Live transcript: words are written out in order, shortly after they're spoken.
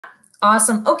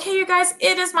Awesome. Okay, you guys,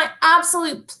 it is my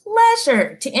absolute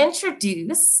pleasure to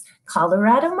introduce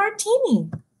Colorado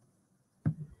Martini.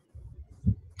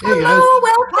 Hey, hello,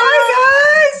 welcome.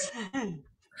 Hi, guys.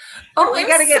 Oh, we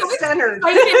got to get centered.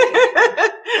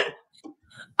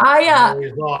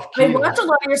 I watched a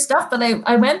lot of your stuff, but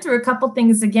I went through a couple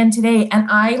things again today,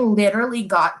 and I literally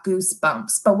got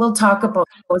goosebumps. But we'll talk about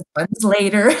those ones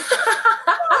later.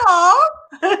 Aww.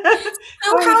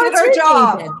 So we did our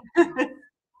job.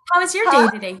 How is your day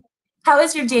today? How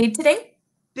is your day today?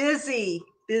 Busy,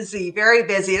 very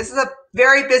busy. This is a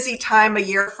very busy time of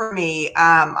year for me.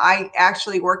 I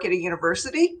actually work at a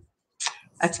university.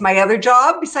 That's my other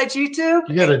job besides YouTube.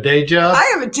 You got a day job? I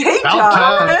have a day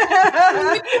job.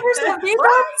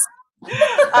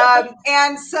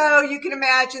 And so you can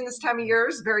imagine this time of year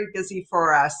is very busy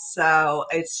for us. So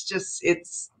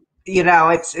it's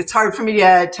hard for me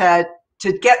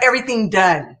to get everything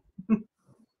done.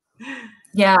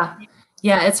 Yeah,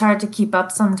 it's hard to keep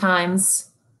up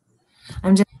sometimes.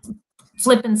 I'm just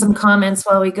flipping some comments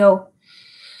while we go.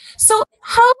 So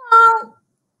how long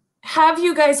have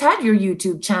you guys had your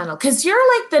YouTube channel? Because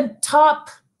you're like the top.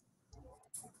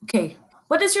 Okay,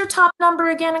 what is your top number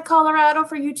again in Colorado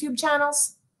for YouTube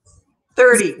channels?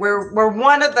 30. We're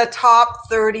one of the top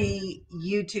 30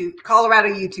 Colorado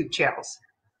YouTube channels.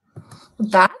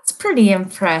 That's pretty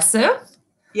impressive.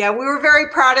 Yeah, we were very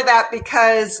proud of that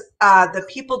because the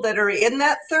people that are in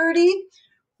that 30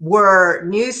 were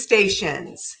news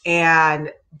stations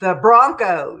and the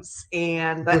Broncos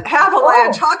and the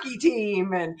Avalanche hockey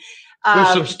team, and there's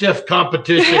some stiff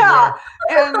competition. Yeah,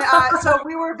 there. And so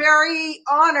we were very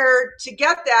honored to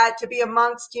get that, to be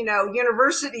amongst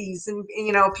universities and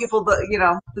people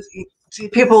that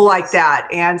people like that,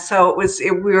 and so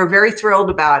we were very thrilled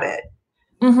about it.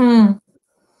 Mm-hmm.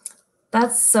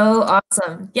 That's so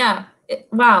awesome. Yeah.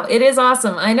 Wow. It is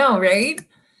awesome. I know, right?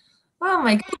 Oh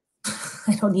my God.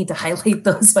 I don't need to highlight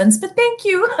those ones, but thank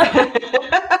you. For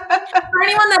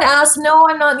anyone that asked, no,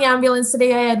 I'm not in the ambulance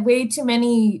today. I had way too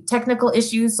many technical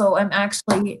issues, so I'm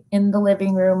actually in the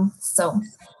living room. So,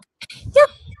 yeah.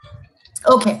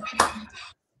 Okay.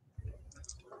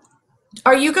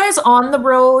 Are you guys on the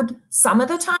road some of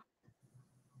the time?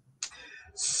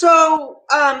 So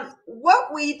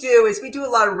what we do is we do a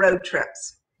lot of road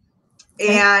trips,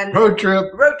 and road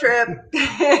trip,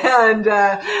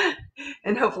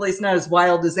 and hopefully it's not as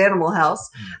wild as Animal House.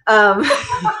 That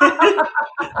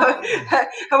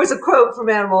was a quote from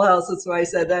Animal House. That's why I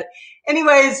said that.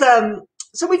 Anyways,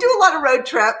 so we do a lot of road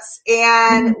trips,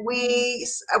 and we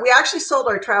actually sold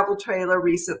our travel trailer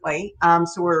recently.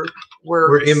 So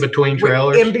we're in between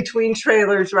trailers. We're in between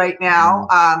trailers right now.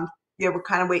 Yeah, we're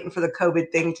kind of waiting for the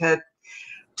COVID thing to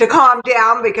calm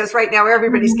down, because right now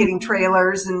everybody's getting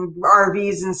trailers and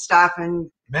RVs and stuff, and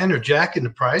man, they're jacking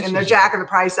the price. And they're jacking the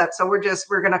price up. So we're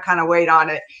going to kind of wait on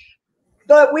it.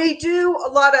 But we do a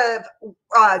lot of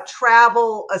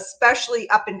travel, especially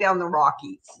up and down the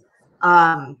Rockies.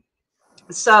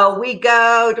 So we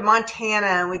go to Montana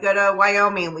and we go to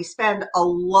Wyoming, and we spend a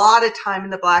lot of time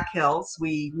in the Black Hills.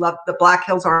 We love the Black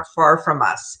Hills, aren't far from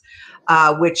us,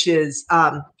 which is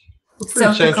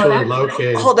pretty centrally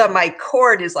located. Hold on, my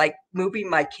cord is like moving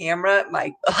my camera,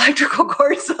 my electrical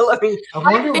cord. So let me. I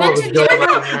wonder what was going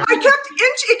on there. It kept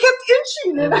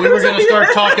inching. And we were going to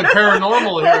start talking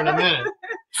paranormal here in a minute.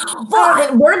 Well,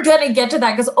 and we're going to get to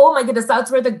that because, oh my goodness, that's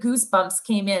where the goosebumps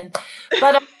came in.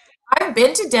 But I've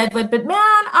been to Deadwood, but man,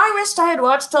 I wished I had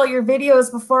watched all your videos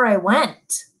before I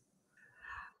went.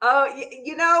 Oh,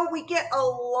 we get a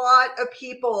lot of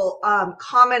people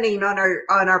commenting on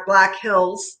our Black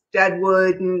Hills,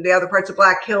 Deadwood, and the other parts of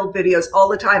Black Hill videos all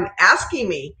the time, asking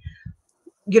me,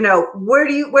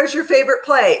 where's your favorite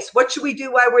place? What should we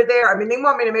do while we're there? I mean, they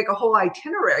want me to make a whole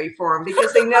itinerary for them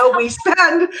because they know we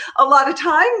spend a lot of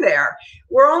time there.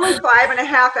 We're only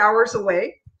 5.5 hours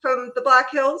away from the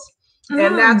Black Hills.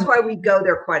 And that's why we go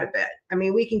there quite a bit. I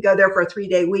mean, we can go there for a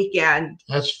 3-day weekend.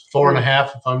 That's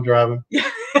 4.5 if I'm driving.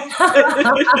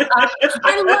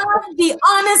 I love the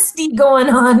honesty going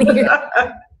on here.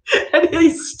 And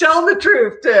he's telling the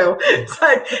truth, too. It's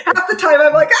like half the time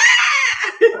I'm like,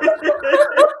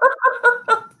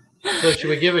 ah! So should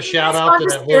we give a shout out to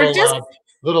that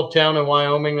little town in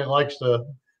Wyoming that likes to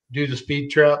do the speed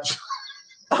traps?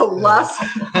 Oh, Lust.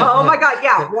 Oh, my God.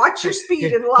 Yeah. Watch your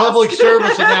speed in Lust. Public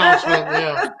service announcement.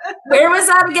 Yeah. Where was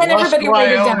that again? Lust,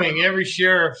 Everybody Wyoming. Every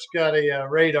sheriff's got a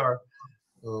radar.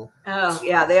 Oh,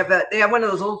 yeah. They have one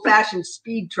of those old fashioned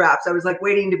speed traps. I was like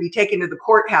waiting to be taken to the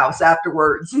courthouse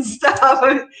afterwards and stuff.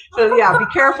 So, yeah, be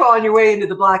careful on your way into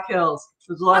the Black Hills.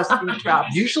 There's a lot of speed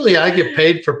traps. Usually I get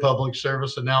paid for public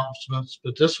service announcements,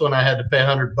 but this one I had to pay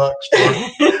 $100 for.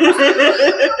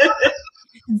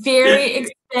 Very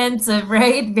expensive,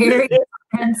 right? Very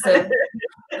expensive.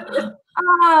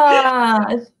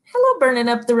 Hello, burning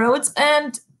up the roads.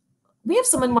 And we have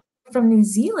someone from New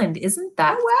Zealand, isn't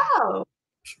that? Oh, wow.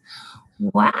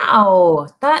 Wow,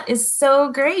 that is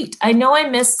so great. I know I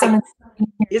missed some.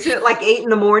 Isn't it like 8 in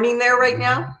the morning there right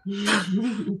now?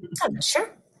 Sure.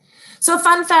 So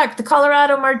fun fact, the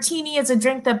Colorado Martini is a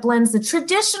drink that blends the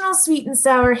traditional sweet and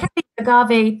sour heavy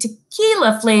agave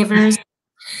tequila flavors,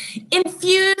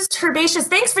 infused herbaceous,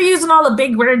 thanks for using all the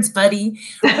big words, buddy,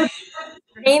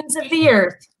 grains of the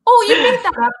earth. Oh, you made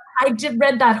that up. I just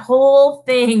read that whole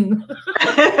thing.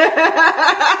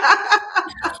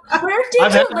 Where did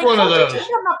I've you, had like, one of how did those. you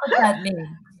come up with that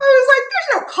name? I was like, there's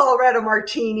no Colorado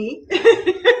Martini.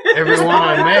 Everyone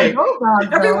I make.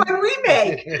 Everyone we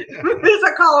make is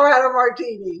a Colorado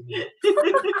Martini.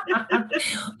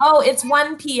 Oh, it's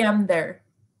 1 p.m. there.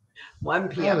 1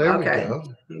 p.m. Oh, there okay. we go.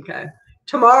 Okay.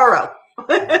 Tomorrow.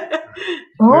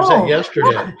 Where's that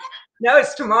yesterday? No,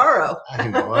 it's tomorrow. I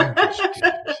know.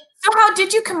 So how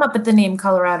did you come up with the name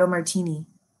Colorado Martini?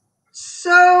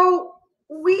 So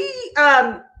we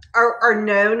are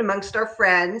known amongst our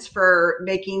friends for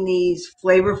making these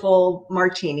flavorful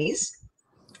martinis.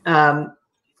 I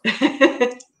wish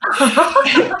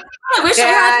I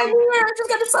had you here. I just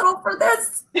got to settle for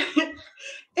this.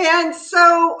 And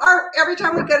so every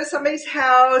time we go to somebody's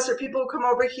house or people would come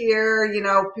over here,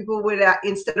 people would,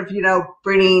 instead of,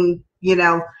 bringing,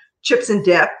 chips and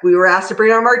dip, we were asked to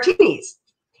bring our martinis.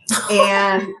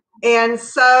 And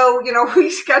so, we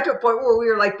got to a point where we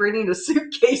were like bringing a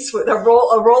suitcase with a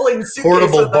rolling suitcase.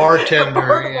 Portable with bartender. A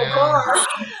portable bar.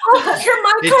 Oh, you're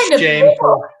my kind of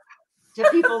shameful. To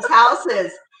people's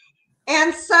houses.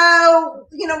 And so,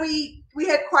 we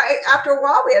had after a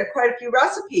while, we had quite a few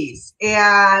recipes.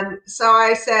 And so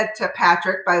I said to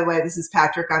Patrick, by the way, this is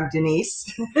Patrick, I'm Denise.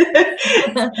 Let's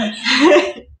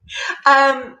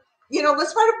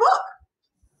write a book.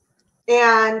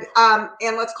 And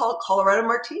let's call it Colorado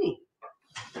Martini.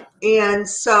 And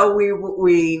so we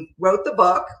wrote the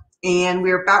book, and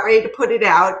we were about ready to put it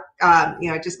out.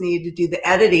 I just needed to do the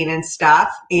editing and stuff.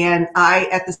 And I,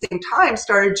 at the same time,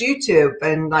 started YouTube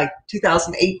in like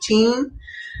 2018.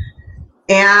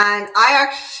 And I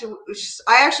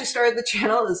actually started the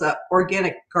channel as an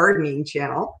organic gardening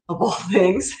channel, of all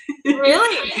things.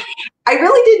 Really? I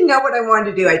really didn't know what I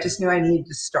wanted to do. I just knew I needed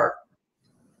to start.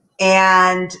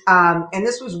 And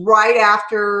this was right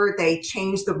after they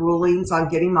changed the rulings on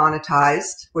getting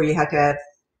monetized, where you had to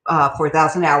have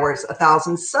 4,000 hours,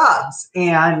 1,000 subs.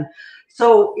 And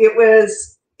so it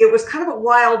was kind of a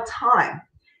wild time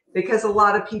because a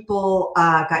lot of people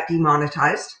got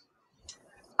demonetized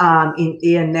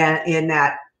in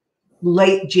that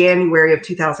late January of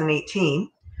 2018.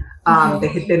 They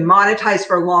had been monetized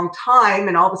for a long time,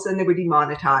 and all of a sudden they were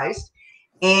demonetized.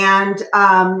 And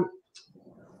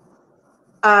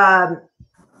and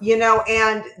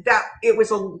that it was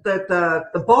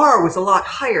the bar was a lot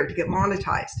higher to get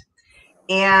monetized.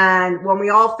 And when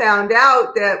we all found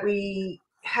out that we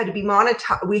had to be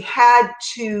monetized, we had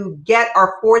to get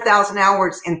our 4,000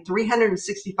 hours in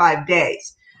 365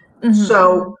 days. Mm-hmm.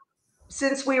 So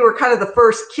since we were kind of the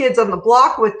first kids on the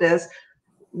block with this,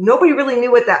 nobody really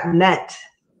knew what that meant.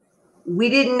 We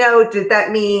didn't know, did that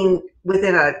mean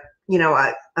within a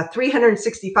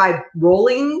 365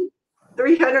 rolling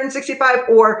 365,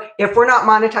 or if we're not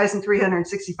monetized in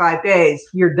 365 days,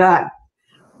 you're done.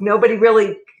 Nobody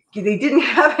really, they didn't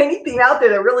have anything out there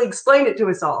that really explained it to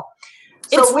us all.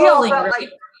 So it's we rolling, all felt right?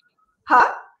 like,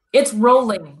 huh? It's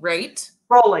rolling, right?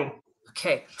 Rolling.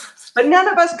 Okay. But none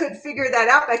of us could figure that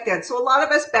out back then. So a lot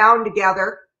of us bound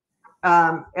together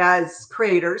as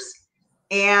creators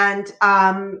and,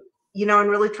 and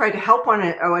really tried to help one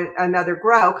another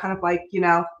grow, kind of like,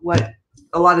 what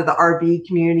a lot of the RV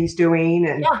community's doing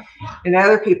and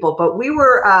other people. But we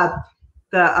were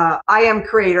the I Am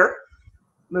Creator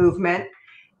movement.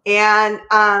 And,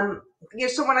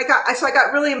 so when I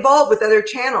got really involved with other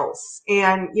channels,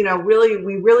 and,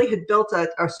 we really had built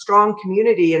a strong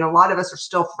community, and a lot of us are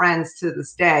still friends to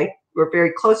this day. We're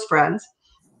very close friends.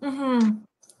 Mm-hmm.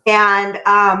 And,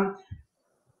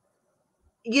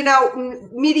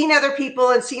 meeting other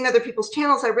people and seeing other people's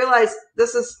channels, I realized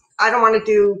I don't want to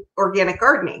do organic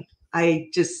gardening.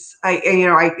 As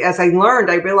I learned,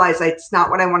 I realized it's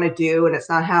not what I want to do, and it's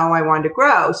not how I wanted to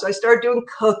grow. So I started doing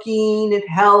cooking and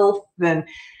health and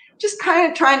just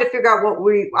kind of trying to figure out what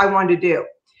I wanted to do.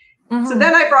 Mm-hmm. So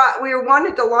then we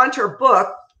wanted to launch our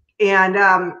book, and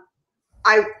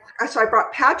I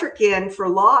brought Patrick in for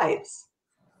lives.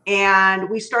 And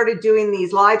we started doing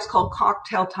these lives called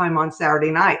Cocktail Time on Saturday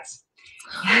nights.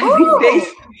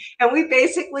 And we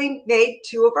basically made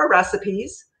 2 of our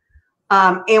recipes.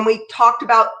 And we talked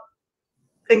about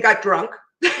and got drunk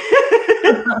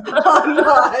on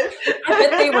live. I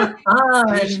bet they were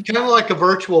fun. It's kind of like a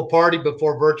virtual party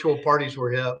before virtual parties were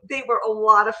hip. They were a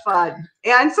lot of fun.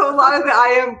 And so a lot of the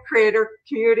I Am Creator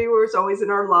community was always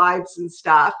in our lives and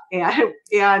stuff. And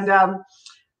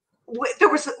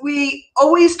we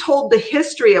always told the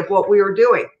history of what we were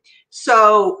doing.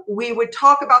 So we would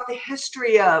talk about the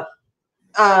history of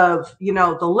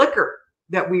the liquor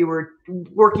that we were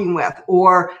working with,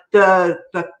 or the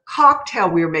cocktail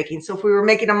we were making. So if we were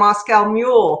making a Moscow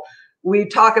Mule, we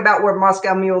talk about where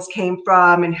Moscow Mules came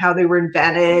from and how they were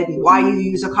invented and why you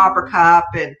use a copper cup.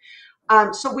 And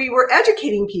so we were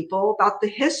educating people about the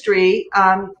history.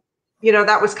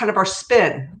 That was kind of our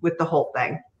spin with the whole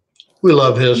thing. We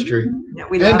love history. Yeah,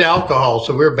 and alcohol.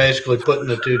 So we're basically putting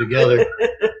the two together.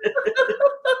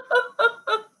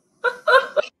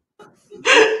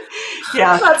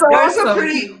 Yeah, that's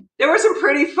awesome. There were some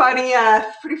pretty funny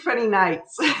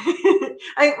nights. I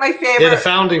think my favorite. Yeah, the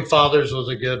Founding Fathers was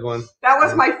a good one. That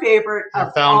was my favorite.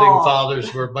 The Founding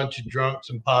Fathers were a bunch of drunks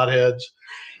and potheads.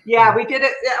 Yeah, we did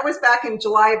it. That was back in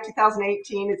July of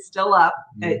 2018. It's still up.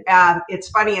 It's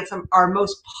funny. It's our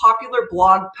most popular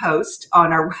blog post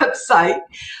on our website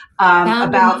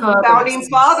about the Founding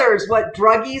Fathers, what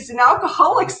druggies and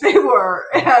alcoholics they were,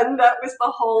 and that was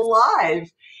the whole live.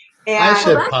 And I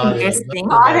said potheads.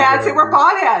 Potheads, they were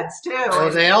potheads too.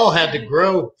 Well, they all had to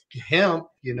grow hemp.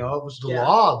 It was the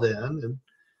law then. And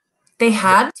they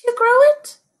had to grow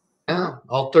it? Yeah,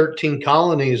 all 13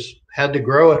 colonies had to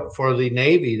grow it for the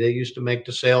Navy. They used to make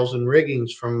the sails and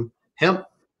riggings from hemp.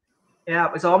 Yeah,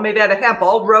 it was all made out of hemp.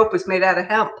 All rope was made out of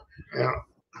hemp. Yeah.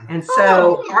 And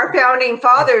so our Founding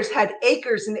Fathers had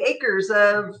acres and acres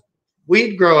of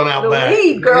weed growing out back.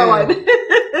 Weed growing.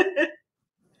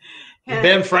 Yeah.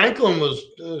 Ben Franklin was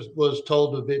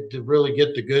told to really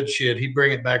get the good shit. He'd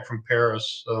bring it back from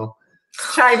Paris. So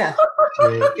China.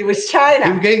 It was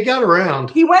China. He got around.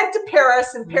 He went to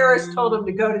Paris, and Paris told him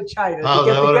to go to China to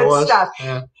get the good stuff.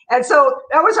 Yeah. And so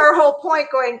that was our whole point.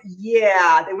 Going,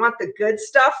 yeah, they want the good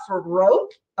stuff for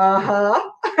rope.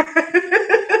 Oh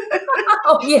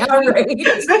yeah, right. I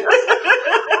guess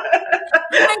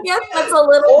that's a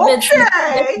little bit.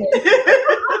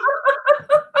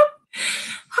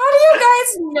 How do you guys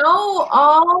know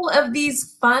all of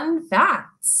these fun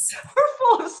facts? We're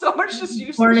full of so much just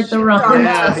useless born at the wrong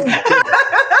time.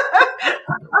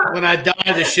 When I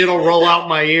die, the shit will roll out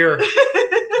my ear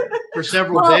for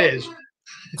several days.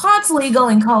 Pot's legal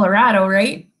in Colorado,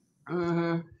 right?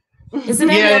 Mm-hmm. Isn't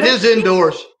it? Yeah, it is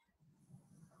indoors.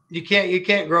 You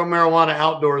can't grow marijuana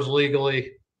outdoors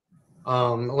legally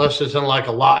unless it's in like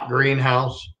a lot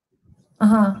greenhouse.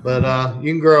 But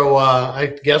you can grow. I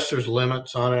guess there's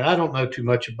limits on it. I don't know too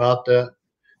much about that.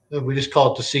 We just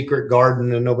call it the secret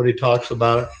garden, and nobody talks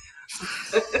about it.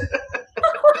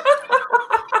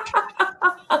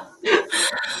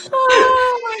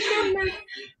 Oh my goodness.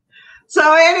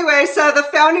 So anyway, so the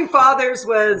Founding Fathers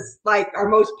was like our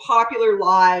most popular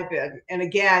live, and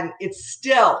again, it's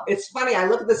funny. I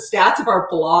look at the stats of our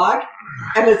blog,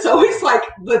 and it's always like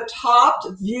the top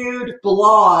viewed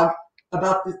blog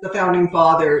about the Founding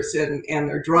Fathers and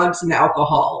their drugs and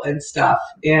alcohol and stuff.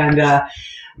 And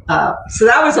so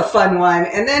that was a fun one.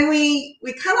 And then we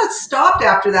kind of stopped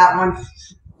after that one.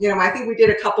 I think we did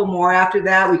a couple more after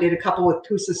that. We did a couple with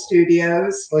Pusa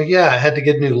Studios. Well, yeah, I had to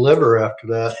get a new liver after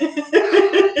that.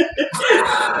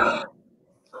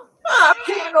 I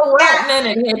don't know what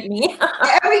minute hit me.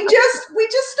 And we just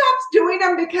stopped doing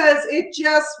them because it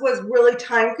just was really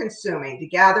time consuming to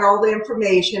gather all the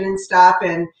information and stuff.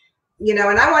 And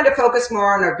and I wanted to focus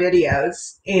more on our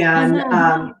videos. And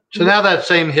so now that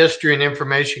same history and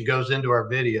information goes into our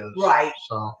videos. Right.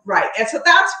 So right. And so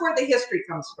that's where the history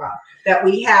comes from that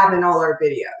we have in all our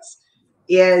videos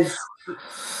is,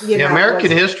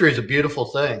 American history is a beautiful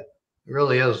thing. It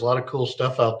really is. A lot of cool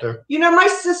stuff out there. My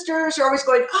sisters are always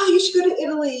going, oh, you should go to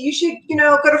Italy. You should,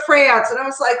 go to France. And I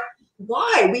was like,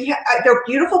 why? They're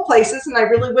beautiful places and I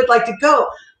really would like to go.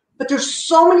 But there's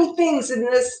so many things in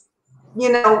this,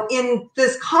 in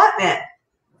this continent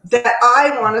that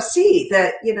I want to see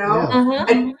that,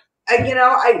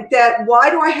 that why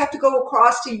do I have to go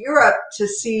across to Europe to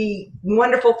see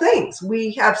wonderful things?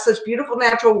 We have such beautiful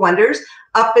natural wonders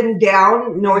up and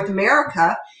down North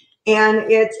America, and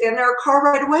it's in our car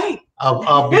right away.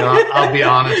 I'll be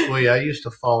honest with you. I used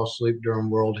to fall asleep during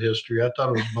world history. I thought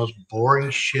it was the most boring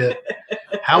shit.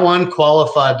 How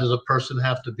unqualified does a person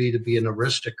have to be an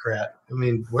aristocrat? I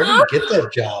mean, where do you get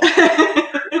that job?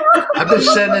 I've been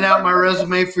sending out my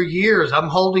resume for years. I'm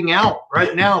holding out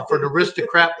right now for an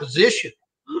aristocrat position.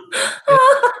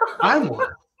 I'm one.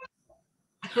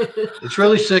 It's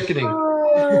really sickening.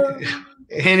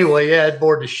 Anyway, yeah, it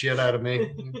bored the shit out of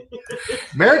me.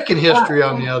 American history,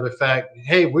 on the other fact,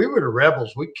 hey, we were the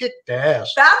rebels. We kicked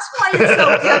ass. That's why it's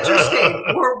so interesting.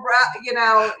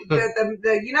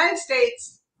 The United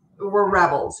States were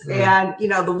rebels, and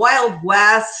the Wild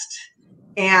West,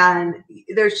 and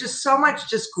there's just so much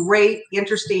just great,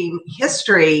 interesting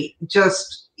history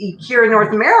just here in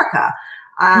North America.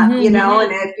 And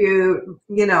if you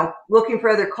looking for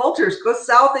other cultures, go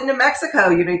south into Mexico.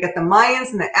 You get the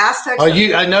Mayans and the Aztecs. Oh,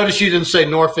 I noticed you didn't say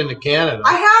north into Canada.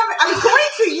 I was going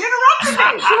to. You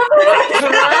interrupted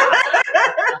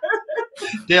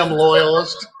me. Damn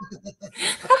loyalist.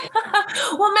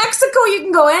 Well, Mexico, you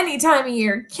can go any time of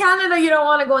year. Canada, you don't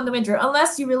want to go in the winter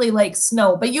unless you really like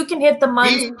snow. But you can hit the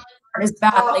months as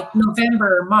bad, like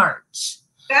November or March.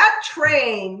 That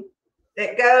train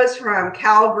that goes from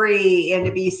Calgary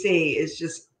into BC is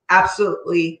just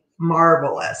absolutely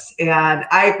marvelous. And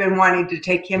I've been wanting to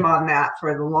take him on that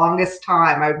for the longest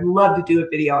time. I'd love to do a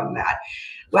video on that.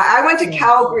 Well, I went to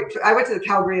Calgary. I went to the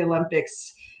Calgary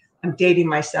Olympics. I'm dating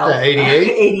myself. 88?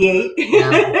 88.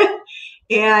 Yeah.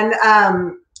 And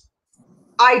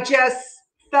I just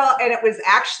felt, and it was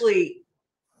actually,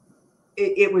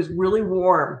 it was really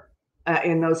warm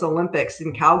in those Olympics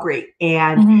in Calgary,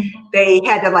 and they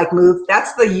had to move.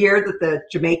 That's the year that the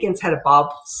Jamaicans had a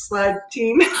bobsled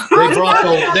team. They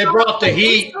brought the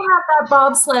heat. They still have that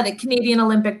bobsled at Canadian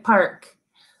Olympic Park.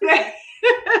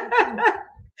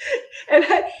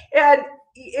 and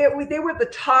they were the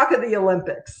talk of the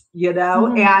Olympics, and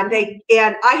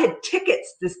I had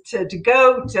tickets to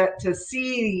go to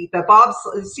see the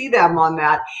bobsled, see them on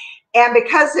that, and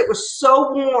because it was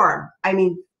so warm, I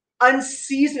mean,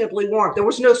 unseasonably warm. There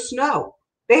was no snow.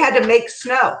 They had to make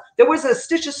snow. There was a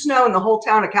stitch of snow in the whole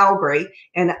town of Calgary,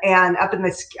 and up in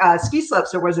the ski slopes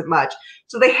there wasn't much.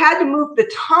 So they had to move the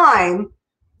time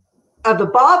of the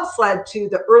bobsled to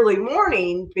the early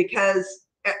morning because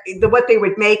what they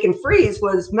would make and freeze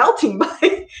was melting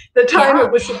by the time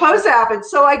it was supposed to happen.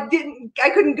 So I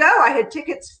couldn't go. I had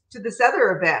tickets to this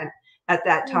other event at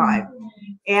that time.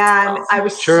 And I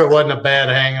was sure it wasn't a bad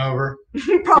hangover.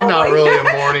 You're not really a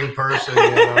morning person.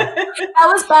 That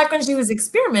was back when she was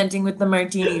experimenting with the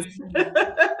martinis.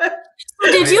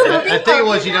 Did you? I think it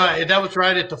was, that was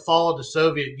right at the fall of the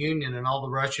Soviet Union, and all the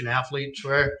Russian athletes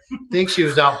were. I think she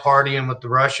was out partying with the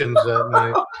Russians that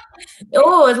night.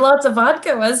 Oh, and lots of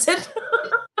vodka, was it?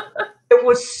 It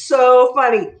was so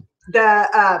funny.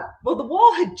 The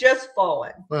wall had just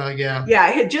fallen. Well, yeah. Yeah,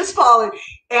 it had just fallen,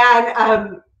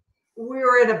 and we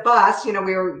were in a bus.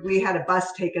 We had a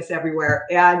bus take us everywhere,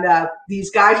 and these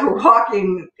guys were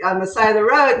walking on the side of the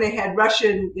road, and they had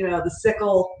Russian, the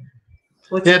sickle.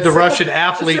 They had the Russian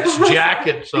athletes'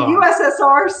 jackets on. The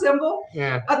USSR symbol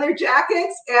on their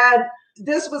jackets. And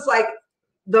this was like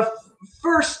the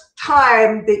first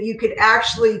time that you could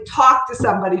actually talk to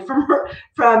somebody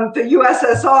from the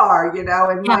USSR, in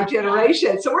my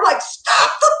generation. So we're like,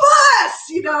 stop the bus,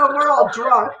 and we're all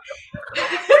drunk. And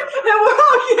we're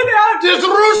all, there's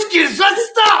Ruskies, let's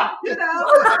stop. We're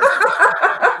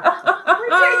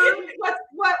taking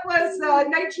what was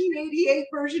 1988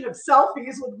 version of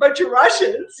selfies with a bunch of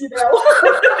Russians,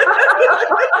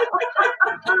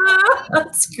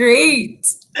 That's great.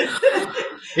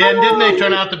 Yeah, and didn't they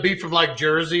turn out to be from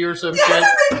Jersey or something? Yeah,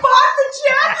 they bought the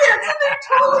jackets and they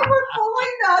totally were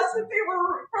fooling us that they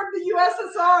were from the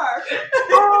USSR.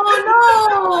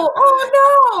 Oh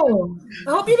no! I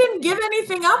hope you didn't give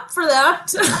anything up for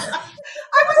that.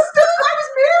 I was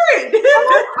married.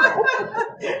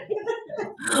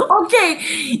 Okay,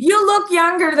 you look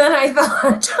younger than I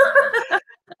thought.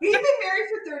 We've been married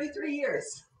for 33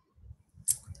 years.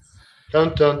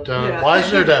 Dun, dun, dun. Yeah. Why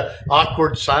is there the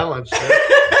awkward silence?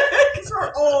 Because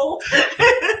we're old.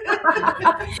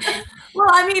 Well,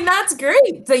 I mean, that's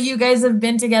great that you guys have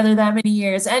been together that many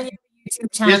years, and your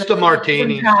YouTube channel. It's the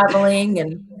Martini. Traveling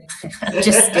and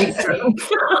just stay drunk.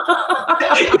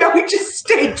 We just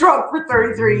stayed drunk for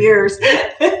 33 years.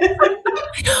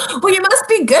 Well, you must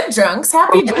be good drunks.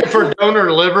 Happy for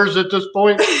donor livers at this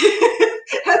point.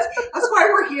 That's why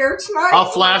we're here tonight.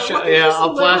 I'll flash it. Yeah,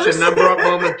 I'll flash a number up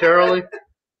momentarily.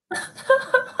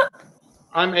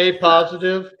 I'm A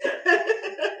positive.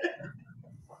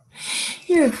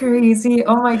 You're crazy.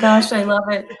 Oh my gosh, I love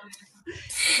it.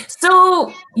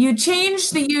 So you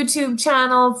changed the YouTube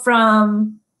channel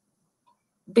from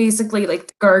basically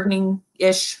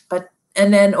gardening-ish,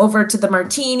 and then over to the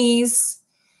martinis,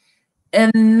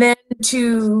 and then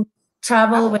to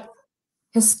travel with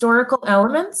historical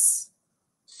elements.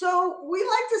 So we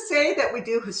like to say that we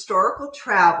do historical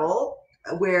travel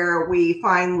where we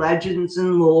find legends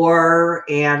and lore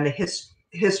and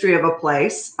history of a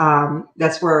place.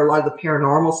 That's where a lot of the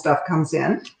paranormal stuff comes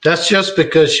in. That's just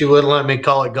because she wouldn't let me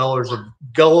call it Gulliver's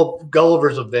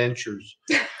Adventures.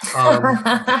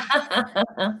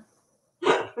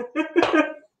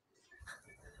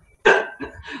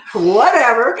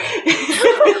 Whatever.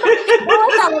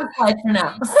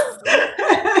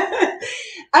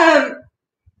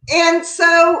 And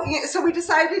so we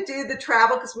decided to do the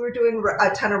travel because we were doing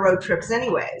a ton of road trips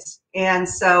anyways. And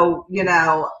so,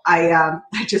 I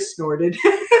just snorted. I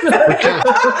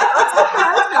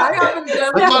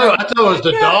thought it was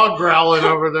the dog growling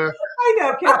over there. I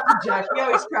know, Captain Jack. He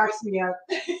always cracks me up.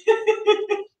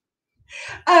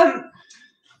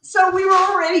 So we were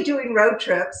already doing road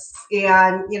trips,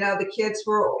 and the kids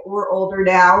were older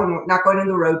now and not going on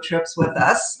the road trips with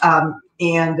us.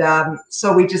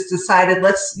 So we just decided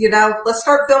let's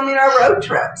start filming our road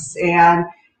trips, and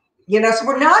so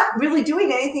we're not really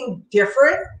doing anything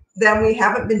different than we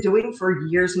haven't been doing for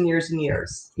years and years and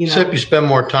years. Except you spend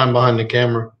more time behind the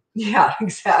camera. Yeah,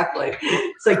 exactly.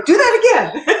 It's like, do that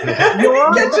again.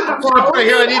 Right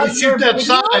here, I need to shoot that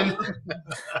sign.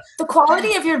 The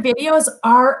quality of your videos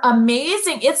are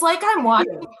amazing. It's like I'm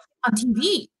watching on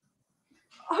TV.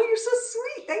 Oh, you're so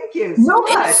sweet. Thank you. No,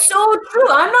 it's so true.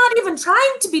 I'm not even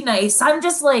trying to be nice. I'm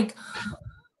just like,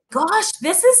 gosh,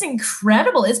 this is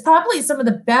incredible. It's probably some of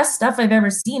the best stuff I've ever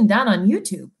seen done on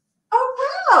YouTube.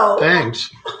 Oh, wow.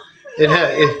 Thanks. It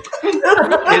helps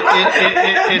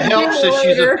that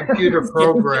she's a computer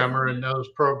programmer and knows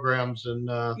programs,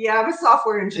 and I'm a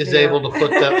software engineer. Is able to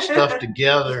put that stuff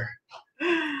together.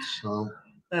 So.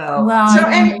 Oh. Wow. So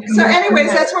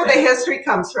anyways, that's where the history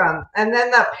comes from, and then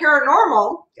the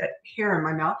paranormal. Got hair in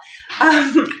my mouth.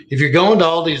 If you're going to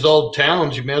all these old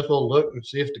towns, you may as well look and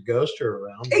see if the ghosts are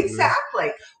around.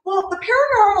 Exactly. Well, the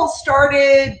paranormal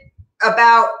started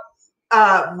about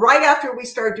right after we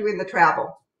started doing the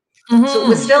travel. Mm-hmm. So it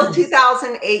was still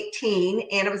 2018,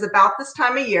 and it was about this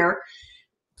time of year.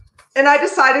 And I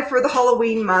decided for the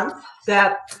Halloween month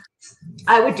that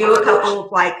I would do a couple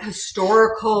of like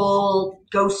historical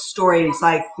ghost stories,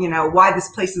 like, why this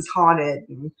place is haunted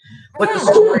and what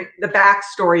the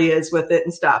backstory is with it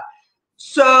and stuff.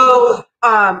 So,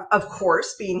 of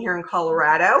course, being here in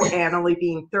Colorado and only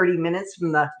being 30 minutes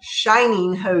from the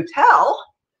Shining Hotel,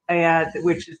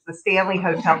 which is the Stanley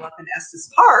Hotel up in Estes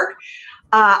Park,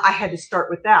 I had to start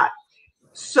with that.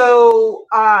 So,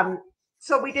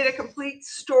 we did a complete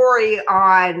story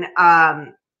on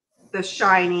The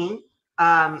Shining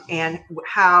and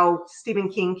how Stephen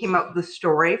King came up with the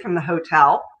story from the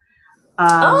hotel.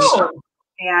 And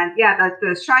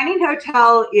the Shining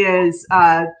Hotel is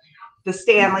the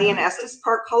Stanley in Estes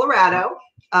Park, Colorado.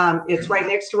 It's right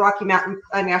next to Rocky Mountain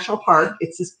National Park.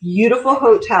 It's this beautiful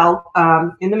hotel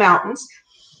in the mountains.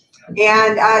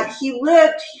 And he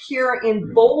lived here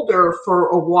in Boulder for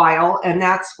a while, and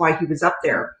that's why he was up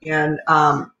there. And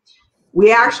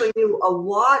we actually knew a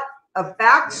lot of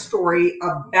backstory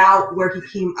about where he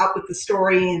came up with the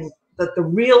story, and the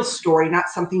real story, not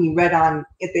something you read on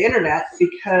at the internet,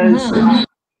 because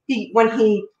when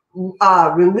he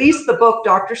released the book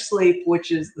Dr. Sleep,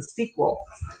 which is the sequel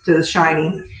to The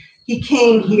Shining, he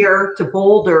came here to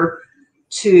Boulder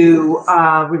to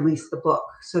release the book.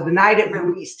 So the night it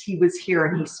released, he was here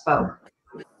and he spoke.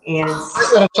 And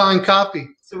I got a signed copy.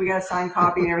 So we got a signed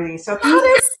copy and everything. So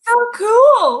that is so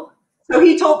cool. So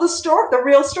he told the story, the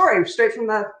real story, straight from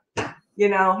the,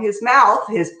 his mouth,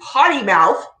 his potty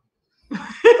mouth.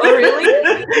 Oh,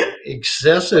 really?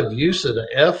 Excessive use of the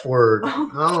F word.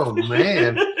 Oh,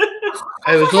 man.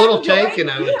 I was a little taken.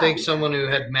 I would think someone who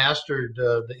had mastered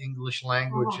the English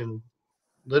language and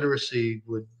literacy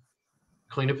would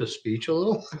clean up his speech a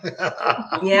little.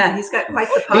 Yeah, he's got quite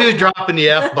the potty. He was dropping the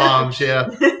F-bombs, yeah.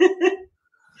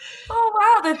 Oh,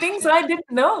 wow, the things I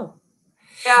didn't know.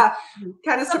 Yeah,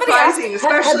 kind of surprising,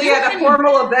 especially at a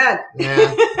formal event.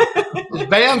 Yeah. His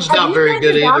band's not very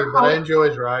good either, but I enjoy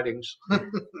his writings.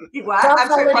 What? I'm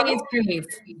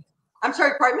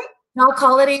sorry, pardon me? Doc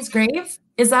Holliday's grave?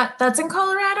 That's in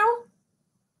Colorado?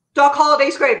 Doc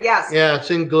Holliday's grave, yes. Yeah, it's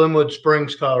in Glenwood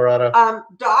Springs, Colorado.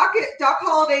 Doc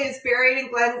Holliday is buried in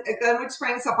Glenwood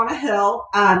Springs up on a hill.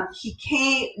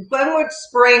 Glenwood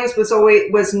Springs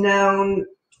was known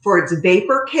for its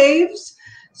vapor caves.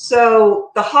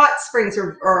 So the hot springs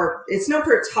it's known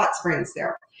for its hot springs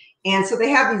there. And so they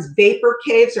have these vapor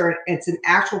caves, or it's an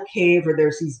actual cave, or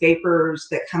there's these vapors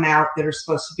that come out that are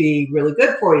supposed to be really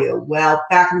good for you. Well,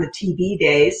 back in the TB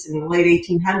days, in the late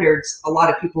 1800s, a lot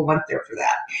of people went there for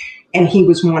that. And he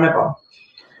was one of them.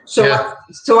 So,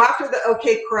 so after the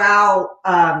OK Corral,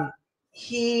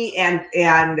 he and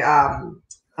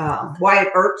Wyatt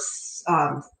Earp's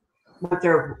went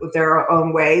their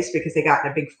own ways because they got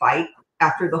in a big fight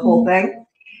after the whole thing.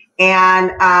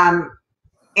 And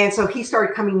so he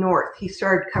started coming north. He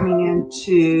started coming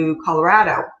into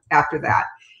Colorado after that.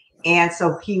 And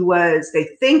so they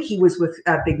think he was with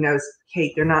Big Nose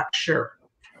Kate. They're not sure.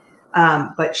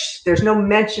 But there's no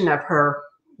mention of her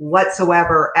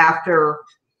whatsoever after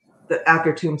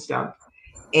Tombstone.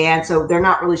 And so they're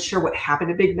not really sure what happened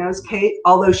to Big Nose Kate,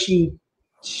 although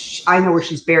I know where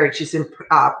she's buried. She's in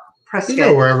Prescott. You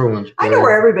know where everyone's buried. I know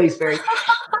where everybody's buried.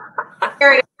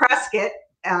 Buried in Prescott.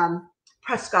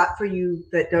 Prescott, for you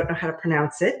that don't know how to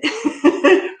pronounce it.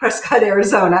 Prescott,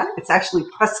 Arizona. It's actually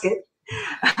Prescott.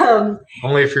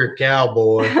 Only if you're a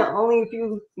cowboy. Only if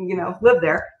you live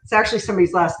there. It's actually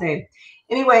somebody's last name.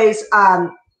 Anyways,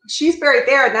 she's buried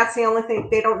there, and that's the only thing.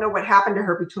 They don't know what happened to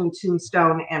her between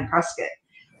Tombstone and Prescott.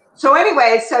 So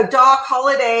anyway, so Doc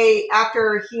Holliday,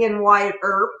 after he and Wyatt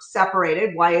Earp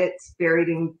separated, Wyatt's buried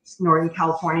in Northern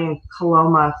California in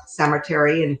Coloma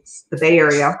Cemetery in the Bay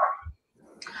Area.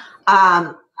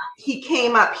 He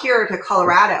came up here to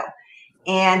Colorado,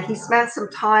 and he spent some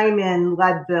time in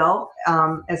Leadville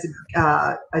as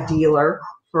a dealer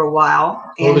for a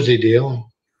while. What was he dealing?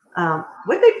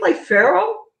 Would they play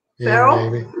Farrell? Yeah,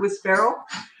 maybe. It was Farrell.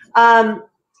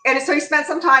 And so he spent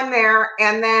some time there,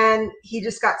 and then he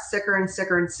just got sicker and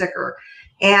sicker and sicker.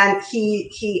 And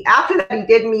he after that, he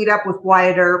did meet up with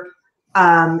Wyatt Earp,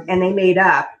 and they made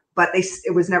up, but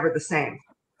it was never the same.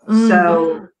 Mm-hmm.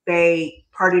 So they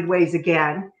parted ways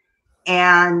again,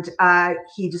 and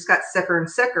he just got sicker and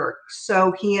sicker.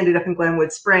 So he ended up in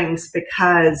Glenwood Springs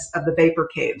because of the vapor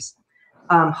caves,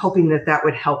 hoping that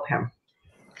would help him.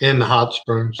 In the hot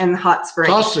springs. In the hot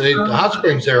springs. Also, the hot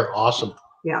springs there are awesome.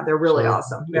 Yeah, they're really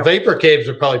awesome. The vapor caves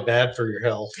are probably bad for your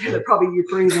health. They're probably your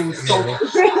breathing. The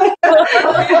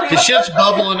shit's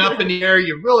bubbling up in the air.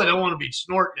 You really don't want to be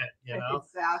snorting it,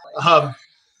 Exactly.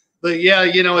 But yeah,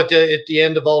 at the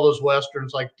end of all those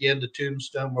westerns, like the end of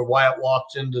Tombstone, where Wyatt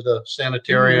walks into the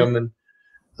sanitarium and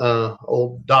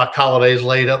old Doc Holliday's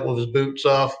laid up with his boots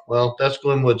off. Well, that's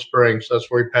Glenwood Springs. That's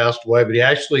where he passed away. But he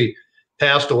actually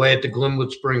passed away at the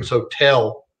Glenwood Springs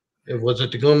Hotel. Was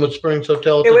it the Glenwood Springs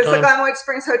Hotel? It was the Glenwood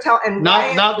Springs Hotel, and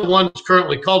not the one that's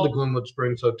currently called the Glenwood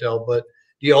Springs Hotel, but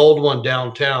the old one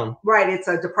downtown. Right, it's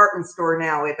a department store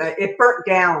now. It burnt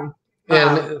down,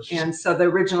 and so the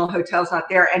original hotel's not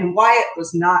there. And Wyatt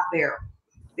was not there.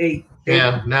 They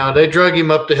drug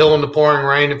him up the hill in the pouring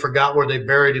rain and forgot where they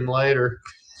buried him later.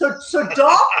 So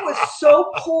Doc was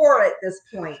so poor at this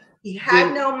point. He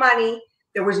had no money.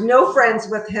 There was no friends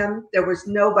with him. There was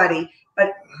nobody.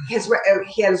 But he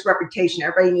had his reputation.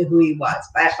 Everybody knew who he was.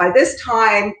 But by this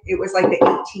time, it was like the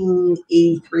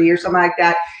 1883 or something like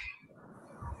that.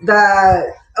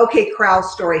 The OK Corral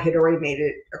story had already made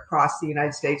it across the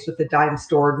United States with the dime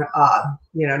store,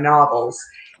 novels,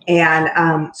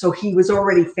 and so he was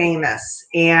already famous.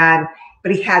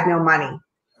 But he had no money,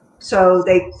 so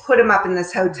they put him up in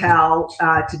this hotel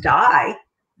to die.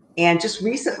 And just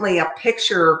recently, a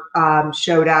picture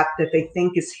showed up that they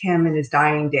think is him in his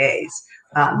dying days.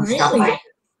 He's got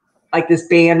like this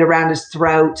band around his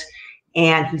throat,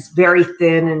 and he's very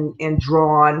thin and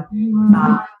drawn.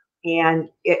 And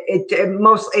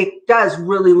it does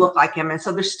really look like him. And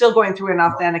so they're still going through an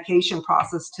authentication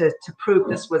process to prove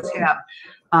this was him.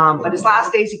 But his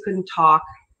last days, he couldn't talk.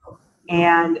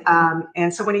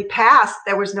 And so when he passed,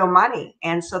 there was no money.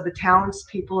 And so the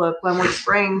townspeople of Glenwood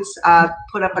Springs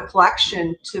put up a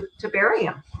collection to bury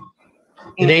him.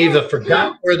 And they either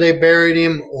forgot where they buried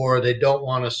him, or they don't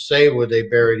want to say where they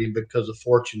buried him because of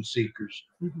fortune seekers.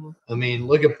 Mm-hmm. I mean,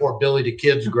 look at poor Billy the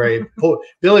Kid's grave.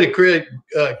 Billy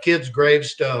the Kid's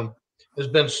gravestone has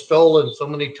been stolen so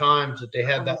many times that they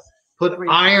had to put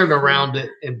iron around it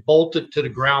and bolt it to the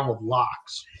ground with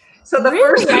locks. So the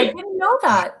first I didn't know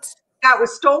that. That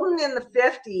was stolen in the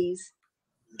 50s,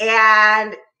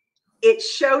 and it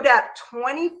showed up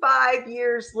 25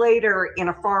 years later in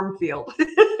a farm field.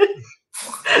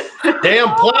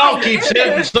 Damn plow keeps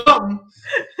hitting something.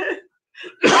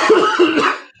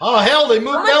 Oh, hell, they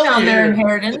moved down their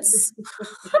inheritance.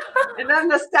 And then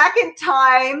the second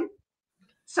time,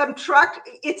 some truck,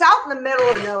 it's out in the middle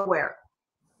of nowhere,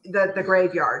 the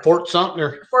graveyard. Fort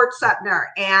Sumter.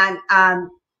 And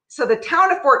so the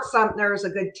town of Fort Sumter is a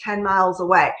good 10 miles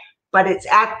away, but it's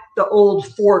at the old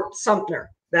Fort Sumter,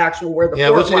 the actual where the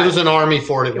fort was. It was an army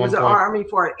fort at one point. It was an army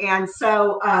fort. And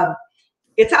so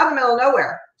it's out in the middle of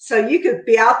nowhere. So you could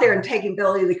be out there and taking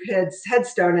Billy the Kid's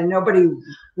headstone, and nobody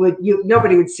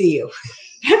would see you.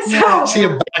 And so, see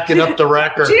him backing up the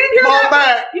wrecker. You didn't hear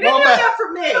that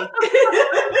from me.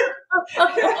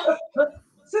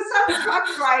 So some truck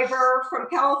driver from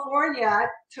California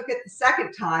took it the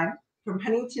second time, from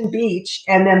Huntington Beach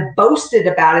and then boasted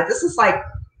about it. This is like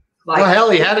well, hell,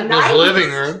 he had it in his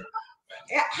living room.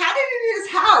 Had it in his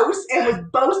house and was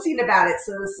boasting about it.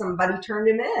 So somebody turned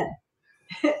him in.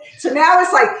 So now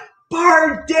it's like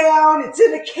barred down. It's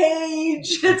in a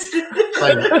cage. It's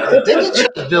like, didn't you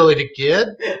the ability, kid?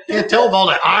 Can't tell with all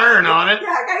the iron on it. Yeah,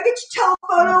 I gotta get your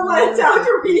telephoto lens out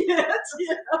to read it.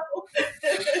 You know?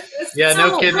 Yeah,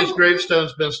 no kidding. His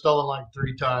gravestone's been stolen like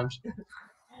 3 times.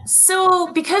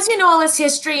 So, because you know all this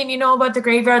history and you know about the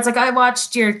graveyards, like I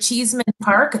watched your Cheeseman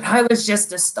Park and I was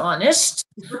just astonished.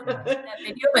 That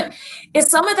video, but is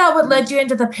some of that what led you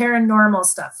into the paranormal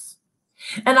stuff?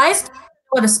 And I still don't know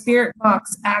what a spirit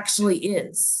box actually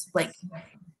is. Like,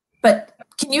 but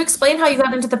can you explain how you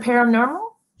got into the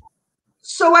paranormal?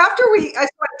 So after I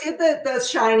did the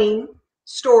Shining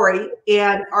story,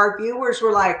 and our viewers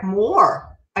were like,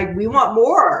 more. Like, we want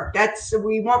more.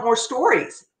 We want more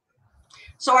stories.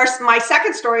 So my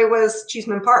second story was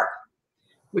Cheeseman Park,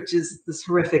 which is this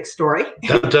horrific story.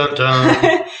 Dun, dun,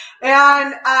 dun.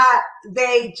 And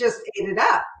they just ate it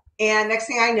up. And next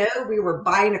thing I know, we were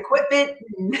buying equipment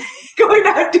and going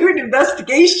out doing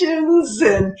investigations.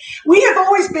 And we have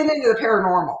always been into the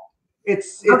paranormal.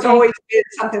 It's always been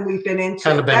something we've been into.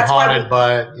 Kind of been haunted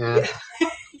by it, yeah.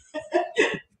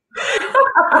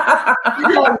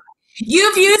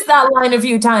 You've used that line a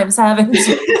few times, haven't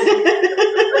you?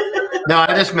 No,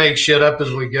 I just make shit up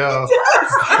as we go. You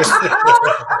can see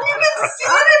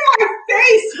it in my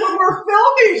face when we're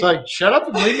filming. It's like, shut up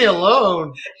and leave me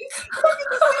alone. It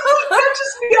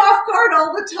catches me off guard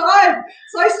all the time.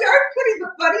 So I started putting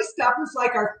the funny stuff as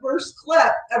like our first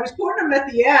clip. I was putting them at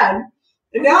the end.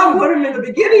 And now I'm putting them in the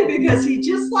beginning because he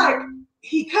just like,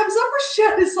 he comes up with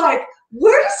shit and it's like,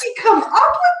 where does he come up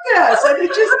with this? And it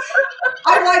just,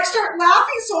 I like start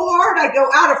laughing so hard I go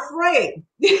out of frame.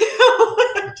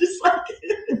 Just like.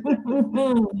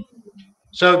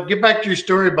 So get back to your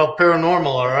story about paranormal,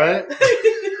 all right?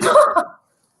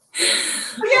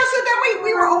 Yeah, so then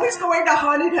we were always going to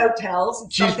haunted hotels.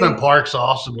 Cheeseman Park's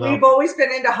awesome, though. We've always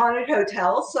been into haunted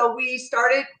hotels. So we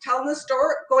started telling the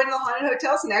story, going to the haunted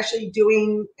hotels and actually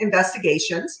doing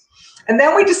investigations. And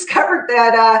then we discovered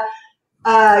that,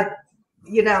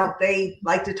 you know, they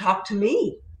like to talk to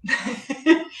me.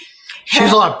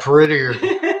 She's a lot prettier.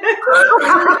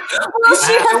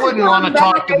 I wouldn't want to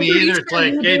talk to me either. It's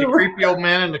like, hey, the creepy old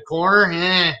man in the corner.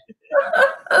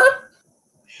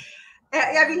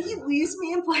 I mean, he leaves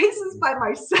me in places by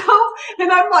myself,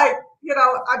 and I'm like, you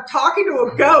know, I'm talking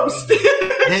to a ghost.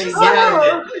 It's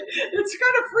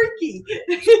kind of freaky.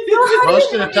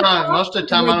 Most of the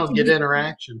time, I don't get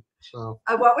interaction. So,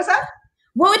 what was that?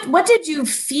 What did you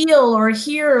feel or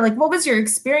hear? Like, what was your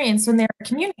experience when they were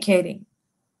communicating?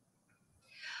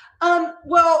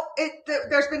 Well,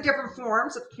 there's been different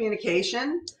forms of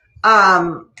communication.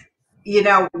 You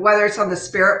know, whether it's on the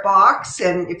spirit box,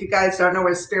 and if you guys don't know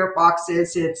what a spirit box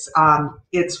is,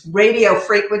 it's radio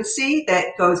frequency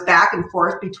that goes back and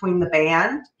forth between the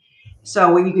band.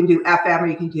 So you can do FM or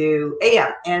you can do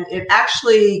AM, and it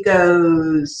actually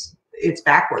it's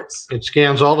backwards. It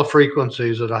scans all the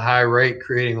frequencies at a high rate,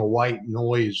 creating a white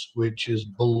noise, which is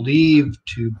believed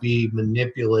to be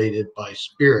manipulated by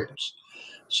spirits.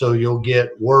 So you'll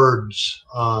get words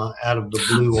out of the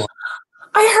blue one.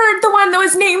 I heard the one that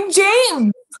was named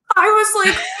James. I was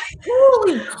like,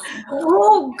 holy,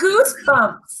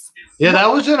 goosebumps. Yeah, that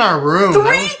was in our room. 3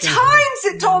 times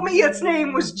it told me its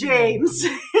name was James. So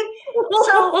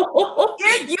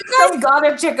you guys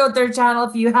gotta check out their channel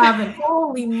if you haven't.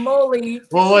 Holy moly.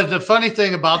 Well, the funny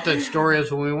thing about that story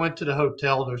is when we went to the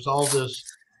hotel, there's all this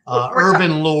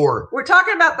urban lore. We're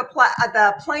talking about the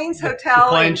Plains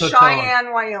Hotel in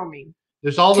Cheyenne, Wyoming.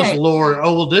 There's all this lore.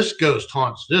 Oh, well, this ghost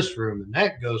haunts this room, and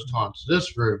that ghost haunts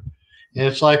this room. And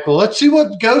it's like, well, let's see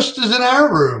what ghost is in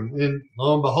our room. And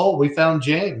lo and behold, we found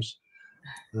James.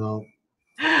 So,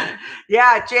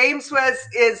 yeah, James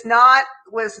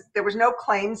there was no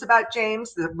claims about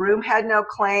James. The room had no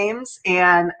claims.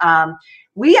 And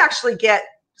we actually get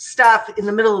stuff in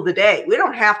the middle of the day. We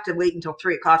don't have to wait until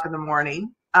 3 o'clock in the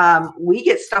morning. We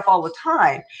get stuff all the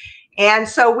time. And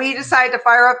so we decided to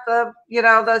fire up the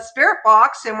spirit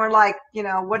box, and we're like,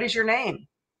 what is your name?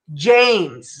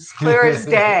 James, as clear as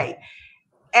day.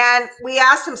 And we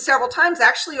asked him several times,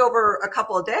 actually over a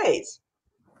couple of days.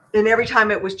 And every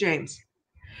time it was James.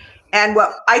 And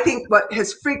what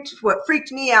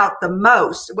freaked me out the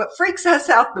most, what freaks us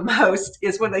out the most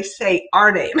is when they say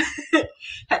our name.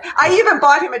 I even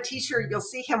bought him a t-shirt. You'll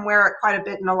see him wear it quite a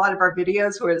bit in a lot of our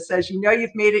videos where it says, you've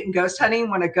made it in ghost hunting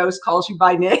when a ghost calls you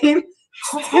by name.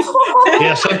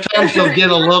 Yeah, sometimes they'll get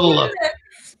a little.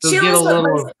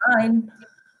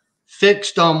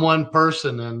 fixed on one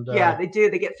person, and yeah, they do.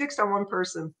 They get fixed on one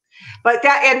person. But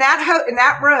that in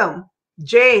that room,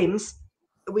 James,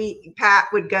 Pat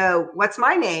would go, "What's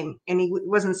my name?" And he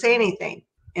wasn't saying anything.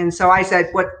 And so I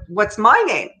said, "What's my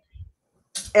name?"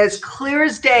 As clear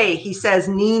as day, he says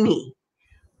Nini.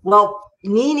 Well,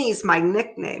 Nini's my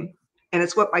nickname, and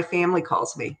it's what my family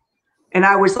calls me. And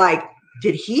I was like,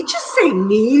 did he just say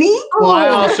Nini? Well, I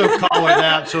also call her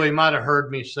that, so he might have heard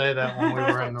me say that when we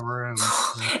were in the room.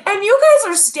 And you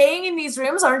guys are staying in these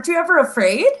rooms. Aren't you ever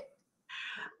afraid?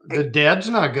 The dead's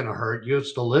not going to hurt you.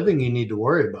 It's the living you need to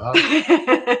worry about.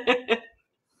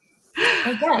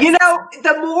 You know,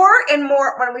 the more and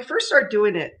more, when we first started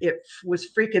doing it, it was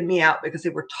freaking me out because they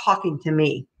were talking to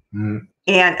me. Mm.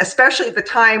 And especially at the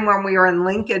time when we were in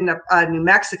Lincoln, New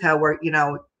Mexico, where, you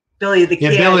know, Billy the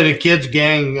Kid. Yeah, Billy the Kid's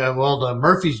gang, well, the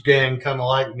Murphy's gang kind of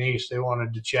liked me, so they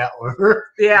wanted to chat with her.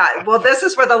 Yeah, well, this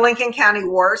is where the Lincoln County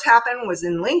Wars happened, was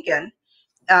in Lincoln.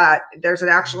 There's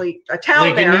actually a town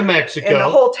Lincoln, there, New Mexico, and the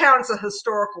whole town's a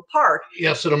historical park.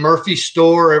 Yeah, so the Murphy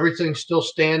store, everything's still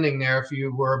standing there. If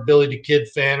you were a Billy the Kid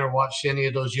fan or watched any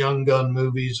of those Young Gun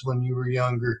movies when you were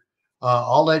younger,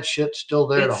 all that shit's still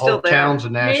there. It's the whole there. Town's a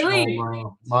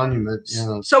national monument.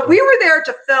 Yeah. So we were there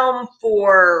to film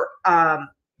for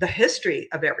the history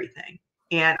of everything,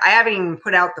 and I haven't even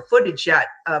put out the footage yet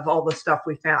of all the stuff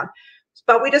we found.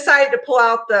 But we decided to pull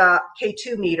out the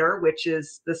K2 meter, which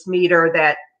is this meter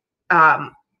that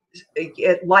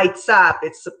it lights up.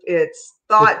 It's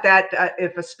thought that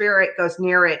if a spirit goes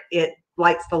near it, it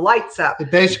lights the lights up. It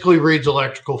basically reads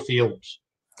electrical fields.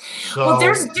 So, well,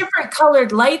 there's different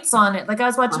colored lights on it. Like I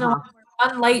was watching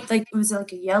one light, like it was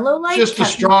like a yellow light. Just the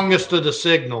strongest of the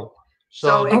signal.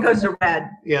 So it goes to red.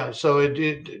 Yeah. So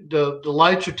the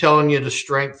lights are telling you the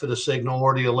strength of the signal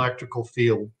or the electrical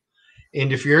field.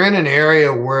 And if you're in an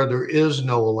area where there is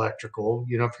no electrical,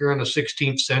 you know, if you're in a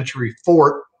 16th century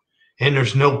fort and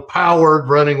there's no powered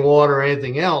running water or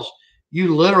anything else,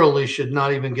 you literally should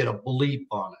not even get a bleep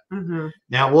on it. Mm-hmm.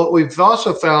 Now, what we've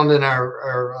also found in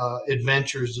our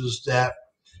adventures is that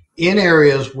in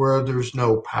areas where there's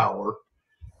no power,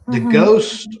 the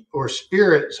ghosts or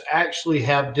spirits actually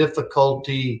have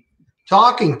difficulty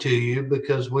talking to you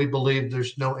because we believe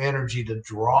there's no energy to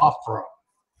draw from.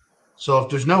 So if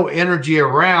there's no energy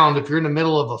around, if you're in the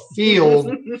middle of a field,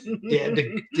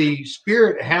 the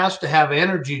spirit has to have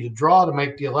energy to draw to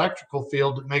make the electrical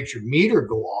field that makes your meter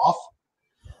go off.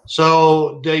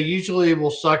 So they usually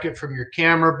will suck it from your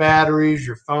camera batteries,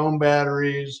 your phone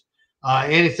batteries,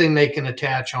 anything they can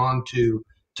attach on to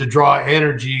draw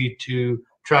energy to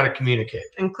try to communicate.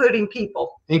 Including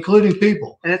people. Including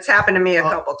people. And it's happened to me a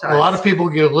couple times. A lot of people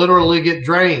literally get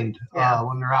drained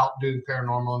when they're out doing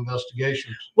paranormal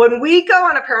investigations. When we go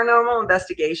on a paranormal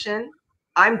investigation,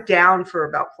 I'm down for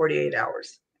about 48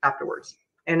 hours afterwards.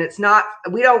 And it's not,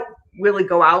 we don't really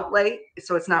go out late,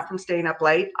 so it's not from staying up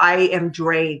late. I am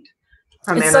drained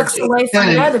from energy. Sucks the life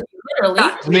out of you, literally.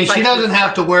 I mean, she doesn't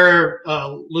have to wear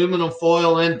aluminum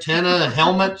foil antenna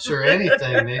helmets or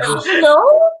anything. They just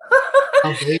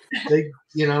they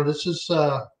you know, this is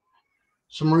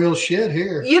some real shit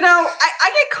here. You know,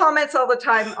 I get comments all the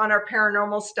time on our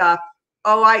paranormal stuff.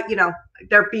 Oh, you know,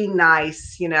 they're being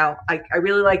nice. You know, I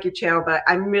really like your channel, but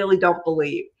I really don't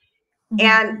believe.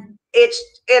 Mm-hmm.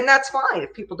 And that's fine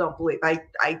if people don't believe.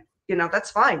 You know, that's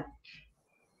fine.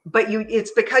 But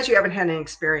it's because you haven't had an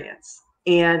experience.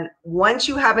 And once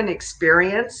you have an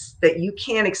experience that you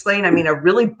can't explain, I mean, a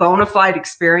really bona fide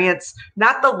experience,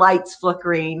 not the lights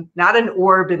flickering, not an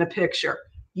orb in a picture.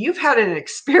 You've had an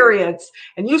experience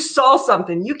and you saw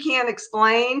something you can't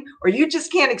explain, or you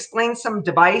just can't explain some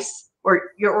device,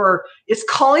 or it's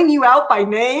calling you out by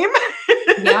name.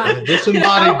 Yeah.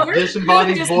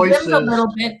 Disembodied voices. A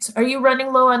little bit. Are you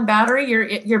running low on battery?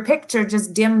 Your picture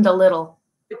just dimmed a little.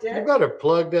 You better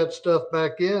plug that stuff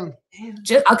back in.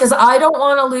 Just because I don't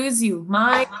want to lose you.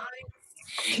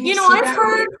 You know, I've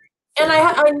heard, and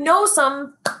I know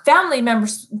some family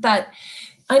members that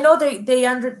I know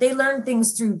they learn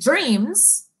things through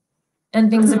dreams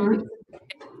and things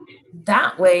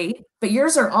that way. But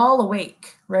yours are all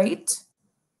awake, right?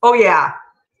 Oh yeah,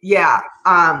 yeah.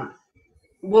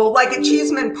 Well, like at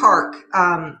Cheeseman Park.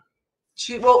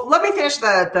 Well, let me finish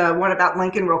the one about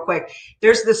Lincoln real quick.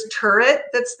 There's this turret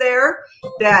that's there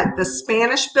that the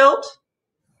Spanish built,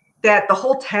 that the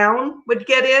whole town would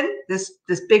get in, this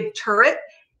big turret,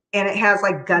 and it has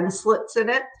like gun slits in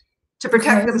it to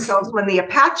protect themselves when the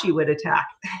Apache would attack.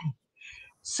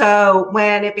 So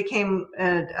when it became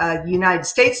a United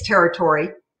States territory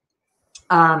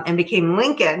and became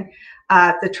Lincoln,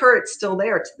 the turret's still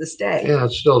there to this day. Yeah,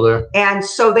 it's still there. And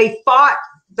so they fought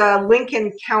the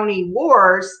Lincoln County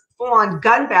Wars full-on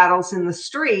gun battles in the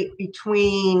street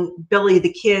between Billy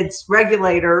the Kid's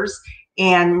regulators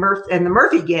and the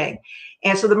Murphy gang.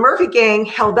 And so the Murphy gang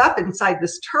held up inside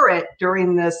this turret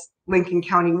during this Lincoln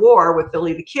County War with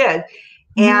Billy the Kid.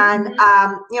 And,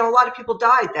 you know, a lot of people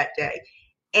died that day.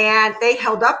 And they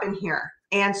held up in here.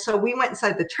 And so we went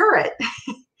inside the turret.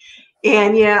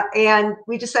 And, yeah, and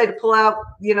we decided to pull out,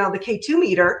 you know, the K2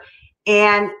 meter.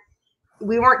 And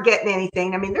we weren't getting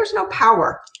anything. I mean, there's no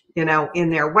power, you know, in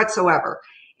there whatsoever.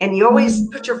 And you always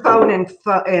put your phone in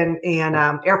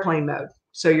airplane mode.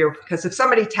 So because if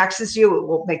somebody texts you, it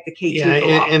will make the K2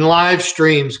 go off. And live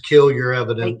streams kill your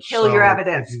evidence. They kill your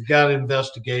evidence. If you've got an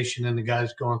investigation and the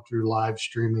guy's going through live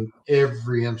streaming,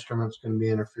 every instrument's going to be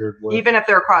interfered with. Even if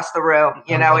they're across the room,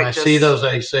 you know. I see those,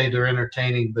 they say they're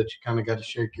entertaining, but you kind of got to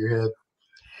shake your head.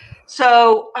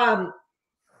 So,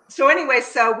 so anyway,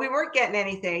 so we weren't getting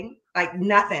anything, like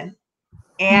nothing.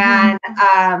 And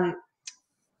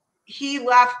he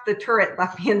left the turret,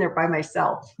 left me in there by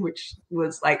myself, which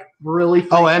was like really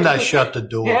funny. Oh, and I shut the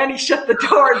door. And he shut the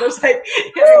door. There's like,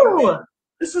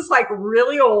 this is like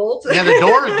really old. Yeah, the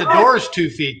door is 2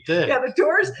 feet thick. Yeah, the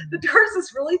door's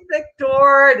this really thick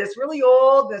door, and it's really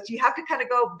old. That you have to kind of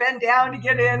go bend down to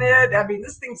get in it. I mean,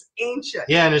 this thing's ancient.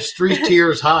 Yeah, and it's 3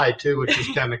 tiers high too, which is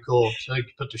kind of cool. So you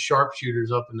can put the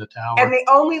sharpshooters up in the tower. And the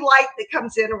only light that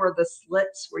comes in are the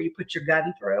slits where you put your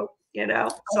gun through. You know,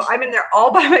 so I'm in there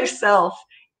all by myself.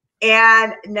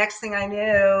 And next thing I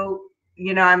knew,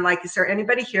 you know, I'm like, is there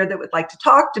anybody here that would like to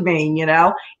talk to me? You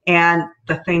know, and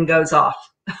the thing goes off.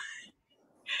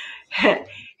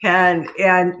 and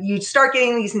you start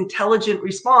getting these intelligent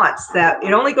response that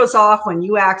it only goes off when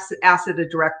you ask it a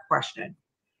direct question.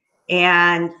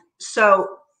 And so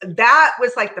that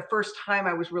was like the first time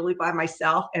I was really by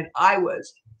myself, and I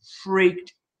was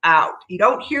freaked out. You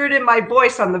don't hear it in my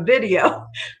voice on the video,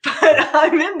 but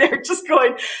I'm in there just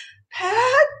going,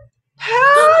 Pat,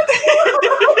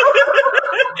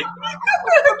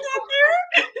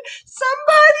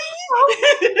 somebody.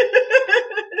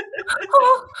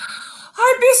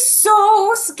 I'd be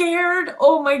so scared.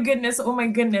 Oh my goodness. Oh my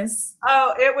goodness.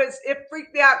 Oh, it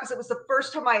freaked me out because it was the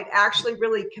first time I had actually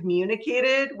really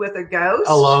communicated with a ghost.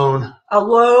 Alone,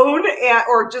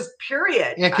 or just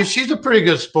period. Yeah, because she's a pretty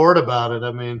good sport about it.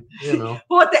 I mean, you know.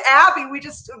 Well, at the Abbey, with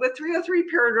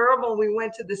 303 Paranormal, we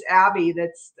went to this Abbey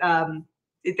that's,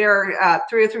 they're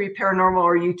 303 Paranormal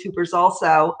or YouTubers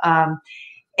also.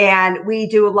 And we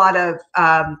do a lot of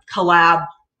collab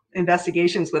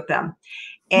investigations with them.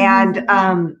 And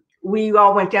we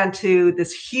all went down to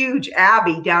this huge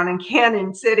abbey down in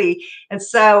Canyon City, and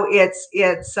so it's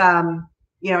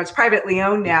you know, it's privately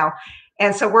owned now,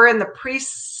 and so we're in the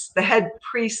head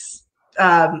priest's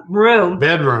bedroom,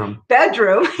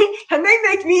 and they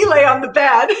make me lay on the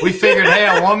bed. We figured, hey,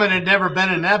 a woman had never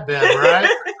been in that bed, right?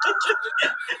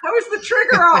 I was the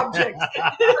trigger object.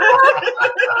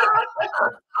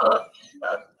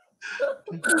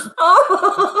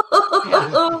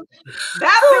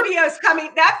 That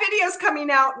video's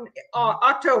coming out in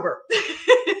October.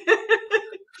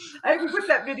 I haven't put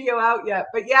that video out yet,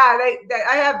 but yeah,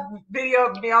 I have video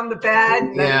of me on the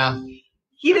bed. Yeah.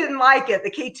 He didn't like it.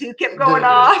 The K2 kept going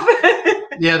off.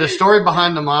 Yeah, the story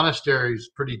behind the monastery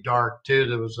is pretty dark too.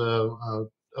 There was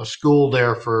a school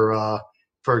there for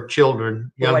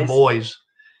children, young boys.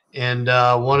 And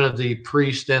one of the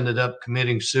priests ended up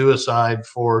committing suicide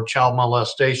for child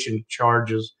molestation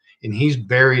charges, and he's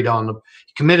buried he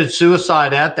committed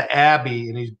suicide at the Abbey,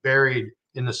 and he's buried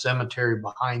in the cemetery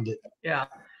behind it. Yeah.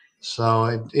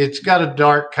 So it's got a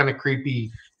dark, kind of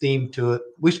creepy theme to it.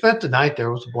 We spent the night there.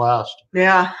 It was a blast.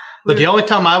 Yeah. But the only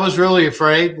time I was really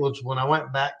afraid was when I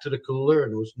went back to the cooler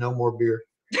and there was no more beer.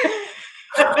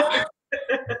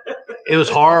 It was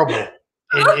horrible.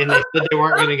 And they said they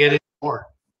weren't going to get any more.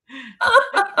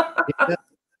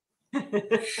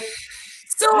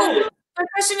 So my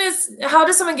question is, how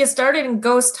does someone get started in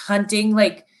ghost hunting?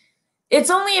 Like, it's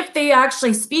only if they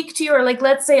actually speak to you, or like,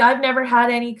 let's say I've never had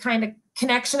any kind of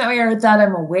connection that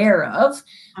I'm aware of.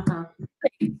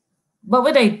 Like, what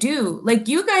would I do? Like,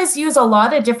 you guys use a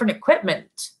lot of different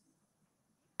equipment.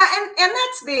 And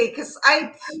that's me, because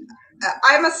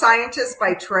I'm a scientist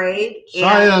by trade.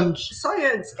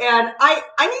 Science. And I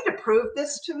need to prove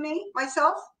this to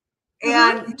myself.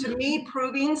 And to me,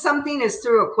 proving something is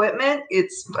through equipment.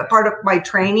 It's a part of my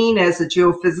training as a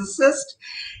geophysicist.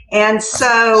 And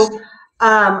so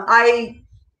I'm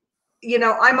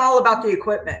all about the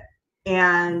equipment.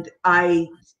 And I'm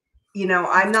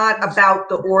not about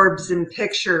the orbs and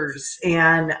pictures.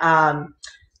 And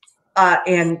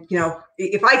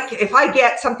if I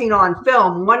get something on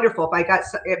film, wonderful. But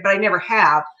I never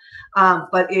have.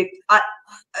 But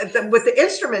with the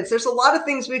instruments, there's a lot of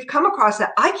things we've come across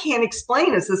that I can't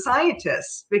explain as a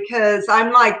scientist, because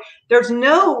I'm like, there's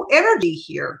no energy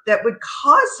here that would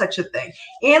cause such a thing,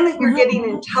 and that you're getting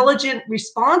intelligent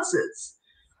responses.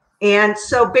 And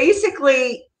so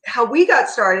basically how we got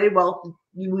started, well,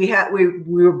 we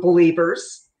were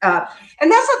believers. And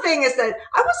that's the thing, is that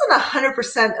I wasn't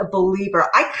 100% a believer.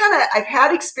 I've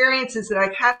had experiences that I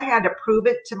kind of had to prove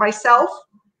it to myself.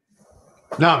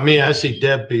 Not me. I see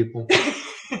dead people.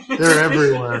 They're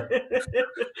everywhere.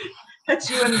 That's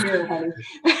you in the mirror, honey.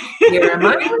 You're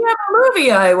reminding me of a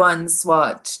movie I once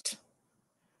watched.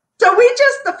 So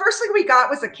the first thing we got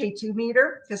was a K2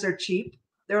 meter, because they're cheap.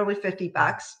 They're only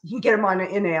 $50. You can get them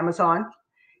in Amazon.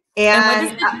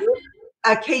 And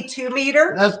a K2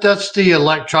 meter. That's the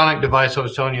electronic device I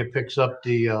was telling you. It picks up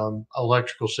the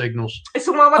electrical signals. It's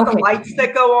the one with the lights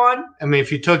that go on. I mean,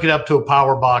 if you took it up to a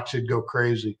power box, it'd go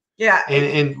crazy. Yeah.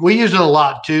 And we use it a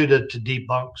lot too to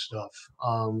debunk stuff,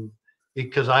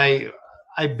 because I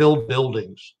build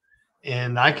buildings,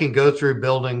 and I can go through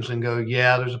buildings and go,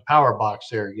 yeah, there's a power box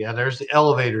there. Yeah, there's the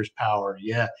elevator's power.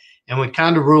 Yeah. And we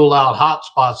kind of rule out hot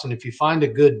spots. And if you find a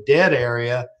good dead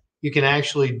area, you can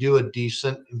actually do a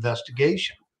decent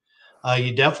investigation.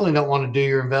 You definitely don't want to do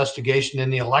your investigation in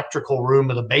the electrical room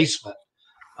of the basement.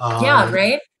 Yeah,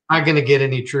 right. Not going to get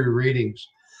any true readings.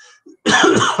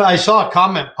 I saw a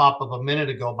comment pop up a minute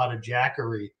ago about a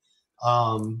jackery.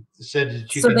 Said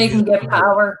that you they can get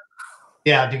power.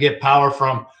 Yeah, to get power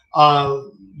from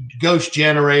ghost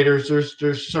generators.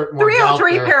 There's certain ones 303 out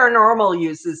there. Paranormal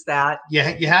uses that.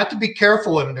 Yeah, you have to be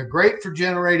careful with them. They're great for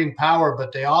generating power,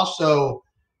 but they also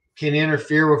can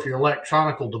interfere with your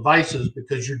electronical devices,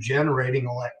 because you're generating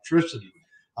electricity.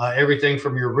 Everything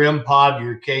from your REM pod to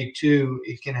your K2,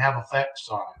 it can have effects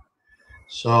on it.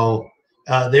 So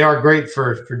they are great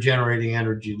for generating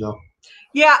energy, though.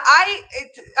 Yeah,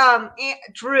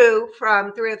 Drew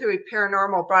from 303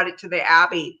 Paranormal brought it to the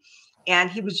Abbey,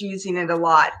 and he was using it a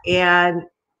lot. And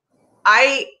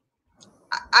I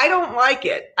don't like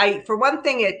it. For one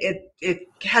thing, it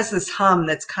has this hum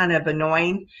that's kind of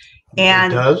annoying.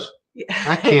 And it does?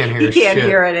 I can't hear You can't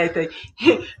hear it, I think.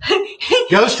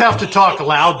 Ghosts have to talk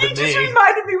loud to me. It just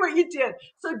reminded me what you did.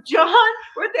 So, John,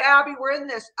 we're at the Abbey. We're in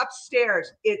this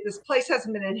upstairs. This place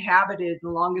hasn't been inhabited in the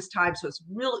longest time, so it's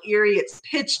real eerie. It's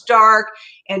pitch dark.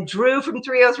 And Drew from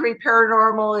 303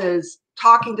 Paranormal is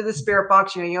talking to the spirit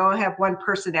box. You only have one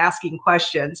person asking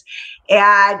questions.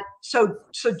 And so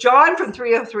John from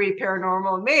 303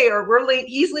 Paranormal and me,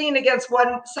 he's leaning against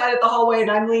one side of the hallway, and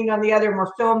I'm leaning on the other, and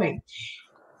we're filming.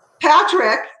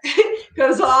 Patrick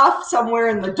goes off somewhere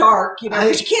in the dark,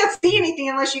 because you can't see anything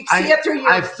unless you see it through your.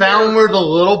 I found where the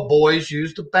little boys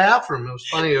used the bathroom. It was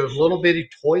funny. There was little bitty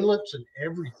toilets and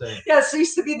everything. Yes, it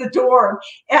used to be the dorm.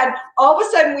 And all of a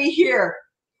sudden we hear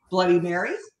Bloody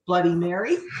Mary, Bloody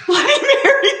Mary, Bloody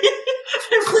Mary.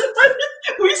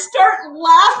 We start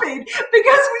laughing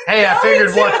because I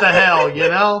figured, what the hell,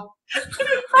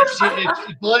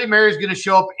 If Bloody Mary's going to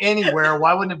show up anywhere,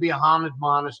 why wouldn't it be a haunted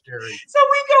monastery? So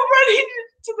we go running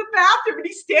to the bathroom, and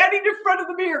he's standing in front of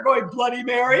the mirror going, Bloody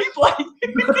Mary, Bloody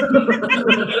Mary.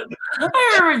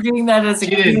 I remember doing that as a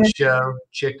kid. He didn't show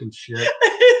chicken shit. He does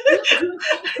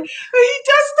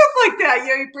stuff like that.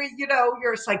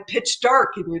 It's like pitch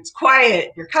dark, and it's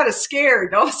quiet. You're kind of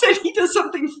scared. All of a sudden, he does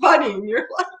something funny, and you're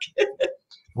like...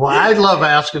 Well, I love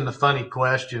asking the funny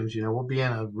questions. We'll be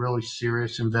in a really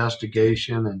serious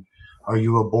investigation. And are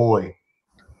you a boy?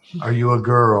 Are you a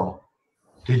girl?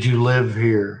 Did you live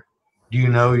here? Do you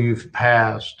know you've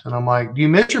passed? And I'm like, do you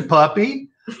miss your puppy?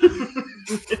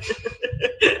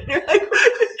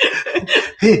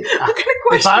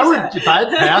 If I had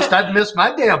passed, I'd miss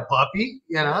my damn puppy.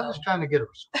 I'm just trying to get a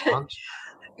response.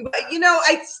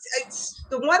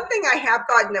 The one thing I have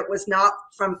gotten that was not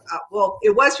from,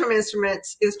 it was from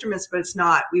instruments, but it's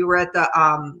not. We were at the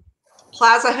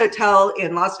Plaza Hotel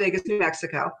in Las Vegas, New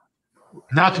Mexico.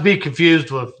 Not to be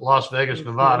confused with Las Vegas,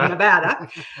 Nevada.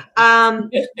 And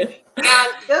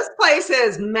this place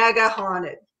is mega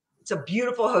haunted. It's a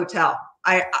beautiful hotel.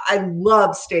 I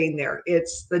love staying there.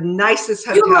 It's the nicest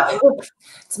hotel.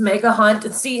 It's mega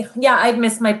haunted. See, yeah, I'd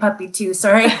miss my puppy too.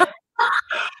 Sorry.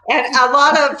 And a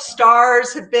lot of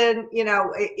stars have been,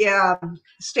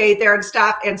 stayed there and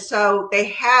stuff. And so they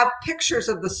have pictures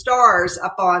of the stars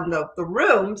up on the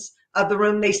rooms of the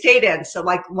room they stayed in. So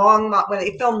like when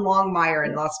they filmed Longmire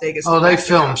in Las Vegas. Oh, they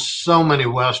filmed so many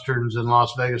Westerns in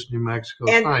Las Vegas, New Mexico.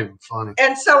 It's not even funny.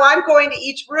 And so I'm going to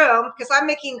each room because I'm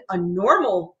making a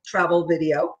normal travel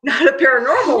video, not a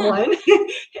paranormal one.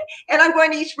 And I'm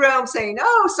going to each room saying,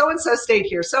 oh, so-and-so stayed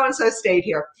here. So-and-so stayed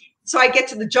here. So I get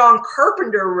to the John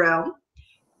Carpenter room,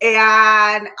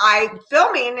 and I'm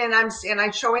filming, and I'm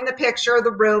showing the picture of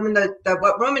the room and the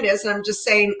what room it is, and I'm just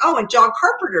saying, oh, and John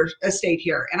Carpenter's estate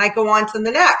here, and I go on to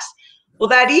the next. Well,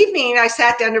 that evening I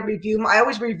sat down to review. I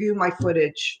always review my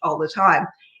footage all the time.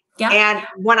 Yeah. And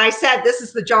when I said this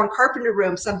is the John Carpenter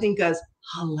room, something goes,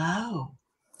 hello.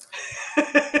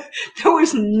 There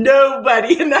was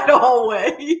nobody in that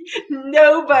hallway,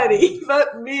 nobody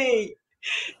but me,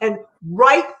 and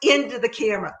right into the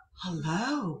camera.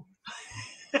 Hello.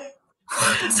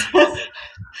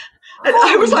 And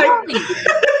I was like, where'd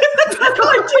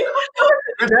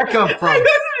that come from? I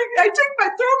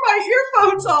threw my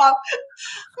earphones off.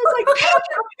 I was like, how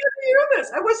can I hear this?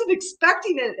 I wasn't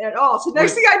expecting it at all. So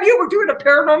next thing I knew, we're doing a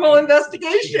paranormal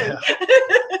investigation. Yeah.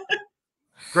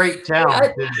 Great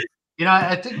talent. You know,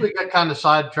 I think we got kind of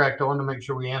sidetracked. I wanted to make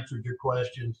sure we answered your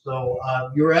question. So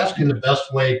you were asking the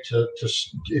best way to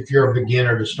if you're a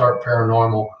beginner, to start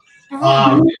paranormal.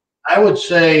 I would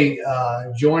say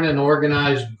join an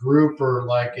organized group, or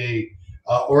like a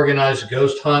organized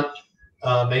ghost hunt,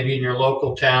 maybe in your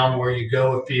local town, where you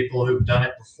go with people who've done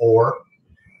it before,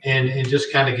 and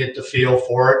just kind of get the feel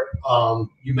for it.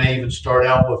 You may even start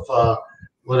out with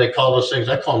what they call those things.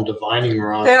 I call them divining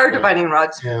rods. They are divining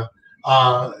rods. Yeah.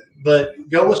 But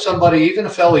go with somebody, even a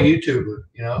fellow YouTuber.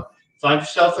 You know, find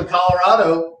yourself in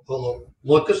Colorado.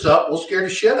 Look us up. We'll scare the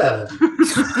shit out of you.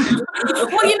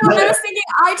 Well, you know, I was thinking,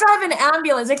 I drive an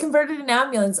ambulance. I converted an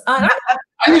ambulance. I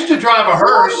used to drive a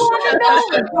hearse.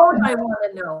 I want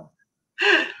to know.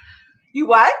 You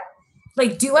what?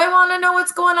 Like, do I want to know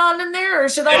what's going on in there, or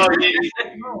should I?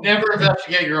 Never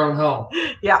investigate your own home.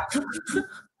 Yeah.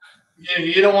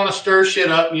 You don't want to stir shit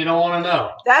up, and you don't want to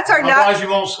know. That's our otherwise you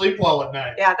won't sleep well at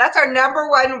night. Yeah, that's our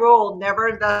 #1 rule. Never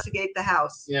investigate the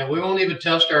house. Yeah, we won't even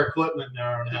test our equipment in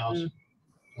our own house.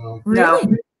 Mm-hmm. No.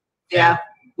 Yeah.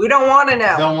 We don't want to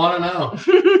know. Don't want to know.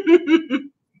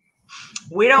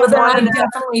 We don't want to know. I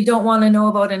definitely don't want to know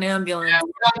about an ambulance. Yeah,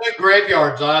 we don't do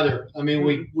graveyards either. I mean,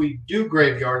 we do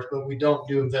graveyards, but we don't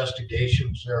do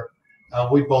investigations there.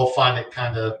 We both find it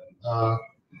kind of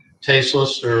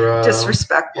tasteless or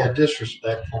disrespectful. Yeah,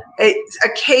 disrespectful. It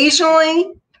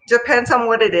occasionally depends on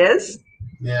what it is.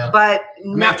 Yeah, but I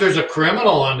mean, if there's a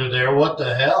criminal under there, what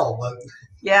the hell? But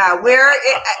yeah,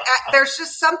 there's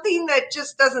just something that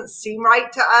just doesn't seem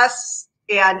right to us,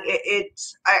 and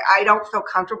I don't feel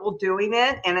comfortable doing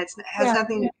it, and it has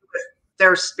nothing to do with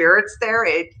their spirits there.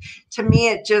 To me,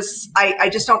 I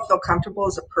just don't feel comfortable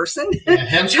as a person. Yeah,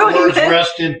 hence the words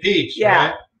rest in peace.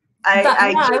 Yeah. Right?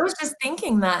 I was just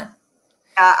thinking that.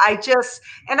 I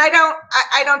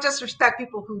don't disrespect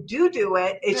people who do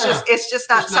it. It's just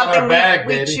not something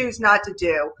we choose not to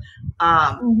do.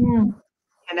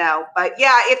 You know, but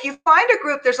yeah, if you find a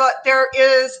group, there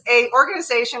is a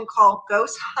organization called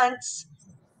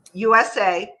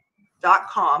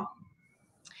GhostHuntsUSA.com,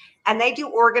 and they do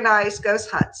organized ghost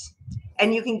hunts.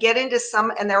 And you can get into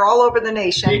some, and they're all over the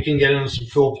nation. You can get into some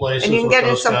cool places. And you can get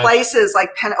in some places like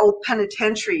old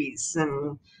penitentiaries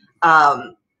and,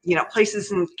 you know,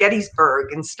 places in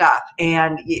Gettysburg and stuff.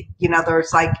 And, you know,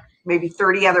 there's like maybe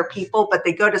 30 other people, but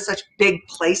they go to such big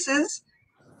places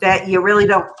that you really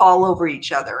don't fall over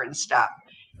each other and stuff.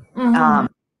 Mm-hmm.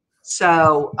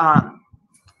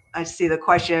 I see the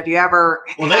question. Have you ever?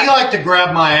 Well, they like to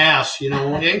grab my ass, you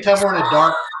know, anytime we're in a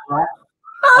dark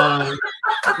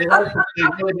they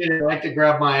really like to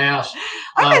grab my ass.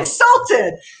 I'm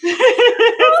insulted. You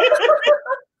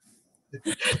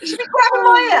should be grabbing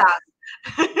my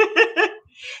ass.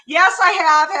 Yes, I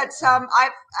have had some.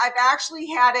 I've actually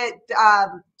had it.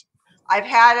 I've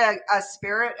had a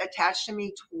spirit attached to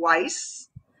me twice.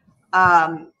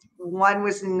 One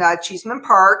was in Cheeseman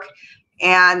Park,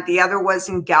 and the other was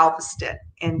in Galveston.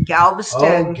 In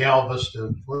Galveston. Oh,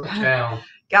 Galveston. What a town.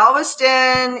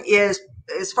 Galveston is,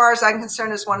 as far as I'm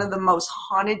concerned, is one of the most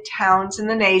haunted towns in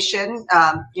the nation,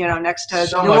 you know, next to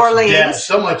New Orleans.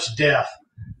 So much death.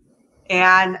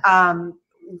 And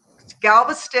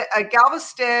Galveston,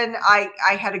 I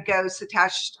had a ghost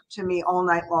attached to me all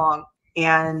night long,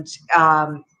 and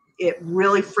it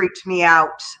really freaked me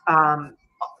out.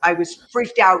 I was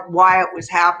freaked out why it was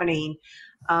happening,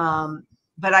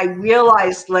 but I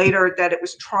realized later that it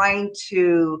was trying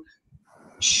to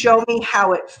show me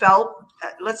how it felt.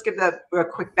 Let's give a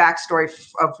quick backstory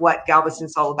of what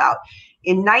Galveston's all about.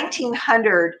 In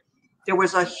 1900, there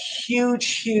was a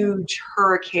huge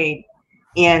hurricane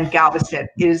in Galveston.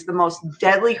 It is the most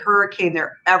deadly hurricane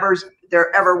there ever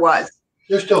was.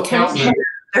 They're still counting.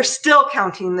 They're still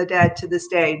counting the dead to this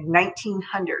day,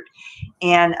 1900.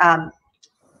 And,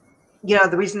 you know,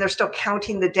 the reason they're still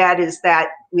counting the dead is that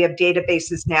we have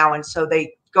databases now. And so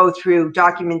they go through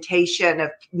documentation of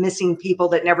missing people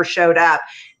that never showed up.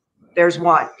 There's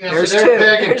one. Yeah, there's so two. they're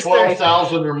pegging There's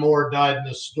 12,000 or more died in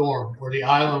this storm, where the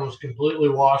island was completely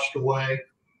washed away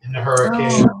in the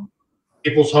hurricane. Oh.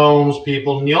 People's homes,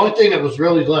 and the only thing that was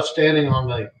really left standing on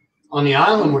the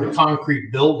island were the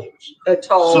concrete buildings.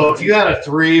 So if you had a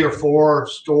 3 or 4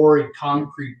 story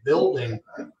concrete building,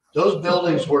 those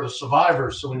buildings were the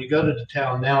survivors. So when you go to the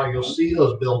town now, you'll see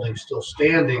those buildings still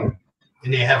standing,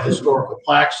 and they have historical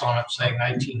plaques on it saying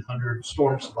 1900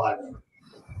 storm survivor.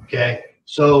 Okay,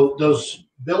 so those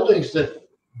buildings that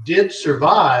did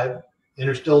survive and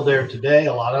are still there today,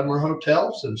 a lot of them are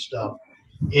hotels and stuff.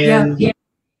 And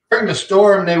during the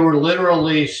storm, they were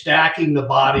literally stacking the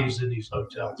bodies in these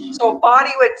hotels. So a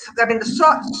body would, I mean, the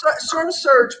storm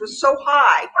surge was so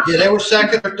high. Yeah, they were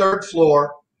second or third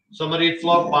floor. Somebody'd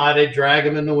float by, they'd drag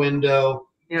them in the window.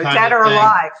 Dead or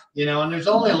alive. And there's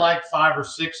only like 5 or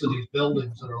 6 of these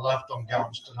buildings that are left on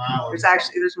Galveston Island.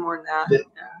 There's more than that.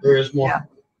 There is more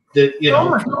that,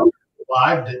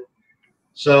 survived it.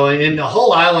 So, and the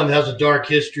whole island has a dark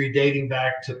history dating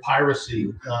back to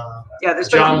piracy.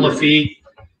 John Lafitte,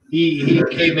 he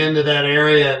came into that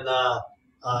area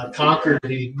and conquered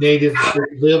the natives that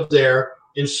lived there,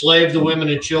 enslaved the women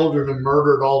and children, and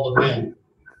murdered all the men.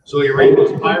 So he ran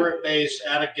his pirate base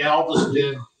out of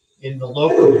Galveston, and the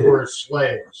locals were his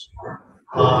slaves.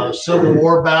 Civil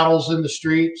War battles in the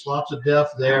streets, lots of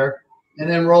death there, and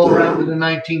then roll around to the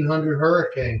 1900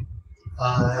 hurricane.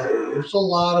 There's a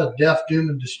lot of death, doom,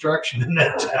 and destruction in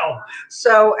that town.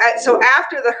 So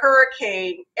after the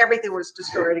hurricane, everything was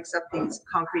destroyed except these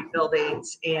concrete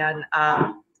buildings, and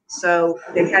so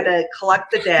they had to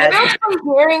collect the dead. I'm actually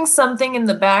hearing something in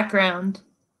the background.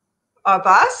 Of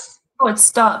us? Oh, it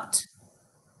stopped.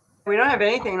 We don't have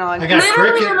anything on. I got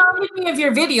literally cricket. on any of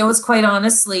your videos, quite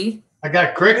honestly. I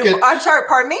got cricket. I'm sorry,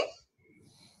 pardon me?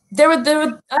 There were,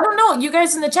 I don't know, you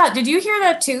guys in the chat, did you hear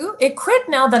that too? It quit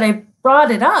now that I brought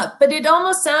it up, but it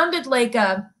almost sounded like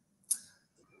in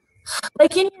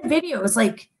your videos,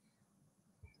 like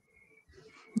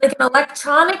an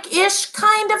electronic-ish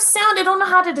kind of sound. I don't know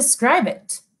how to describe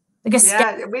it. Like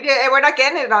we did. We're not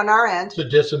getting it on our end. It's a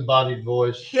disembodied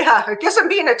voice. Yeah, I guess I'm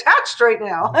being attached right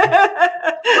now.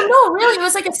 No, really, it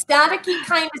was like a staticky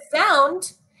kind of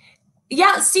sound.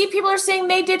 Yeah, see, people are saying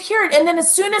they did hear it, and then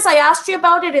as soon as I asked you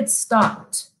about it, it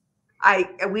stopped.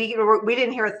 We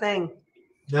didn't hear a thing.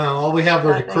 No, all we have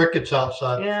are the crickets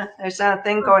outside. Yeah, there's not a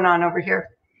thing going on over here.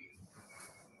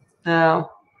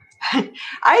 No,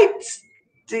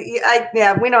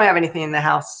 yeah, we don't have anything in the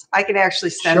house. I can actually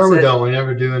sense it. Sure we don't. We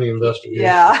never do any investigation.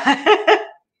 Yeah.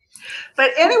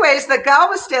 But anyways, the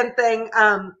Galveston thing.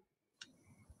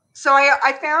 So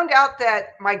I found out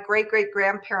that my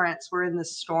great-great-grandparents were in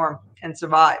this storm and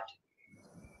survived.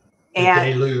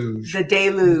 The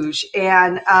deluge.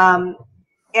 And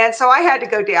so I had to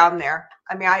go down there.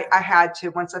 I mean, I had to,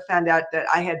 once I found out that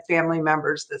I had family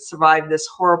members that survived this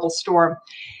horrible storm.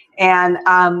 And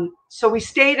so we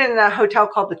stayed in a hotel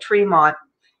called the Tremont,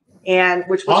 which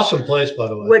was awesome place, by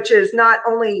the way. Which is not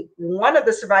only one of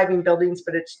the surviving buildings,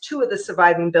 but it's 2 of the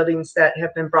surviving buildings that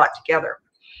have been brought together.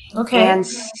 Okay. And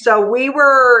so we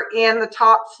were in the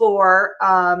top floor,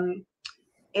 and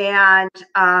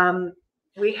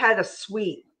we had a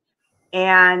suite,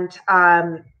 and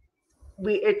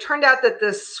it turned out that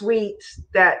the suite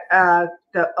that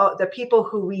the people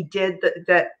who redid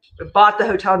that bought the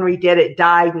hotel and redid it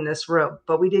died in this room,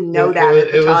 but we didn't know that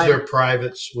at the time. It was their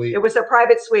private suite. It was a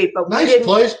private suite, but nice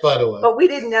place, by the way. But we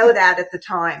didn't know that at the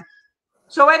time.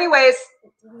 So, anyways,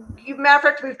 matter of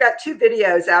fact, we've got 2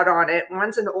 videos out on it.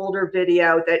 One's an older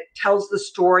video that tells the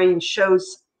story and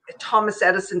shows Thomas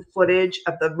Edison footage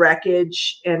of the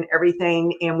wreckage and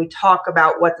everything, and we talk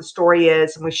about what the story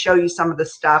is, and we show you some of the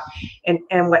stuff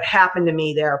and what happened to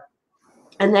me there.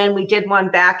 And then we did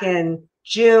one back in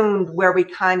June where we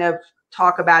kind of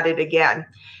talk about it again.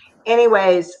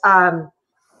 Anyways, so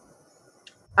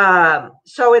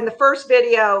in the first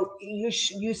video, you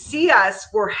see us,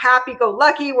 we're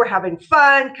happy-go-lucky, we're having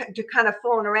fun, kind of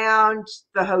fooling around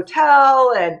the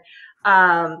hotel, and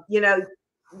I'm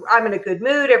in a good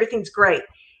mood, everything's great.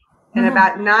 And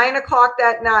about 9 o'clock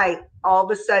that night, all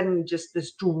of a sudden, just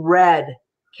this dread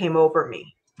came over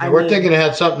me. We're thinking it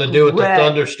had something to do with the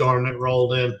thunderstorm that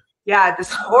rolled in. Yeah,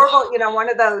 this horrible, one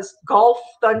of those Gulf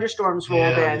thunderstorms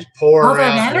rolled in. All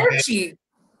that energy.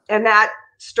 And that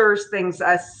stirs things.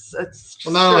 Well,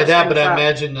 not only that, but I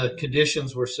imagine the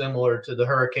conditions were similar to the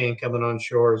hurricane coming on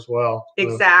shore as well.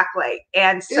 Exactly.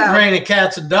 And so it's raining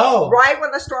cats and dogs. Right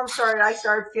when the storm started, I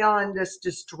started feeling this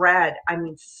just dread. I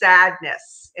mean,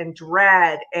 sadness and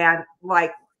dread, and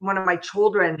like one of my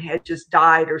children had just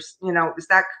died, or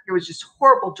it was just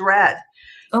horrible dread.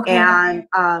 Okay. And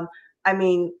I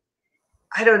mean,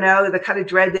 I don't know, the kind of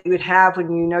dread that you would have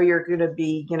when you know you're going to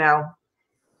be,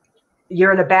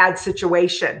 you're in a bad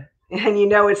situation and you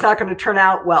know it's not going to turn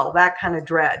out well, that kind of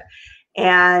dread.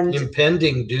 And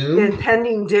impending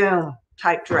doom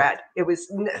type dread.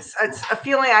 It's a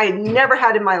feeling I had never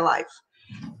had in my life.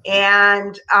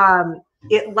 And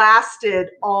it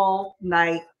lasted all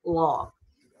night long.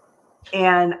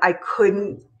 And I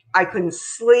couldn't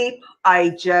sleep.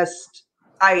 I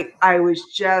was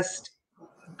just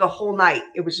the whole night.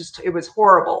 It was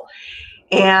horrible.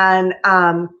 And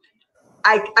I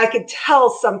could tell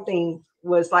something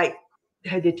was like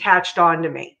had attached onto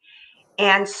me.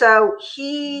 And so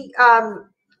he went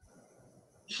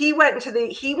into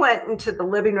the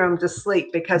living room to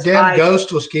sleep because damn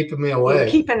ghost was keeping me away,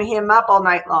 keeping him up all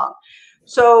night long.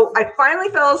 So I finally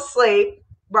fell asleep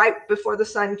right before the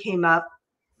sun came up.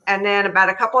 And then about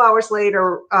a couple hours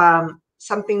later,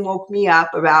 something woke me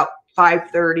up about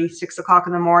 5:30, 6 o'clock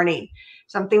in the morning.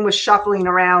 Something was shuffling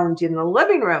around in the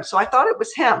living room. So I thought it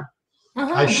was him.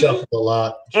 I shuffled a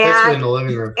lot, especially in the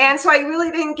living room. And so I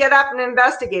really didn't get up and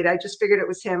investigate. I just figured it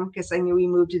was him because I knew he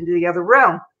moved into the other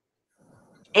room.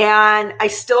 And I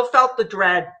still felt the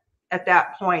dread at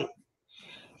that point.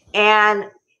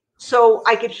 And so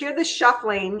I could hear the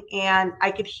shuffling and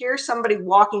I could hear somebody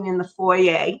walking in the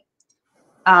foyer.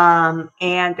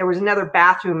 And there was another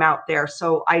bathroom out there.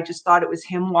 So I just thought it was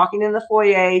him walking in the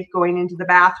foyer, going into the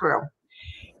bathroom.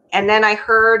 And then I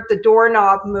heard the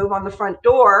doorknob move on the front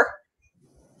door.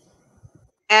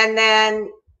 And then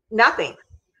nothing.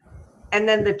 And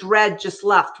then the dread just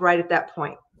left right at that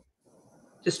point.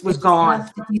 Just was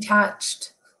gone.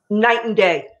 Detached. Night and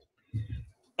day.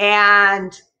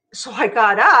 And so I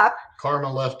got up.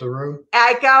 Karma left the room.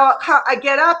 I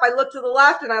get up, I look to the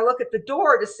left and I look at the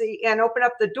door to see and open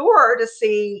up the door to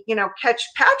see, catch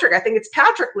Patrick. I think it's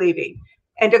Patrick leaving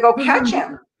and to go catch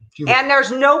him. And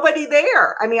there's nobody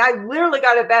there. I mean, I literally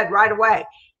got to bed right away.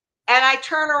 And I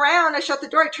turn around, I shut the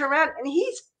door, I turn around and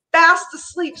he's fast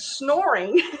asleep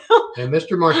snoring. And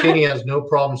Mr. Martini has no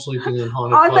problem sleeping in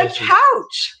haunted on places. the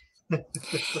couch. My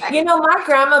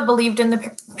grandma believed in the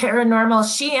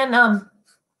paranormal. She and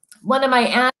one of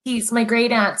my aunties, my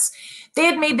great aunts, they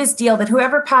had made this deal that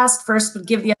whoever passed first would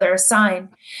give the other a sign.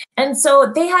 And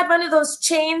so they had one of those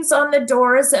chains on the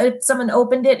doors. If someone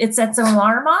opened it, it sets an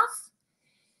alarm off.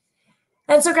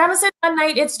 And so grandma said one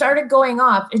night it started going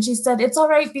off. And she said, "It's all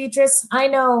right, Beatrice. I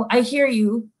know. I hear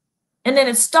you." And then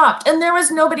it stopped. And there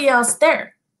was nobody else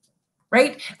there.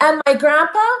 Right? And my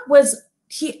grandpa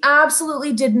he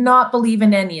absolutely did not believe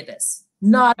in any of this.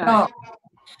 Not at all.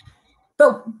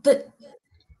 But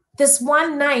this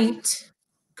one night,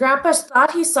 Grandpa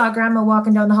thought he saw Grandma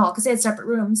walking down the hall because they had separate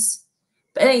rooms.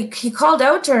 But he called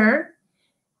out to her,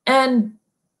 and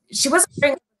she wasn't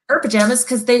wearing her pajamas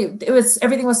because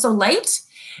everything was so light.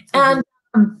 And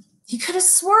he could have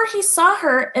swore he saw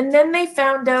her. And then they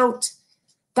found out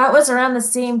that was around the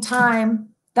same time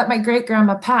that my great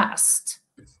grandma passed.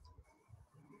 I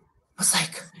was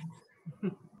like,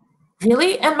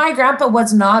 really? And my grandpa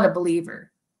was not a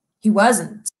believer. He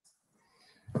wasn't.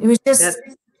 It was just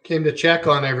came to check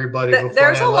on everybody.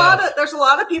 There's a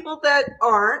lot of people that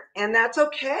aren't, and that's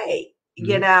okay.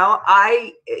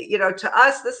 Mm-hmm. To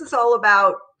us, this is all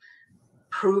about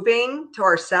proving to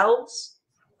ourselves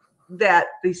that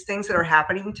these things that are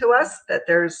happening to us, that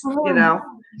there's,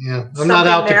 Yeah, I'm not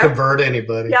out to convert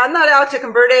anybody. Yeah, I'm not out to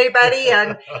convert anybody.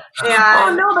 And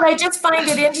oh no, but I just find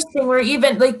it interesting where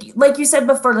even like you said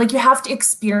before, like you have to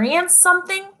experience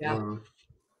something. Yeah.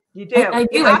 You do. I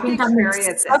do. I think that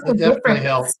makes such a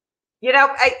difference.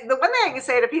 The one thing I can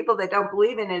say to people that don't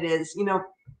believe in it is,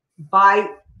 buy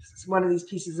one of these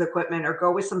pieces of equipment or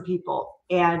go with some people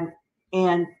and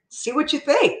see what you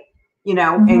think,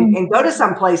 and go to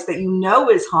some place that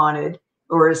is haunted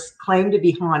or is claimed to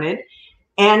be haunted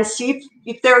and see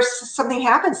if there's something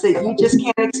happens that you just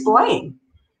can't explain.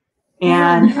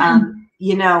 And,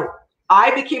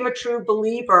 I became a true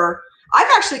believer. I've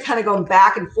actually kind of gone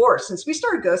back and forth since we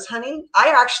started ghost hunting.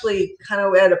 I actually kind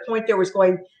of at a point there was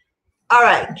going, all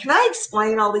right, can I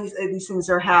explain all these things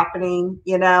that are happening,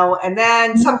 and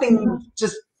then something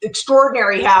just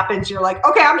extraordinary happens. You're like,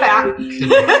 okay, I'm back.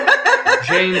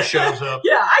 Jane shows up.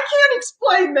 Yeah, I can't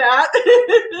explain that.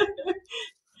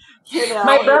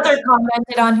 My brother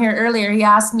commented on here earlier. He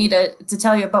asked me to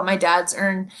tell you about my dad's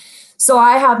urn. So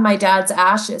I have my dad's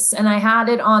ashes and I had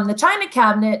it on the china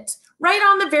cabinet right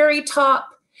on the very top.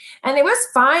 And it was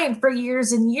fine for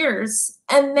years and years.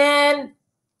 And then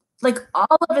like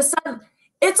all of a sudden,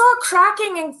 it's all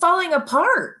cracking and falling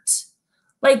apart.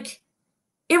 Like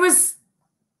it was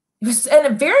It was,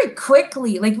 and very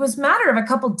quickly, like it was a matter of a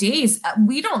couple days.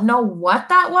 We don't know what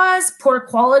that was. Poor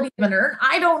quality of an urn.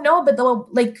 I don't know, but though,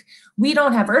 like we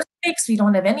don't have earthquakes, we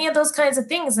don't have any of those kinds of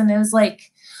things. And it was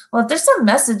like, well, if there's some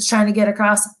message trying to get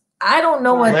across, I don't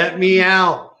know what. Let me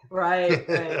out. Right.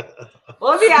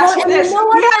 Well, let me ask you this. You know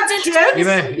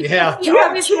what? Yeah.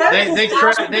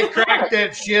 They cracked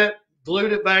that shit,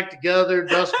 glued it back together,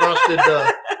 dust busted.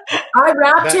 I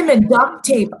wrapped him in duct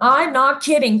tape. I'm not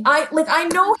kidding. I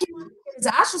know his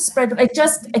ashes spread, but I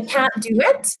can't do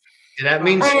it. That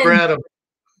means spread them.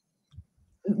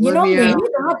 You know, maybe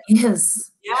that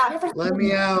is. Yeah. Let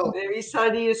me out. Maybe he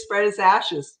said he spread his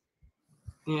ashes.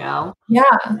 You know? Yeah.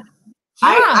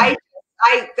 I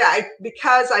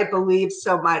because I believe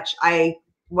so much,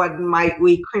 when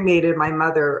we cremated my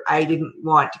mother, I didn't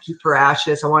want to keep her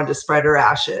ashes. I wanted to spread her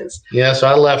ashes. Yes,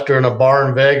 I left her in a bar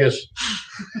in Vegas.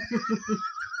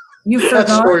 You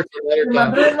forgot your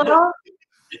mother-in-law?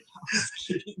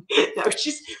 No,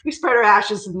 we spread her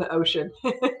ashes in the ocean.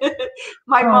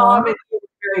 My mom and he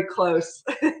were very close.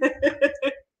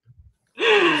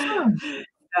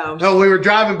 No, we were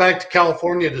driving back to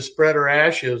California to spread her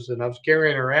ashes, and I was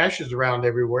carrying her ashes around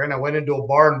everywhere. And I went into a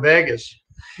bar in Vegas,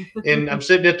 and I'm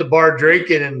sitting at the bar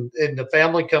drinking, and the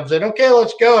family comes in. Okay,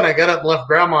 let's go. And I got up and left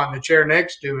Grandma in the chair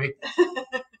next to me.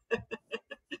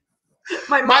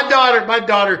 My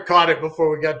daughter caught it before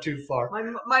we got too far.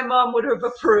 My mom would have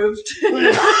approved.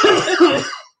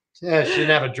 Yeah, she didn't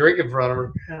have a drink in front of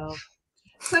her. No.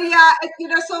 So yeah,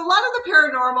 so a lot of the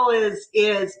paranormal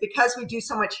is because we do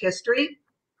so much history.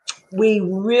 We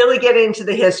really get into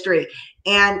the history,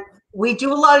 and we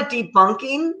do a lot of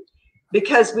debunking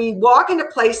because we walk into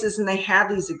places and they have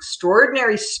these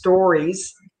extraordinary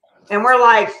stories, and we're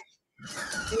like,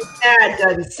 that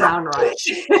doesn't sound right.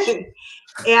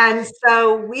 And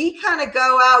so we kind of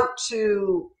go out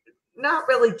to not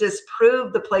really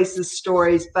disprove the place's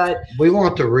stories, but we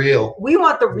want the real. We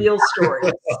want the real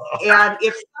stories. And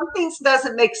if something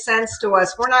doesn't make sense to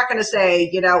us, we're not going to say,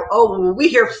 oh, well, we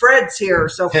hear Fred's here.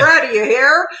 So Fred, are you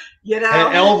here? And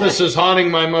Elvis is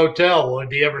haunting my motel. Well,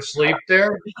 do you ever sleep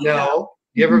there? No.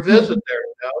 You ever visit there?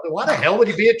 No. Why the hell would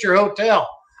he be at your hotel?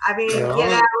 I mean,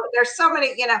 there's so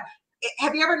many,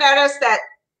 have you ever noticed that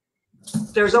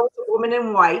there's always a woman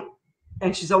in white,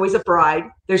 and she's always a bride.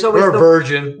 There's always a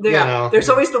virgin. There's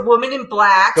always the woman in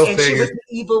black, and she was the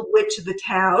evil witch of the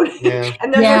town. Yeah.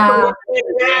 And then there's the woman in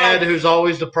red, who's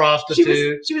always the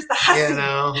prostitute. She was the hussy.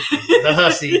 The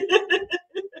hussy.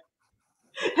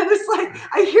 And it's like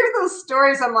I hear those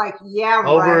stories. I'm like, yeah,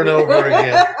 over and over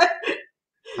again.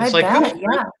 It's bet,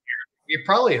 you're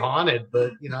probably haunted,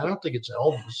 but I don't think it's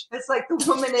Elvis. It's like the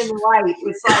woman in white.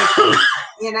 It's like,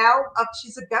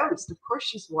 she's a ghost. Of course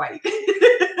she's white.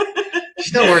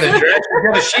 She's not wearing a dress. She's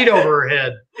got a sheet over her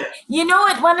head. You know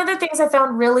what? One of the things I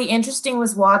found really interesting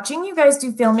was watching you guys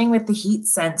do filming with the heat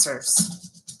sensors.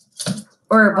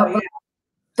 Or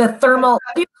the thermal,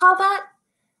 what do you call that?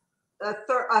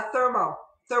 Thermal.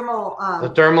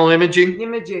 The thermal imaging?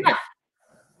 Imaging. Yeah.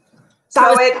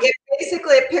 So it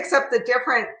basically picks up the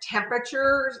different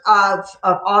temperatures of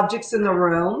objects in the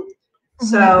room. Mm-hmm.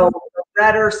 So the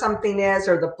redder something is,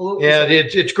 or the blue. Yeah,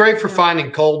 it's great for finding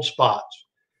cold spots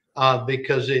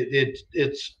because it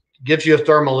gives you a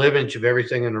thermal image of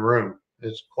everything in the room.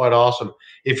 It's quite awesome.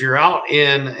 If you're out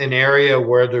in an area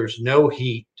where there's no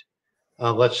heat,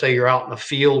 let's say you're out in a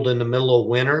field in the middle of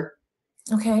winter.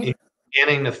 Okay.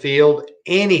 Scanning the field,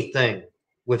 anything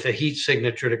with a heat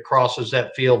signature that crosses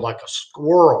that field like a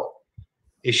squirrel,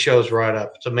 it shows right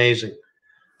up. It's amazing.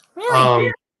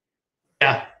 Really?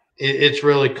 Yeah, it's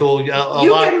really cool.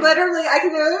 I can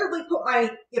literally put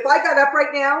if I got up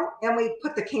right now and we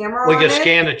put the camera on we could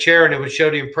scan the chair and it would show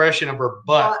the impression of her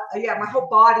butt. My whole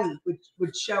body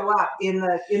would show up in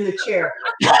the chair.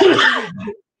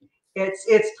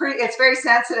 It's very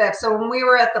sensitive. So when we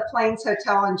were at the Plains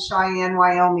Hotel in Cheyenne,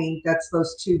 Wyoming, that's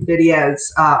those two videos.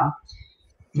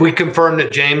 We confirmed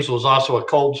that James was also a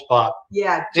cold spot.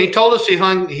 Yeah. And he told us he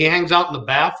hangs out in the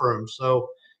bathroom. So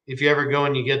if you ever go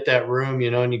and you get that room,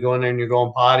 and you go in there and you're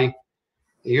going potty,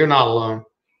 you're not alone.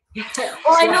 Well,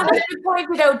 I know that you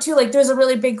pointed out too, like there's a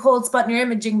really big cold spot in your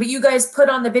imaging, but you guys put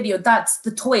on the video, that's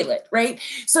the toilet, right?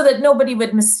 So that nobody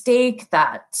would mistake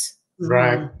that.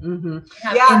 Right. Mm-hmm.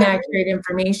 Inaccurate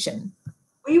information.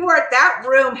 That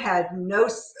room had no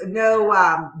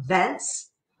vents.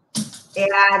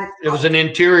 And it was an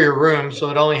interior room, so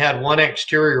it only had one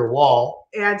exterior wall.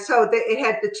 And so it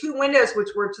had the two windows, which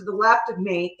were to the left of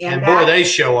me. And boy, they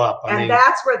show up. I mean,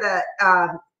 that's where the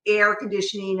air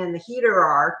conditioning and the heater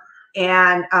are.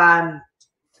 And, and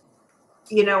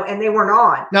they weren't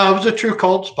on. No, it was a true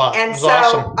cold spot. And it was so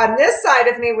awesome. On this side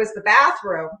of me was the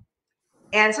bathroom.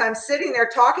 And so I'm sitting there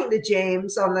talking to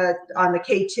James on the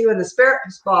K2 in the spirit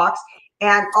box,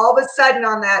 and all of a sudden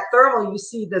on that thermal, you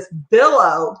see this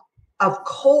billow of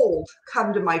cold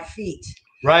come to my feet.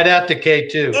 Right at the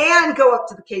K2. And go up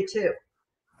to the K2.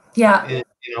 Yeah. And,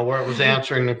 you know, where it was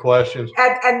answering the questions.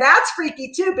 And that's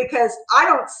freaky too, because I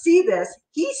don't see this.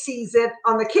 He sees it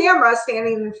on the camera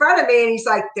standing in front of me, and he's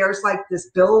like, there's like this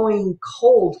billowing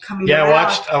cold coming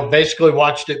around. I basically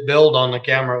watched it build on the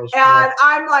camera. It was and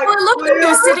I'm like, well, it looked like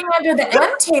you're sitting under the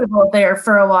end table there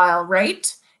for a while,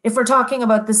 right? If we're talking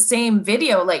about the same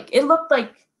video, like it looked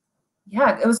like,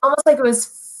 yeah, it was almost like it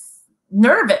was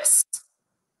nervous.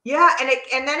 Yeah,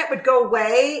 and then it would go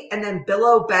away and then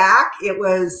billow back. It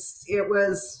was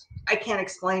I can't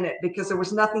explain it, because there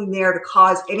was nothing there to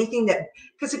cause anything that,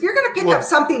 because if you're going to pick up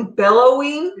something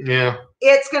billowing,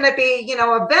 it's going to be, you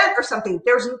know, a vent or something.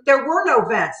 There were no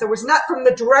vents. There was not, from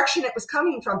the direction it was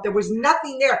coming from. There was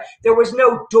nothing there. There was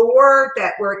no door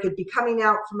where it could be coming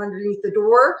out from underneath the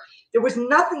door. There was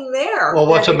nothing there. Well,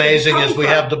 what's amazing is we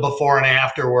have the before and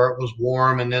after where it was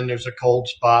warm, and then there's a cold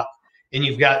spot. And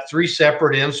you've got 3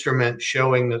 separate instruments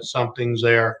showing that something's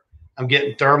there. I'm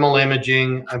getting thermal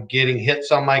imaging, I'm getting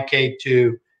hits on my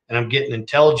K2, and I'm getting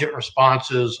intelligent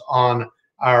responses on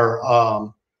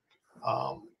our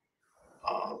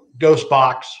ghost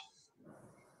box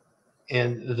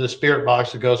and the spirit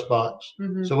box, the ghost box.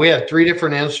 Mm-hmm. So we have 3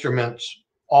 different instruments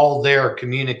all there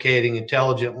communicating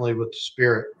intelligently with the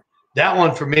spirit. That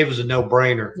one for me was a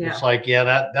no-brainer. Yeah. It's like,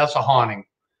 yeah, that's a haunting.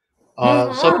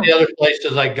 Some of the other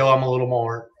places I go, I'm a little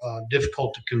more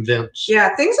difficult to convince.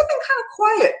 Yeah, things have been kind of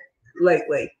quiet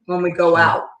lately when we go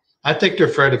out. I think they're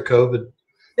afraid of COVID.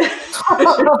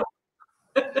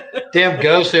 Damn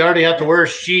ghosts, they already have to wear a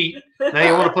sheet. Now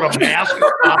you want to put a mask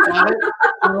on it?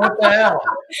 What the hell?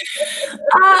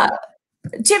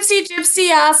 Gypsy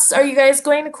asks, are you guys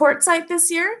going to Quartzsite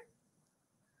this year?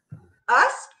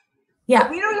 Us? Yeah.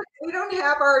 We don't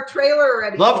have our trailer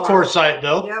anymore. Love Quartzsite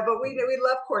though. Yeah, but we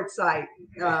love Quartzsite.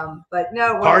 But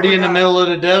no. Party in the middle of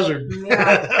the desert.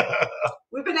 Yeah.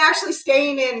 We've been actually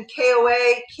staying in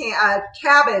KOA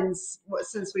cabins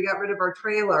since we got rid of our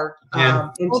trailer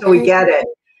until we get it,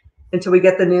 until we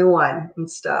get the new one and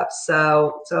stuff.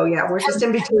 So yeah, we're just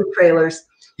in between trailers.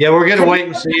 Yeah, we're gonna wait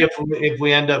and see if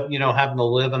we end up, you know, having to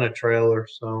live in a trailer.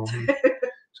 So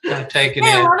it's gonna take it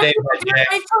in day by day.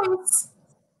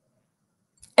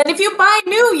 And if you buy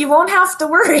new, you won't have to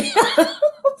worry.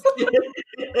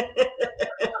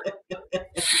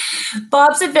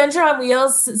 Bob's Adventure on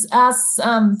Wheels asks,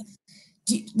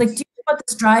 do you know about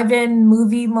this drive-in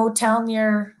movie motel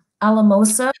near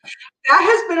Alamosa? That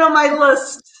has been on my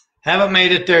list. Haven't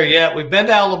made it there yet. We've been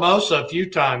to Alamosa a few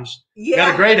times. Yeah.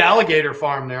 Got a great alligator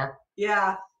farm there.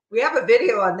 Yeah. We have a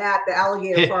video on that, the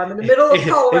alligator farm in the middle of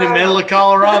Colorado. In the middle of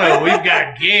Colorado, we've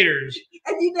got gators.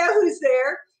 And you know who's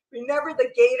there? Remember the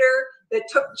gator that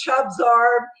took Chubb's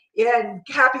arm in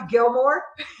Happy Gilmore?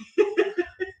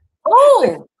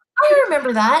 Oh, I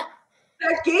remember that.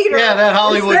 That gator. Yeah, that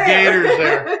Hollywood gator's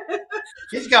there.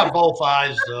 He's got both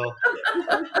eyes, though.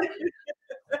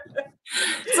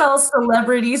 It's all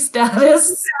celebrity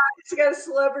status. He's got a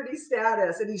celebrity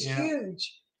status, and he's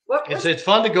huge. It's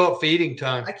fun to go at feeding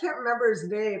time. I can't remember his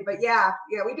name, but yeah,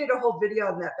 we did a whole video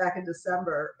on that back in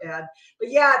December. But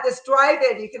yeah, this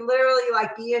drive-in, you can literally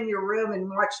like be in your room and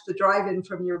watch the drive-in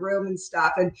from your room and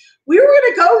stuff. And we were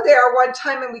going to go there one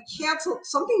time, and we canceled.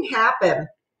 Something happened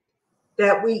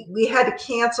that we had to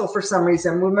cancel for some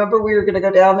reason. Remember, we were going to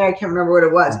go down there. I can't remember what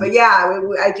it was, but yeah,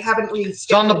 I haven't. It's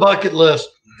on the bucket list.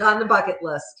 It's on the bucket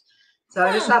list, so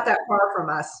it's not that far from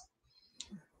us.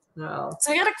 No.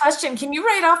 So I got a question. Can you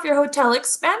write off your hotel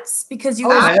expense? Because you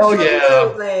hell yeah.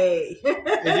 Absolutely.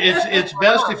 It's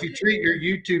best if you treat your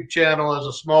YouTube channel as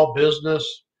a small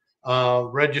business.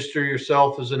 Register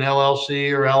yourself as an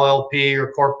LLC or LLP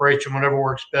or corporation, whatever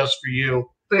works best for you.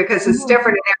 Because it's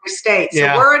different in every state. So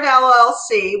we're an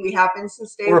LLC. We have been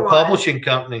since day one. We're a publishing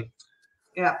company.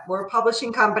 Yeah, we're a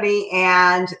publishing company,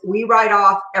 and we write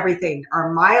off everything: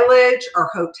 our mileage, our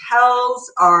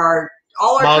hotels,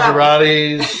 all our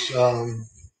Maseratis,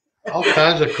 all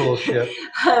kinds of cool shit.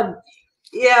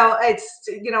 It's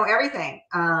everything.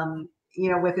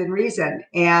 Within reason,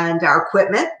 and our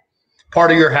equipment.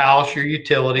 Part of your house, your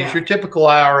utilities, your typical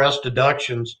IRS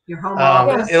deductions. Your home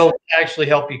office. It'll actually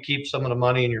help you keep some of the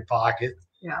money in your pocket.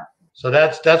 Yeah. So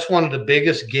that's one of the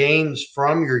biggest gains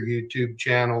from your YouTube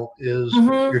channel is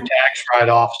your tax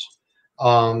write-offs.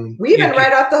 We even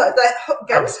write off the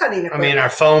ghost hunting equipment. I mean, our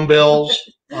phone bills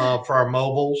for our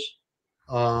mobiles,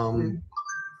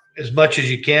 as much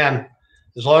as you can,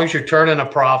 as long as you're turning a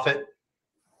profit,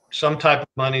 some type of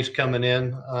money's coming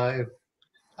in. I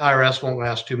IRS won't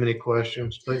ask too many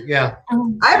questions, but yeah.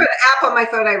 I have an app on my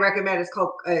phone I recommend. It's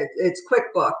called it's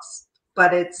QuickBooks,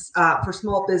 but it's for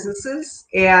small businesses.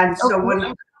 And so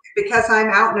because I'm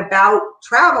out and about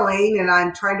traveling and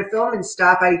I'm trying to film and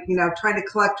stuff, trying to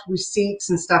collect receipts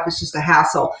and stuff is just a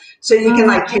hassle. So you can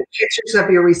like take pictures of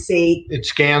your receipt. It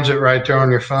scans it right there on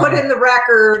your phone. Put in the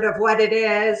record of what it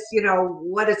is,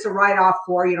 what it's a write-off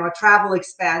for, a travel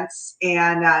expense.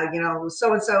 And,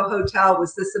 so-and-so hotel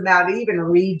was this amount. It even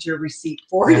reads your receipt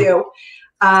for you.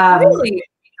 Really?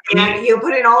 And you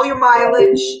put in all your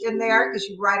mileage in there because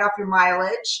you write off your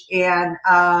mileage. And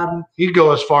you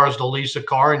go as far as to lease a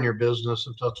car in your business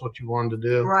if that's what you wanted to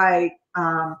do. Right.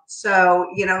 So,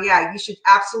 you should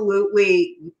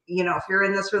absolutely, if you're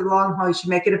in this for the long haul, you should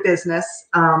make it a business.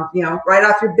 Write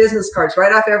off your business cards,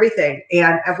 write off everything,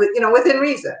 and within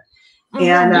reason.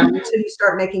 And until you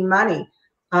start making money.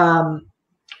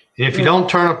 If you don't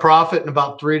turn a profit in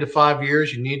about 3 to 5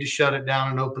 years, you need to shut it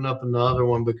down and open up another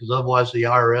one, because otherwise the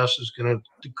IRS is going to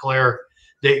declare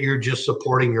that you're just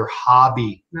supporting your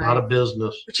hobby, not a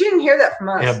business. But you didn't hear that from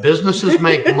us. Yeah, businesses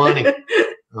make money.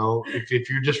 If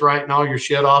you're just writing all your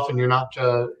shit off and you're not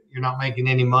making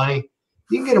any money,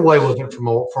 you can get away with it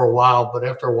for a while. But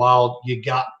after a while, you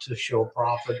got to show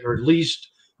profit, or at least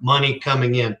money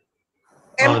coming in.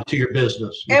 To your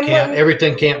business.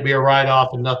 Everything can't be a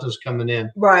write-off and nothing's coming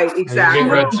in. Right, exactly.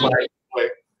 Red flag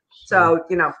quick. So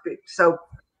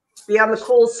be on the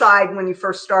cool side when you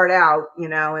first start out,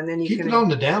 and then you keep can it on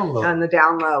the down low. On the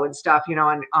down low and stuff,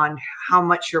 on how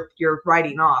much you're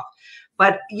writing off.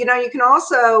 But you can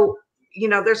also,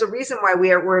 there's a reason why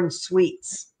we're in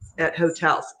suites at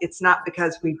hotels. It's not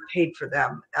because we paid for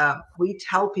them. We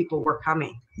tell people we're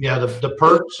coming. Yeah, the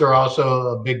perks are also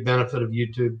a big benefit of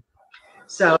YouTube.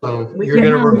 So you're going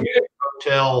to review a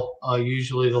hotel.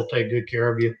 Usually they'll take good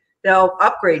care of you. They'll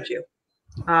upgrade you.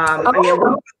 We'll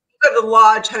go to the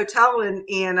Lodge Hotel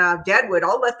in Deadwood.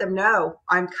 I'll let them know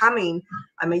I'm coming.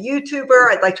 I'm a YouTuber.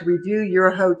 I'd like to review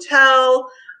your hotel.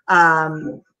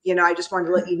 I just wanted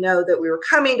to let you know that we were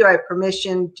coming. Do I have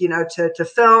permission, to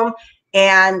film?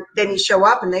 And then you show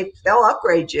up and they'll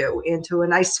upgrade you into a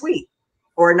nice suite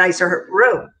or a nicer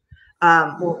room.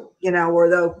 Or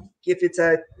if it's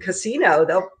a casino,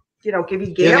 they'll, give you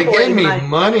gambling. Yeah, they gave me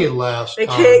money last time.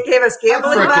 They gave us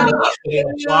gambling money.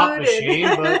 Slot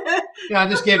machine, but I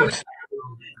just gave it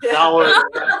 $1.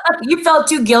 You felt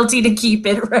too guilty to keep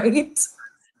it, right?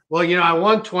 Well, I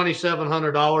won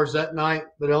 $2,700 that night,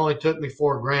 but it only took me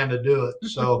 $4,000 to do it.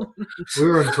 So we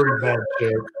were in pretty bad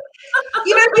shape.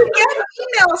 You get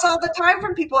emails all the time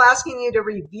from people asking you to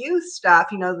review stuff.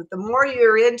 That the more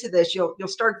you're into this, you'll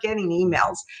start getting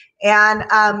emails. And,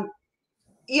 and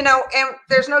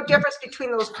there's no difference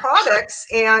between those products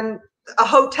and a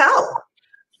hotel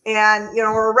and,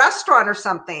 or a restaurant or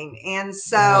something. And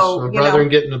so, rather than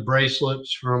getting the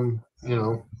bracelets from,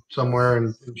 somewhere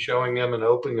and showing them and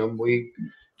opening them, we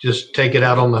just take it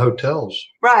out on the hotels.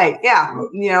 Right.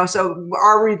 Yeah. So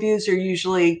our reviews are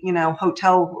usually,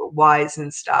 hotel wise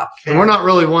and stuff. And we're not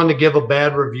really one to give a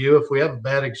bad review. If we have a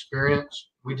bad experience,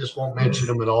 we just won't mention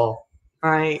them at all.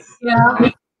 Right.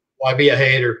 Yeah. Why be a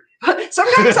hater?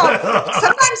 Sometimes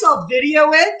I'll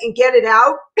video it and get it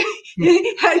out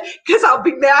because I'll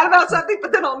be mad about something,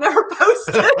 but then I'll never post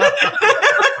it.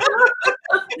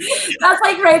 That's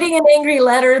like writing an angry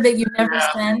letter that you never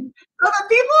send. Well, the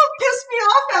people have pissed me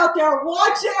off out there.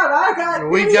 Watch out!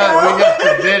 We got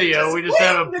the video. We just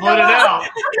haven't put it out.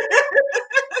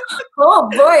 Oh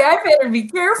boy, I better be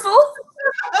careful.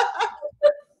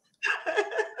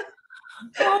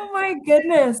 Oh my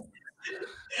goodness.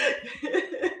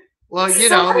 Well,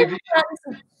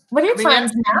 what are your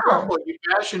plans now? You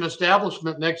bash an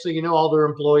establishment, next thing you know, all their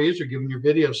employees are giving your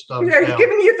video thumbs down. They're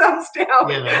giving you thumbs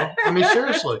down.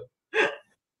 Seriously.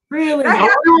 Really?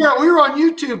 We were on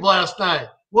YouTube last night.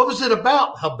 What was it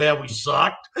about? How bad we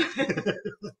sucked.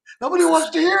 Nobody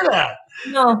wants to hear that.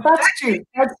 No, that's true.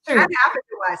 That's true. That happened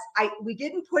to us. We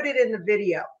didn't put it in the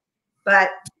video, but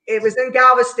it was in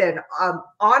Galveston.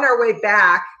 On our way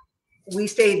back, we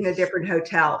stayed in a different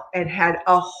hotel and had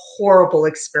a horrible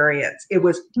experience. It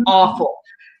was awful.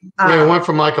 It went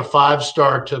from like a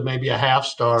 5-star to maybe a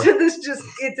half-star. To this,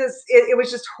 it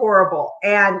was just horrible.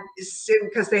 And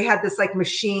because they had this like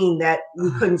machine that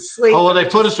we couldn't sleep. Oh, well, they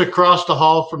put us across the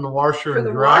hall from the washer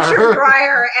and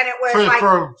dryer, and it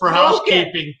was for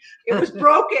housekeeping. It was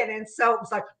broken, and so it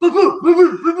was like boo boo boo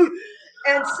boo boo boo.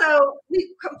 And so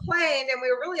we complained, and we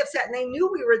were really upset. And they knew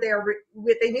we were there.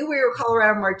 They knew we were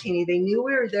Colorado Martini. They knew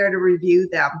we were there to review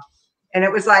them. And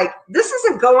it was like, this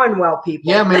isn't going well,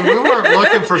 people. Yeah, we weren't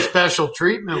looking for special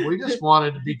treatment. We just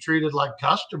wanted to be treated like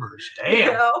customers.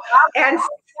 Damn. And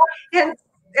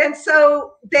And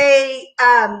so they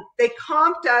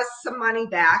comped us some money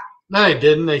back. No, they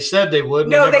didn't. They said they would.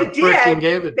 No, they did.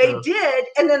 Gave it they did,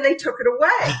 and then they took it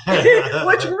away,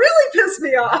 which really pissed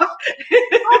me off.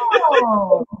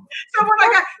 Oh. So when I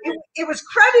got it was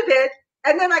credited,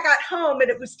 and then I got home and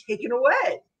it was taken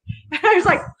away. And I was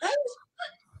like,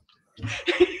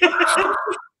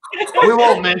 we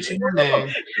won't mention her name.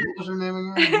 What was her name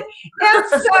again? And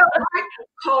so I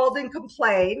called and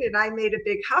complained, and I made a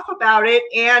big huff about it.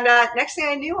 And next thing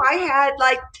I knew, I had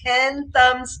like 10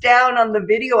 thumbs down on the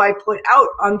video I put out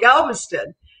on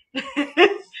Galveston. And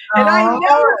I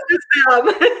noticed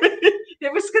them.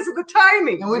 It was because of the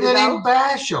timing. And we didn't even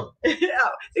bash them. Yeah,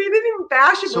 we didn't even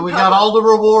bash them. So we got all the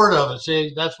reward of it.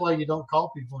 See, that's why you don't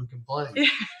call people and complain.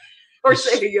 Or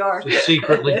say you are. To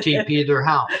secretly TP their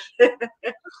house.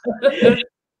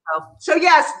 So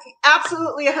yes,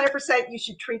 absolutely 100%. You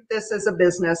should treat this as a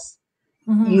business.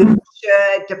 Mm-hmm. You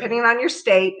should, depending on your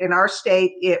state. In our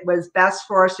state, it was best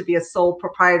for us to be a sole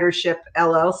proprietorship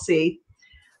LLC.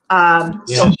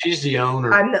 So she's the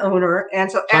owner. I'm the owner, and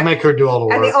so I make her do all the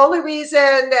work. And the only reason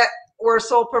that we're a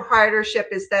sole proprietorship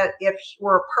is that if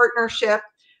we're a partnership,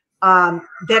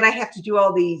 then I have to do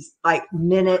all these like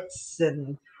minutes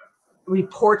and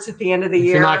reports at the end of the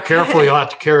year. If you're not careful, you'll have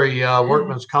to carry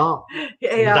workman's comp.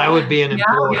 Yeah. That would be an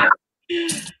employee.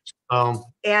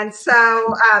 And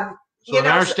so, so in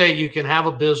our state, you can have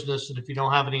a business, and if you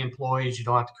don't have any employees, you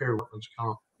don't have to carry workman's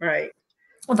comp. Right.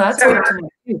 Well, that's different.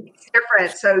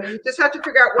 So you just have to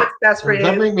figure out what's best for you. Does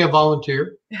that make me a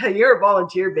volunteer? You're a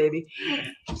volunteer, baby.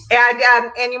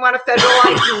 And you want a federal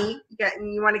ID.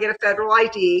 You want to get a federal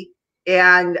ID,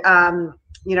 and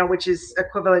which is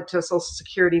equivalent to a social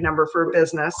security number for a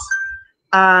business.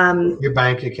 Your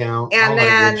bank account. And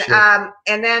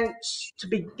then to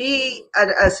be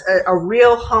a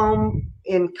real home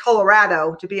in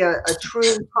Colorado, to be a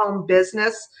true home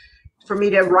business, for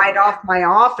me to write off my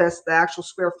office, the actual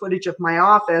square footage of my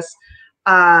office,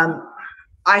 I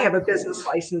have a business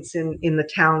license in the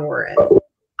town we're in.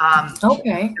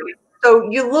 Okay. So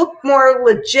you look more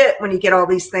legit when you get all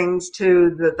these things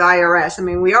to the IRS. I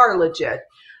mean, we are legit,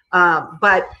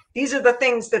 but these are the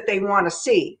things that they want to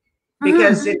see,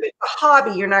 because if it's a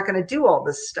hobby, you're not going to do all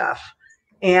this stuff.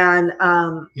 And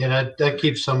that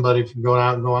keeps somebody from going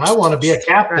out and going, I want to be a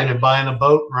captain and buying a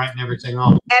boat and writing everything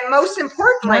off. And most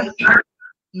importantly,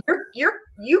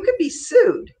 you could be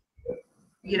sued.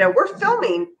 We're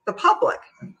filming the public,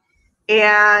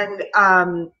 and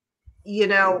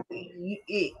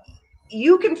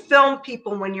you can film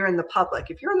people when you're in the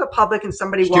public. If you're in the public and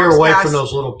somebody steer walks away past, from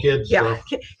those little kids. Yeah,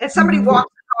 and somebody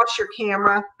walks across your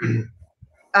camera,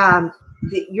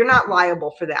 you're not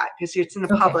liable for that because it's in the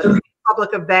public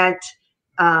event.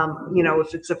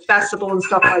 If it's a festival and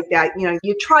stuff like that,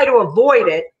 you try to avoid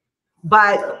it,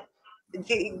 but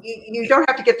you don't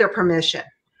have to get their permission.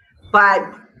 But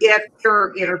if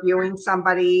you're interviewing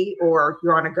somebody or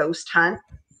you're on a ghost hunt,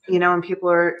 and people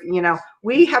are,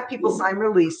 we have people sign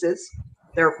releases.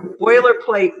 They're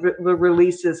boilerplate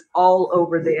releases all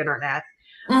over the internet.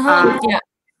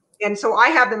 And so I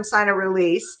have them sign a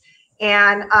release,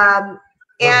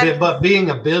 but being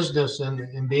a business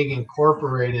and being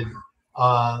incorporated,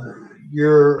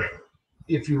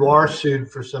 if you are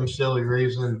sued for some silly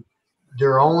reason,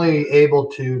 they're only able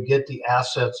to get the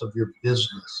assets of your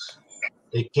business.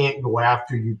 They can't go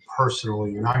after you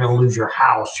personally. You're not going to lose your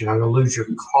house. You're not going to lose your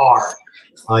car.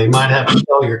 You might have to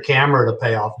sell your camera to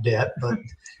pay off debt, but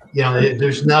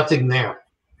there's nothing there.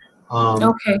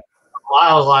 Okay. A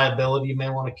lot of liability, you may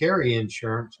want to carry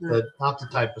insurance, but not the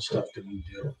type of stuff that we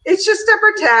do. It's just to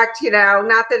protect,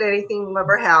 not that anything will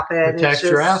ever happen. Protect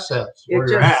your assets. It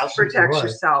just protects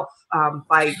yourself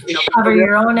by cover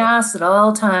your own ass at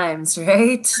all times,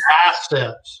 right?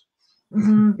 Assets.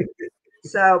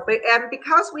 So, and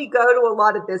because we go to a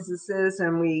lot of businesses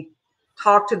and we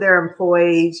talk to their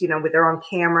employees, with their own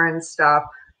camera and stuff,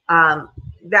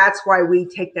 that's why we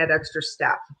take that extra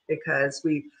step, because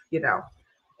we, and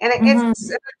it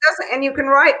doesn't, and you can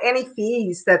write any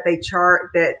fees that they charge,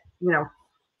 that,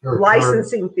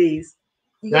 licensing fees.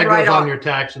 That goes on your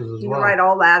taxes as well. You can write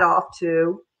all that off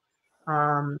too.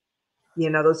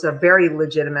 Those are very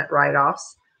legitimate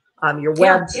write-offs. Your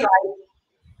website,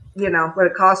 what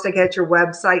it costs to get your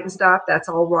website and stuff, that's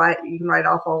all right. You can write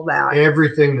off all that.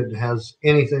 Everything that has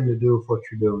anything to do with what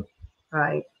you're doing.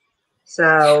 Right.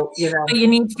 So, But you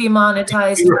need to be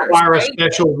monetized. If you require a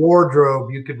special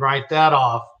wardrobe, you could write that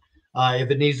off. If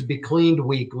it needs to be cleaned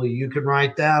weekly, you can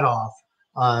write that off.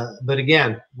 But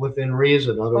again, within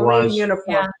reason. Otherwise, only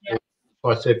uniform. So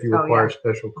I say if you require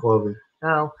special clothing.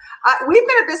 Oh, we've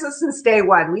been a business since day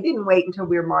one. We didn't wait until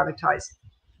we were monetized.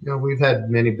 Yeah, we've had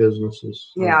many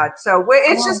businesses. Yeah, so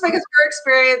it's just because we're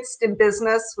experienced in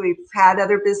business. We've had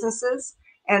other businesses.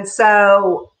 And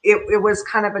so it was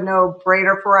kind of a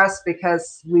no-brainer for us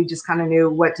because we just kind of knew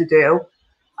what to do.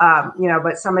 You know,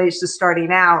 but somebody's just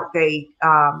starting out, they,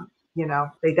 you know,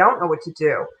 they don't know what to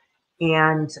do.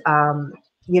 And,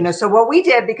 you know, so what we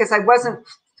did, because I wasn't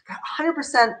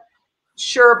 100%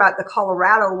 sure about the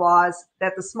Colorado laws,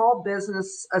 that the Small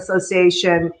Business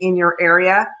Association in your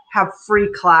area have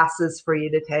free classes for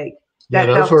you to take. Yeah,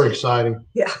 those were exciting.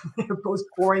 Yeah, those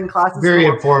boring classes. Very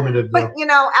informative. But, you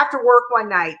know, after work one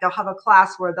night, they'll have a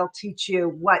class where they'll teach you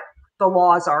what the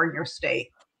laws are in your state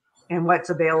and what's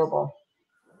available.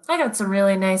 I got some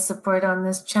really nice support on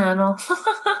this channel.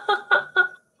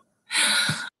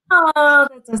 Oh,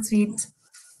 that's so sweet.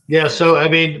 Yeah, so I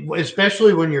mean,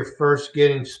 especially when you're first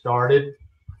getting started,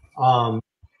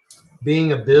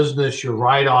 being a business, your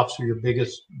write-offs are your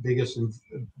biggest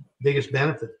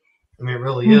benefit. I mean, it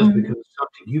really is, because it's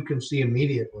something you can see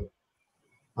immediately.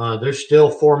 There's still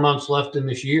 4 months left in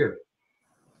this year.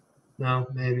 No,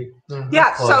 maybe.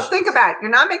 Yeah. So think about it.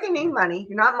 You're not making any money.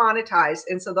 You're not monetized.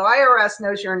 And so the IRS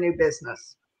knows you're a new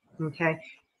business. Okay.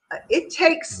 It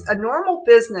takes a normal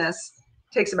business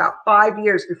takes about 5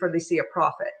 years before they see a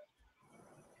profit.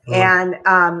 And,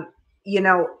 you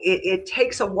know, it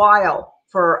takes a while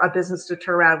for a business to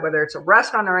turn around, whether it's a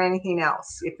restaurant or anything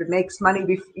else. If it makes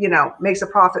money, you know, makes a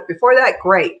profit before that,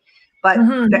 great. But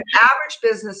the average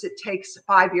business, it takes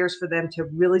 5 years for them to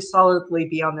really solidly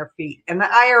be on their feet. And the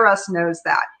IRS knows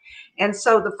that. And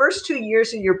so the first 2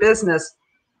 years of your business,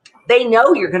 they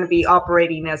know you're going to be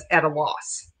operating at a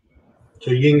loss. So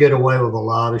you can get away with a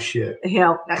lot of shit. You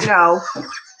know, no.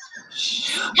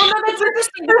 Well, no, that's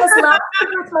interesting, because last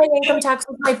year with my income tax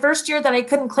was my first year that I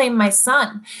couldn't claim my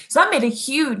son. So that made a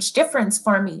huge difference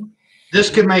for me. This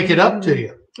could make it up to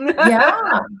you.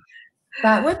 Yeah,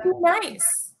 that would be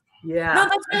nice. Yeah. No,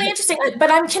 that's really interesting.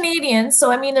 But I'm Canadian, so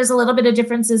I mean, there's a little bit of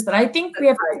differences, but I think we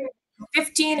have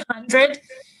 1,500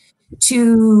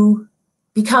 to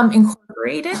become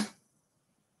incorporated.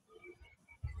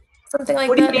 Something like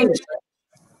that.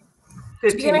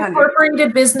 To be an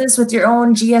incorporated business with your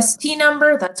own GST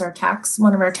number, that's our tax,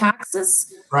 one of our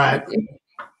taxes. Right.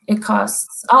 It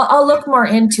costs. I'll look more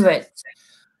into it.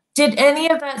 Did any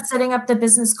of that setting up the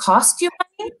business cost you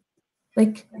money?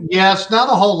 Like, yeah, it's not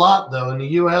a whole lot though. In the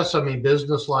U.S., I mean,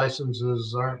 business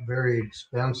licenses aren't very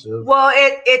expensive. Well,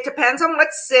 it depends on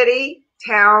what city,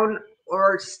 town,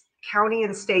 or county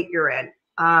and state you're in.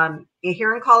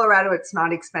 Here in Colorado, it's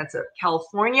not expensive.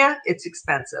 California, it's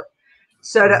expensive.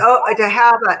 So to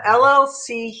have an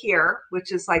LLC here,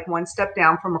 which is like one step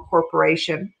down from a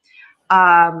corporation,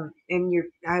 and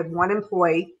I have one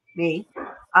employee, me.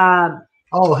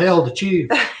 Oh, hell, the chief.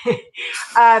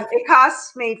 It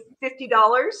costs me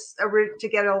 $50 to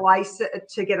get a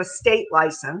license, to get a state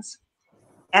license,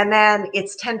 and then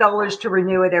it's $10 to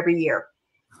renew it every year.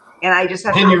 And I just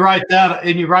have and you write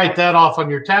that off on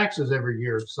your taxes every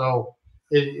year. So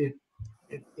it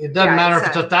doesn't matter if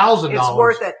it's $1,000. It's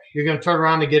worth it. You're going to turn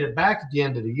around and get it back at the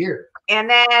end of the year. And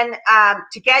then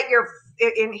to get here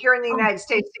in the United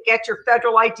States, to get your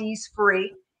federal IDs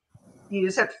free, you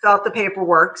just have to fill out the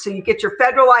paperwork. So you get your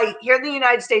federal ID here in the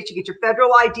United States. You get your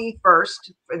federal ID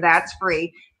first, and that's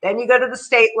free. Then you go to the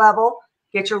state level,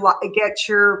 get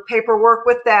your paperwork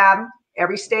with them.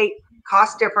 Every state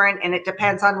costs different, and it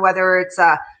depends on whether it's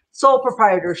a sole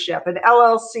proprietorship, an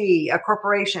LLC, a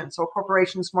corporation. So a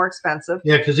corporation is more expensive.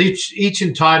 Yeah, because each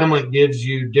entitlement gives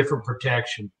you different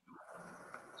protection.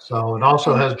 So it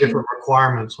also has different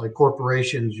requirements. Like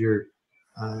corporations,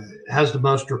 has the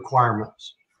most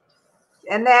requirements.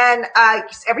 And then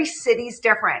every city's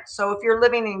different. So if you're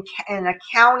living in a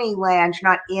county land, you're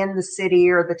not in the city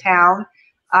or the town,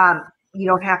 you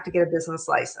don't have to get a business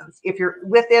license. If you're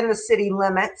within the city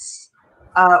limits,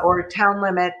 or town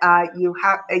limit, you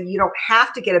don't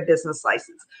have to get a business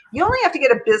license. You only have to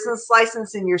get a business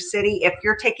license in your city if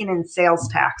you're taking in sales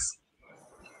tax.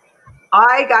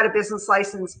 I got a business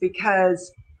license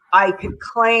because I could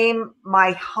claim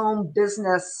my home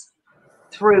business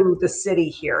through the city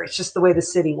here. It's just the way the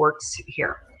city works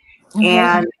here.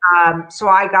 And so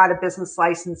I got a business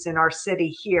license in our city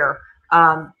here,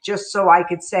 just so I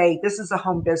could say this is a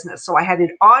home business. So I had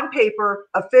it on paper,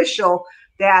 official,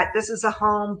 that this is a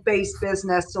home-based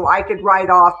business, so I could write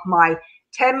off my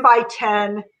 10 by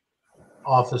 10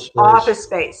 office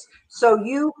space. So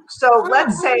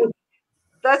let's say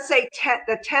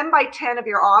the 10 by 10 of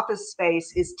your office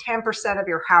space is 10% of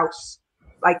your house.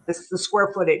 Like the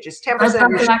square footage is 10% of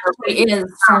your square footage. It is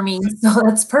for me, so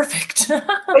that's perfect.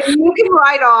 But you can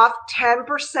write off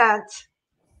 10%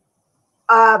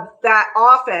 that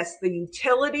office, the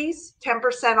utilities,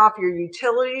 10% off your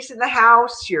utilities in the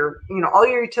house, all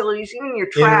your utilities, even your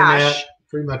trash, internet,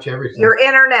 pretty much everything. Your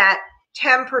internet,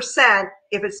 10%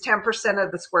 if it's 10%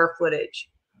 of the square footage.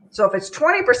 So if it's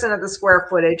 20% of the square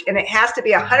footage and it has to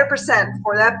be 100%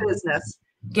 for that business,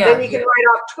 then you can write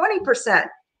off 20%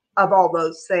 of all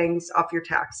those things off your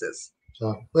taxes.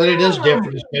 So, but it is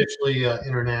different, especially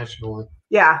internationally.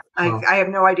 Yeah, I have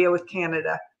no idea with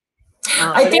Canada.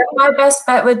 I think my best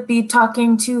bet would be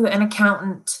talking to an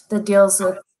accountant that deals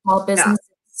with small businesses.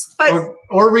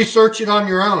 Or research it on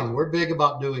your own. We're big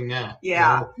about doing that.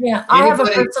 Yeah. Yeah. I have a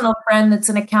personal friend that's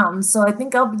an accountant, so I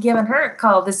think I'll be giving her a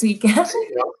call this weekend.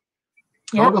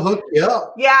 Yeah. To hook you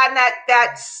up. Yeah, and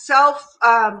that self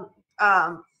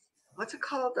what's it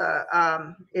called?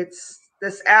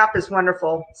 This app is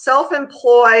wonderful.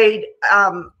 Self-employed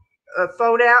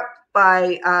phone app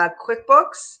by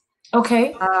QuickBooks.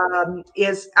 Okay.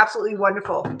 Is absolutely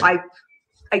wonderful.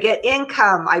 I get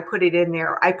income. I put it in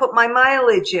there. I put my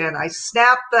mileage in. I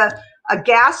snap a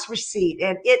gas receipt,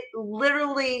 and it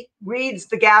literally reads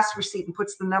the gas receipt and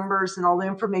puts the numbers and all the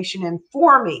information in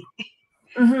for me.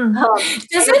 Mm-hmm.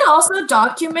 Does it also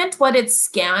document what it's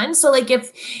scanned? So, like,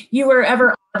 if you were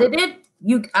ever audited,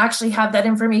 you actually have that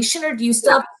information, or do you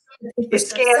still? It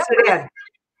scans it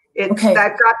in. I've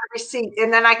got the receipt,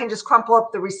 and then I can just crumple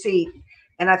up the receipt,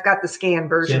 and I've got the scanned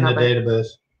version in the database.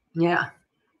 Yeah,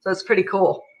 so it's pretty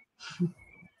cool.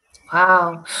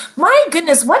 Wow, my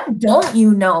goodness, what don't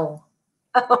you know?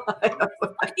 A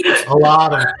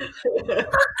lot of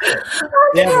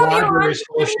libraries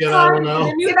full of shit I don't know.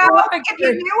 If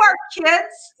you knew our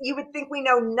kids, you would think we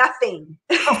know nothing.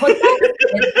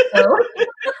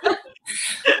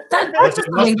 That's just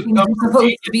the way things are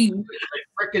supposed to be.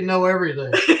 They freaking know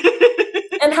everything.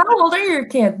 And how old are your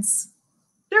kids?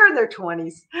 They're in their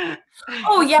 20s.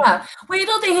 Oh, yeah. Wait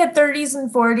till they hit 30s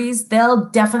and 40s. They'll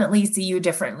definitely see you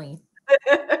differently.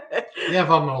 Yeah, if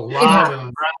I'm alive and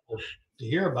around to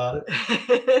hear about it.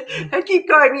 I keep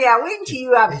going, yeah, wait until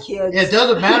you have kids. It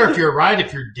doesn't matter if you're right,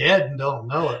 if you're dead and don't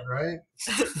know it, right?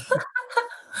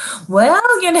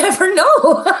 Well, you never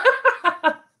know.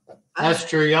 That's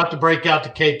true. You have to break out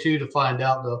to K2 to find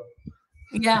out, though.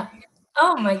 Yeah.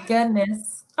 Oh, my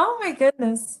goodness. Oh, my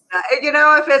goodness.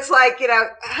 If it's like,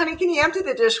 honey, can you empty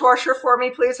the dishwasher for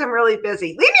me, please? I'm really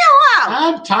busy. Leave me alone.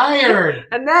 I'm tired.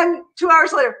 And then 2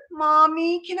 hours later,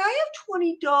 Mommy, can I have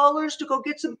 $20 to go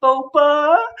get some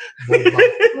boba?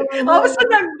 All of a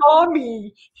sudden, I'm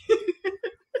Mommy.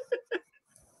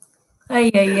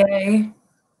 Ay.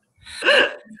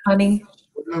 Funny.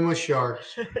 Swimming with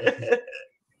sharks.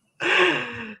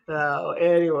 So,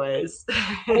 anyways.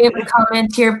 We have a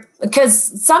comment here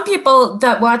because some people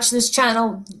that watch this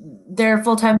channel, they're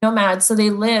full-time nomads, so they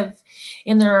live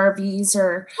in their RVs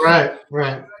or right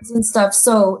and stuff.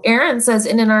 So Aaron says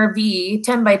in an RV,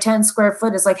 10 by 10 square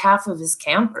foot is like half of his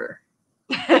camper.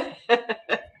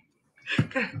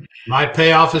 Might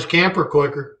pay off his camper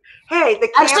quicker. Hey,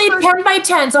 actually 10 by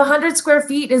 10, so 100 square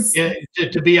feet is. Yeah,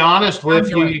 to be honest with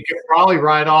you, you could probably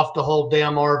write off the whole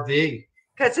damn RV.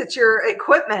 Because it's your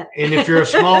equipment. And if you're a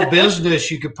small business,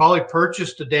 you could probably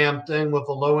purchase the damn thing with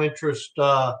a low interest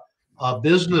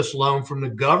business loan from the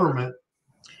government.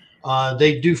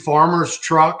 They do farmers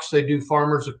trucks, they do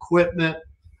farmers equipment.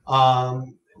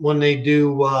 When they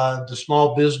do the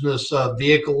small business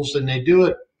vehicles, and they do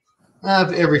it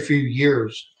every few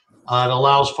years. It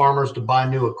allows farmers to buy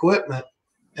new equipment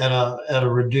at a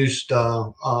reduced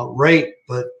rate,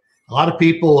 but a lot of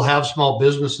people have small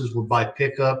businesses would buy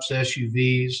pickups,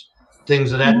 SUVs,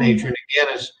 things of that nature. And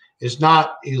again, it's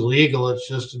not illegal. It's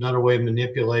just another way of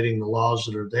manipulating the laws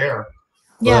that are there.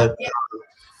 Yeah. But,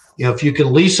 if you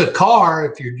can lease a car,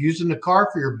 if you're using a car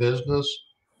for your business,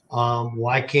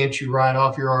 why can't you write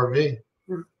off your RV?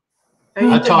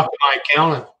 I talked to my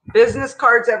accountant. Business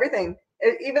cards, everything.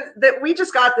 Even that we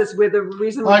just got this with the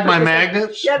reason. Like my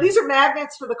magnets? Yeah, these are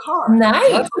magnets for the car. Nice. I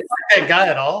don't like that guy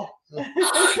at all.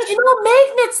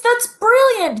 Magnets, that's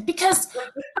brilliant because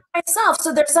myself.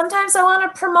 So there's sometimes I want to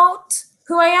promote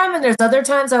who I am, and there's other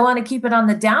times I want to keep it on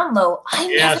the down low. So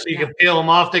you can peel them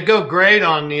off. They go great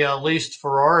on the leased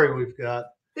Ferrari we've got.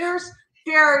 There's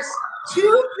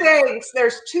two things.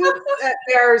 There's two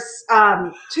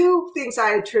things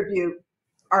I attribute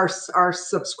our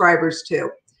subscribers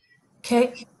to.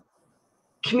 Okay.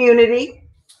 Community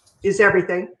is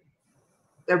everything.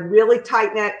 A really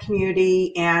tight-knit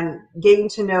community, and getting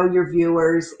to know your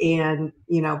viewers, and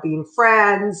being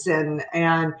friends, and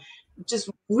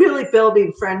just really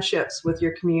building friendships with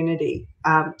your community.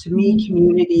 To me,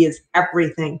 community is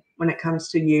everything when it comes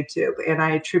to YouTube, and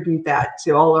I attribute that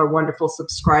to all our wonderful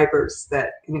subscribers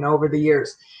that over the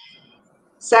years.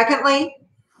 Secondly,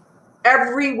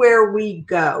 everywhere we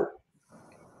go,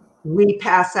 we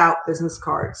pass out business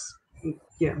cards.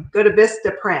 Go to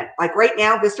Vista Print. Like right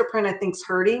now, Vista Print I think's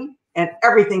hurting, and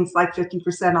everything's like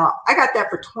 50% off. I got that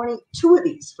for 22 of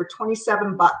these for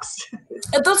 $27.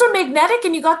 Those are magnetic,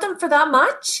 and you got them for that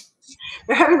much?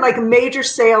 They're having like major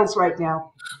sales right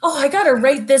now. Oh, I gotta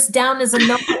write this down as a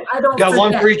note. I don't got forget.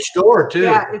 one for each store too.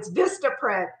 Yeah, it's Vista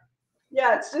Print.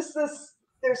 Yeah, it's just this.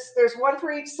 There's one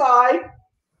for each side.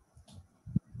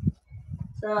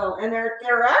 So, and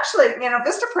they're actually,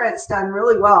 Vista Print's done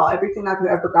really well. Everything I've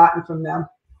ever gotten from them.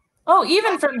 Oh,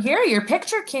 even from here, your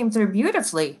picture came through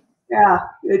beautifully. Yeah,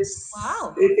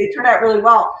 wow. They turn out really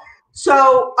well.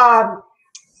 So,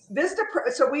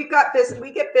 so we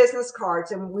get business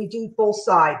cards, and we do both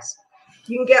sides.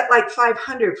 You can get like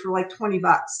 500 for like $20.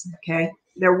 Okay,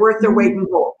 they're worth their weight in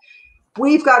gold.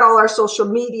 We've got all our social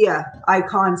media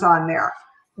icons on there.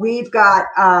 We've got,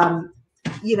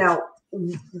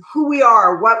 who we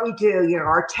are, what we do,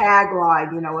 our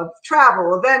tagline, of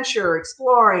travel, adventure,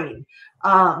 exploring.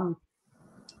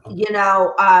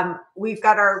 We've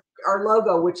got our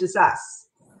logo, which is us.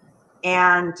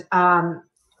 And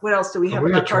what else do we have?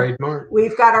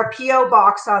 We've got our P.O.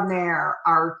 box on there,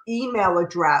 our email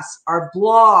address, our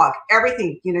blog,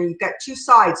 everything. You've got two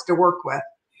sides to work with.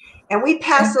 And we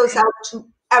pass those out to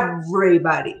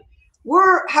everybody.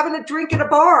 We're having a drink at a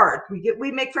bar.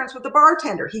 We make friends with the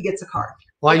bartender. He gets a card.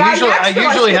 Well, I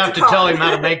usually have to tell him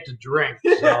how to make the drink.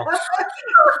 So.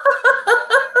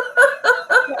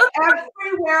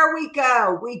 Everywhere we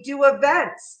go, we do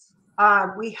events.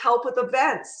 We help with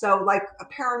events. So like a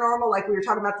paranormal, like we were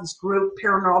talking about these group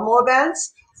paranormal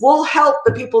events, we'll help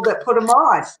the people that put them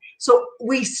on. So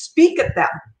we speak at them.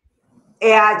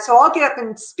 And so I'll get up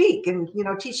and speak and,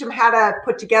 teach them how to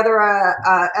put together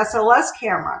a SLS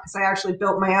camera, because I actually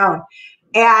built my own,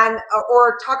 and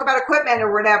or talk about equipment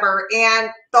or whatever. And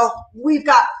we've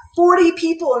got 40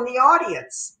 people in the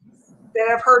audience that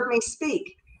have heard me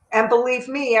speak. And believe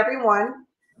me, everyone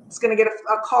is going to get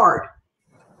a card.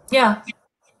 Yeah.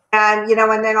 And,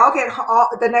 and then I'll get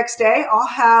the next day, I'll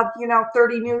have,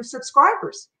 30 new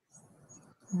subscribers.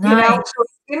 Nice. So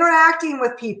interacting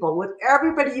with people, with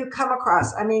everybody you come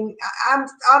across. I mean, I'm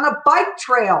on a bike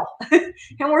trail and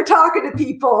we're talking to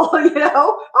people, oh, here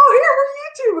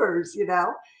we're YouTubers,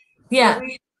 Yeah.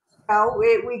 We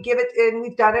give it, and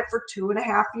we've done it for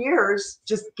 2.5 years,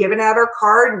 just giving out our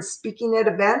card and speaking at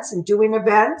events and doing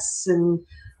events. And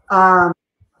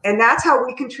that's how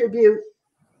we contribute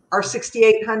our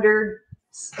 6,800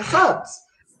 subs.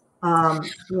 I'm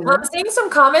seeing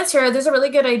some comments here. There's a really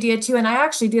good idea too, and I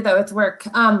actually do that with work.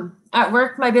 At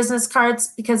work, my business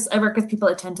cards, because I work with people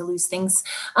that tend to lose things,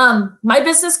 my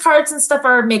business cards and stuff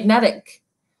are magnetic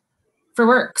for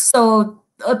work. So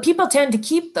people tend to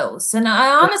keep those. And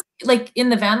I honestly, like in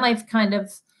the van life kind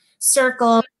of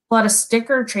circle, a lot of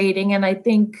sticker trading, and I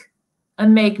think a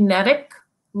magnetic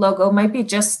logo might be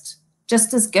just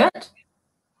as good.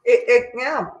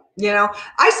 Yeah.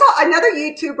 I saw another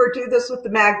YouTuber do this with the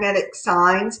magnetic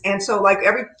signs. And so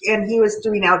and he was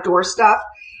doing outdoor stuff.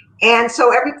 And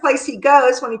so every place he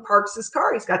goes, when he parks his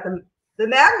car, he's got the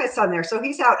magnets on there. So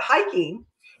he's out hiking,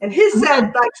 and his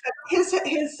said,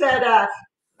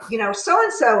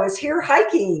 so-and-so is here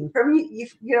hiking from,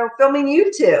 filming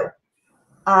YouTube.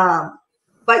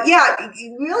 But yeah,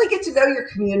 you really get to know your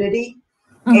community.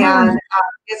 And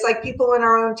it's like people in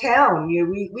our own town.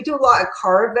 We do a lot of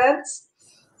car events.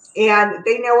 And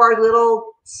they know our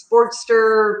little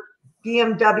Sportster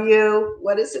BMW.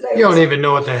 What is it? You don't even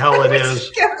know what the hell it is.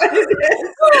 What it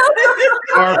is.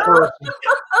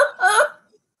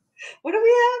 What do we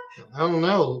have? I don't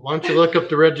know. Why don't you look up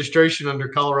the registration under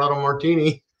Colorado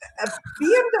Martini? A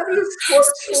BMW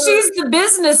Sportster. She's the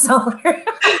business owner. Anyways,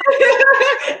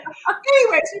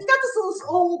 we've got this little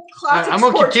old classic. I'm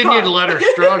going to continue to let her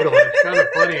struggle. It's kind of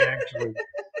funny, actually.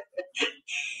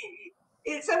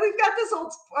 So we've got this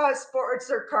old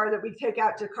Sportster car that we take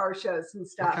out to car shows and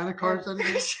stuff. What kind of car is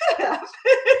that?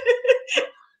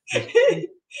 And, is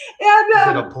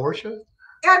it a Porsche?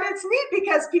 And it's neat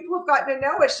because people have gotten to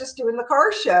know us just doing the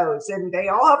car shows, and they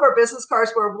all have our business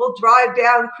cars where we'll drive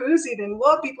down cruising and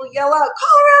we'll have people yell out,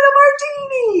 "Colorado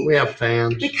Martini!" We have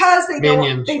fans. Because they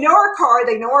know our car,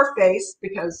 they know our face,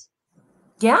 because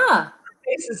our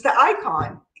face is the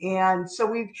icon. And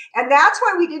so and that's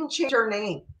why we didn't change our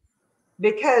name.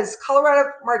 Because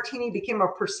Colorado Martini became a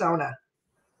persona,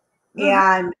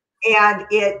 and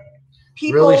it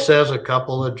really says a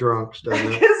couple of drunks, doesn't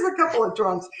it? It is a couple of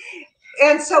drunks,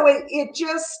 and so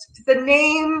the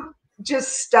name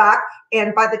just stuck.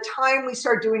 And by the time we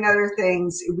started doing other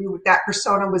things, that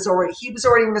persona was already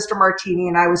Mr. Martini,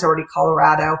 and I was already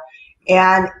Colorado,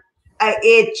 And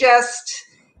it just,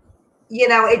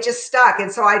 it just stuck.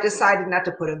 And so I decided not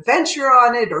to put adventure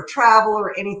on it or travel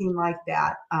or anything like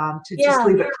that, to just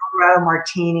leave it Colorado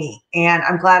Martini. And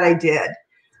I'm glad I did.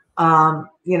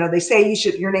 They say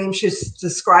your name should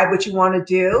describe what you want to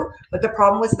do, but the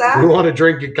problem with that, you want to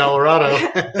drink in Colorado,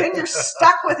 then you're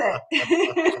stuck with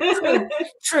it.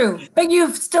 True. But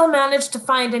you've still managed to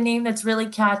find a name that's really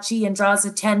catchy and draws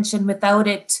attention without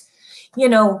it,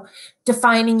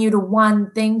 defining you to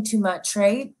one thing too much,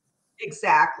 right?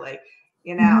 Exactly.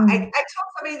 I told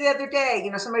somebody the other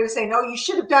day, somebody was saying, "Oh, you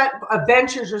should have done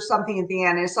adventures or something at the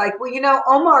end." And it's like, well,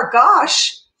 Omar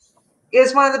Gosh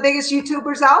is one of the biggest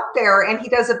YouTubers out there, and he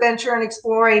does adventure and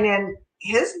exploring, and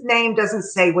his name doesn't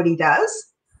say what he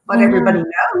does, but everybody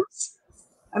knows.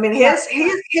 I mean,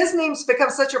 his name's become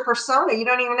such a persona. You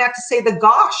don't even have to say the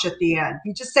gosh at the end.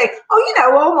 You just say,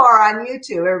 "Oh, Omar on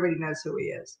YouTube." Everybody knows who he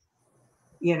is,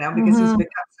 because he's become such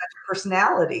a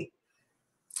personality.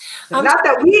 Not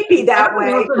that we'd be that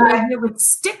way. It would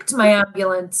stick to my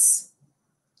ambulance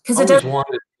because it always doesn't.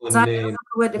 wanted one I name. don't know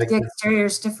what if the exterior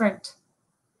is different.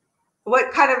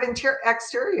 What kind of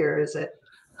exterior is it?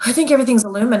 I think everything's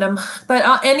aluminum,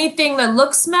 but anything that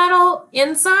looks metal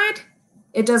inside,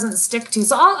 it doesn't stick to.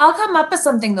 So I'll come up with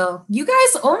something though. You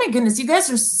guys, oh my goodness, you guys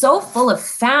are so full of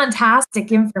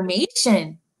fantastic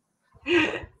information.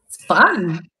 It's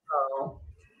fun.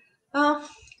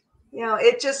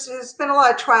 It's been a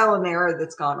lot of trial and error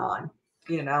that's gone on,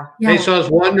 Yeah. Hey, so I was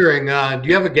wondering, do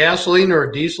you have a gasoline or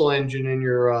a diesel engine in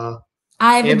your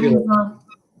I have ambulance? a diesel.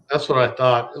 That's what I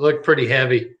thought. It looked pretty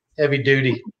heavy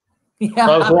duty. Yeah.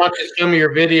 So I was watching some of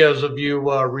your videos of you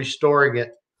restoring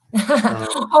it.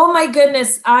 Oh my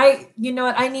goodness. You know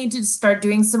what? I need to start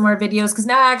doing some more videos because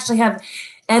now I actually have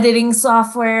editing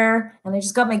software and I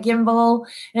just got my gimbal.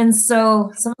 And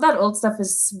so some of that old stuff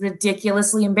is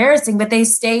ridiculously embarrassing, but they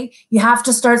say you have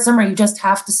to start somewhere. You just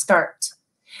have to start.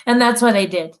 And that's what I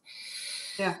did.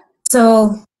 Yeah.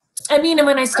 So, and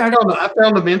when I started, I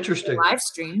found them interesting. Live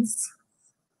streams.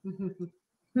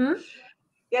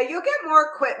 Yeah, you'll get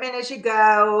more equipment as you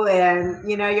go, and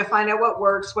you'll find out what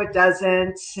works, what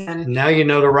doesn't, and now you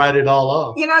know to write it all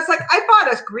up. It's like I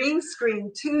bought a green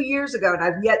screen 2 years ago, and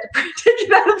I've yet to take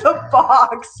it out of the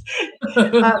box.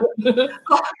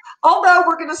 Although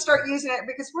we're going to start using it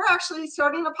because we're actually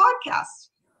starting a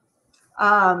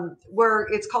podcast, where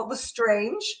it's called The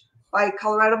Strange by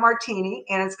Colorado Martini,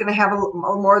 and it's going to have a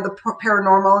more of the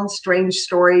paranormal and strange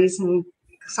stories and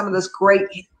some of this great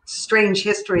strange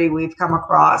history we've come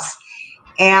across.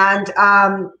 And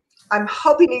I'm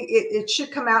hoping it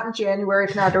should come out in January,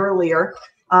 if not earlier.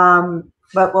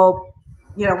 But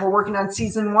we're working on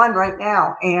season 1 right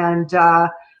now, and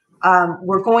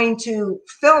we're going to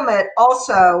film it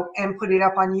also and put it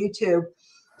up on YouTube.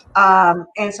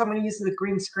 And so I'm going to use the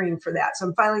green screen for that. So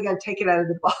I'm finally going to take it out of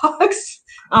the box.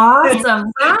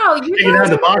 Awesome. Wow. Take it out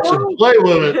of the box and play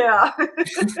with it. Yeah.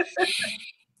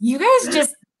 You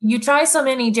guys you try so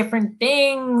many different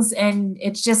things, and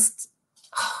it's just,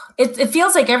 it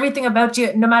feels like everything about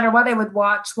you, no matter what I would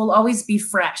watch, will always be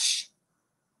fresh,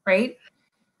 right?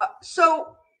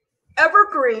 So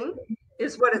evergreen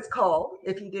is what it's called,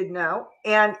 if you didn't know.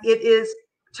 And it is,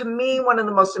 to me, one of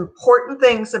the most important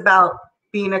things about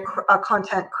being a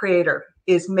content creator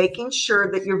is making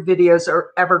sure that your videos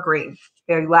are evergreen.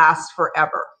 They last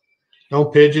forever.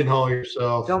 Don't pigeonhole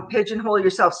yourself. Don't pigeonhole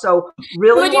yourself. So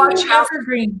really watch out.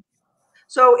 Evergreen?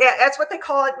 So that's what they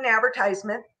call it in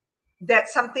advertisement, that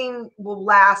something will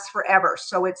last forever.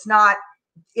 So it's not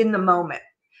in the moment.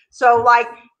 So like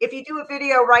if you do a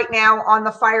video right now on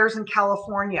the fires in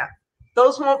California,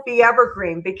 those won't be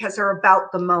evergreen because they're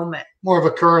about the moment. More of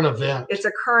a current event. It's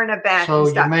a current event. So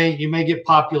you may get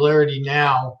popularity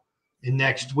now in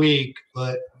next week,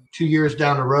 but 2 years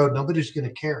down the road, nobody's going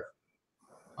to care.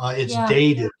 It's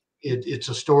dated. It's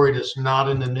a story that's not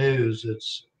in the news.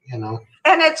 It's, And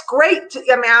it's great.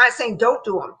 I'm not saying don't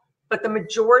do them, but the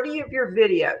majority of your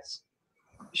videos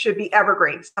should be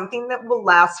evergreen, something that will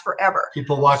last forever.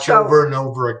 People watch over and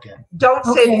over again. Don't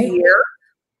say the year.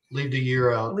 Leave the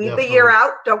year out. Leave the year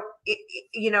out. Don't,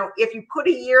 if you put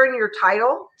a year in your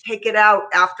title, take it out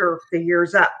after the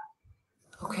year's up.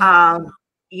 Okay.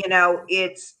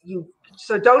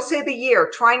 So don't say the year.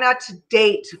 Try not to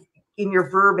date in your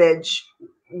verbiage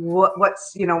what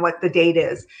the date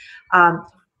is.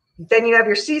 Then you have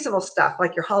your seasonal stuff,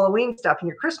 like your Halloween stuff and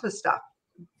your Christmas stuff.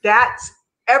 That's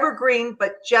evergreen,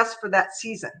 but just for that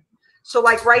season. So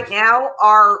like right now,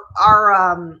 our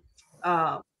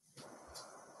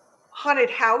haunted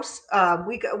house,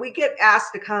 we get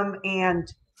asked to come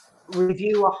and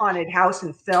review a haunted house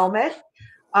and film it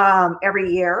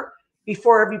every year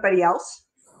before everybody else.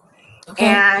 Okay.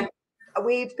 And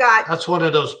we've got. That's one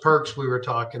of those perks we were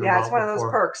talking about. Yeah, it's one of those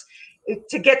perks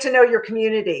to get to know your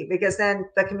community, because then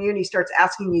the community starts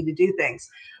asking you to do things.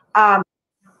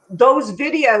 Those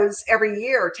videos every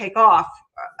year take off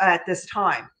at this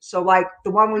time. So like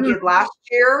the one we did last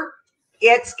year,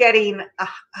 it's getting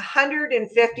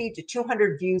 150 to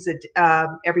 200 views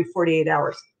every 48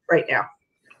 hours right now.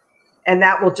 And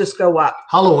that will just go up.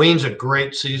 Halloween's a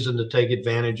great season to take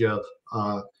advantage of.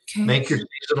 Make your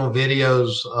seasonal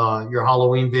videos, your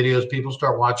Halloween videos. People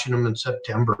start watching them in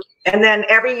September. And then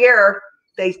every year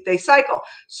they cycle.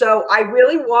 So I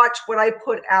really watch what I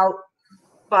put out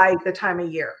by the time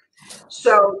of year.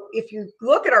 So if you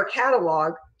look at our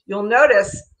catalog, you'll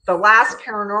notice the last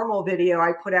paranormal video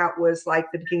I put out was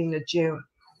like the beginning of June.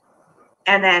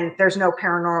 And then there's no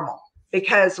paranormal,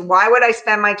 because why would I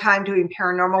spend my time doing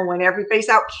paranormal when everybody's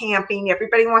out camping?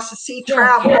 Everybody wants to see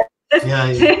travel. Yeah,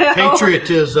 you know?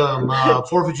 Patriotism,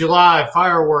 4th of July,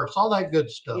 fireworks, all that good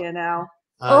stuff. You know.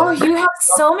 You have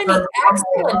so many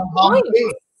excellent points.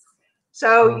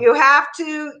 So you have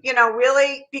to,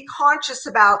 really be conscious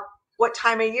about what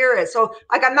time of year it is. So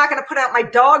like, I'm not going to put out my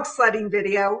dog sledding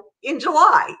video in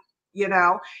July,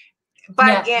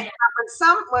 but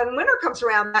when winter comes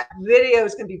around, that video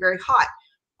is going to be very hot.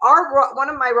 One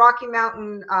of my Rocky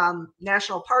Mountain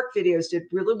National Park videos did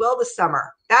really well this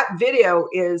summer. That video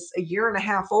is a year and a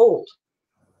half old,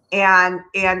 and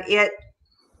it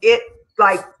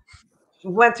like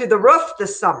went through the roof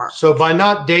this summer. So by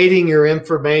not dating your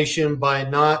information, by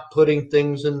not putting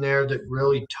things in there that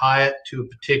really tie it to a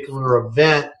particular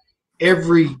event,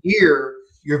 every year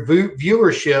your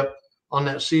viewership on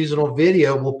that seasonal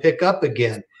video will pick up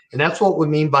again. And that's what we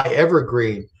mean by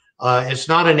evergreen. It's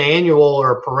not an annual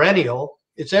or a perennial.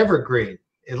 It's evergreen.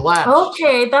 It lasts.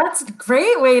 Okay, that's a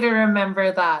great way to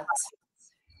remember that.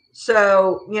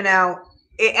 So, and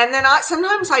then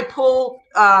sometimes I pull,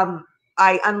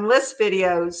 I unlist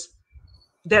videos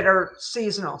that are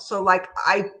seasonal. So like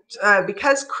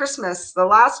because Christmas, the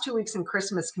last 2 weeks in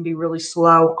Christmas can be really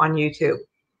slow on YouTube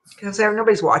because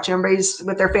nobody's watching, everybody's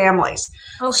with their families.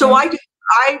 Okay. So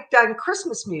I've done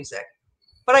Christmas music,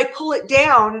 but I pull it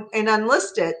down and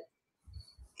unlist it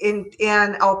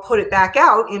and I'll put it back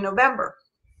out in November.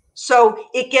 So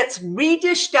it gets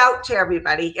redished out to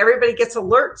everybody. Everybody gets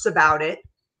alerts about it.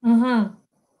 Mm-hmm.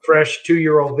 Fresh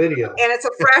 2-year-old video. And it's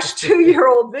a fresh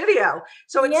 2-year-old video.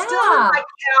 So it's still in my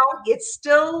account. It's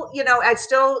still, it's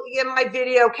still in my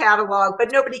video catalog,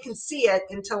 but nobody can see it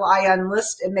until I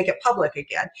unlist and make it public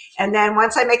again. And then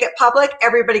once I make it public,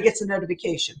 everybody gets a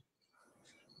notification.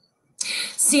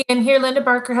 See, and here Linda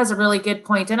Barker has a really good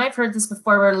point, and I've heard this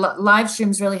before, where live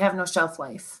streams really have no shelf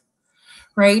life,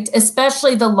 right?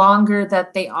 Especially the longer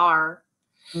that they are.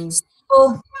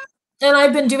 So, and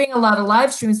I've been doing a lot of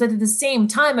live streams, but at the same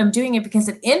time, I'm doing it because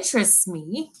it interests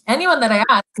me. Anyone that I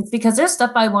ask, it's because there's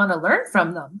stuff I want to learn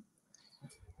from them,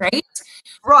 right?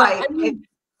 Right.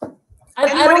 I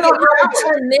don't know how to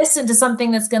turn this into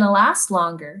something that's going to last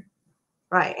longer.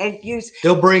 Right. And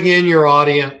they'll bring in your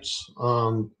audience.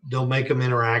 They'll make them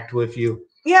interact with you.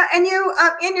 Yeah. And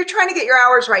you're trying to get your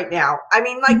hours right now. I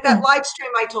mean, like that live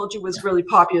stream I told you was really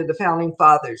popular, the Founding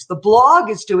Fathers. The blog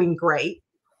is doing great,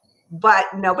 but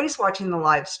nobody's watching the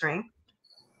live stream.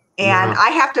 And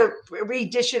I have to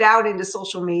redish it out into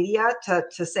social media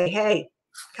to say, hey,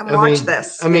 come watch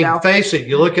this. I mean, face it,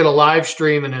 you look at a live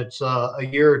stream and it's a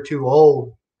year or two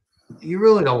old. You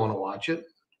really don't want to watch it.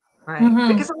 Right.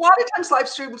 Because a lot of times live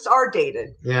streams are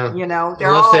dated. Yeah.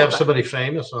 Unless they have somebody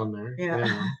famous on there.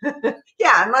 Yeah.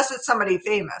 Yeah, unless it's somebody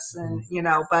famous. And,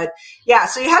 but yeah,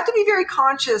 so you have to be very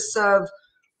conscious of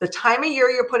the time of year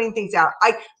you're putting things out.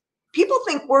 People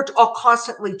think we're all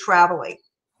constantly traveling.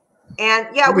 And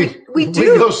yeah, we do. We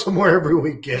go somewhere every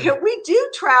weekend. We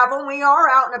do travel and we are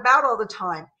out and about all the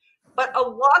time. But a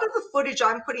lot of the footage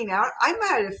I'm putting out, I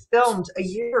might have filmed a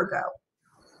year ago.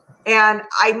 And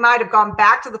I might have gone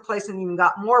back to the place and even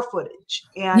got more footage.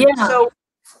 And so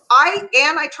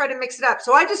I try to mix it up.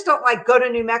 So I just don't go to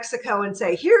New Mexico and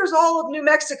say, here's all of New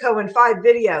Mexico in 5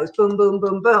 videos. Boom, boom,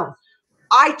 boom, boom.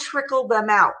 I trickle them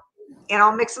out and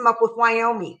I'll mix them up with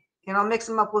Wyoming and I'll mix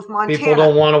them up with Montana. People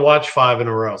don't want to watch 5 in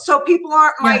a row. So people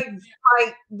aren't, my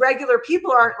regular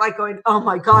people aren't going, oh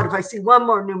my God, if I see one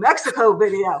more New Mexico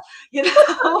video,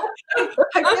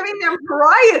 I'm giving them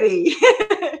variety.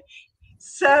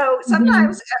 So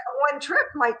sometimes one trip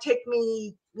might take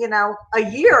me,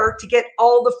 a year to get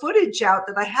all the footage out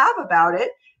that I have about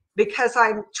it because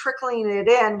I'm trickling it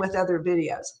in with other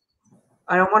videos.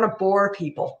 I don't want to bore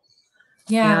people.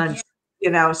 Yeah.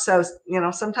 And, so,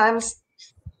 sometimes,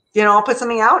 I'll put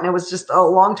something out and it was just a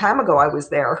long time ago I was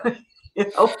there.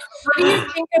 What do you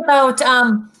think about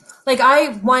like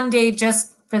I one day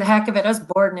just for the heck of it, I was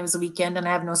bored and it was a weekend and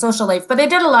I have no social life, but I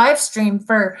did a live stream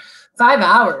for 5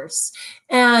 hours.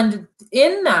 And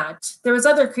in that, there was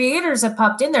other creators that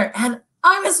popped in there and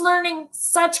I was learning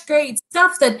such great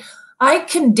stuff that I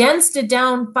condensed it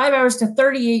down 5 hours to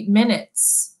 38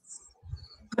 minutes,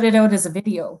 put it out as a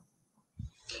video.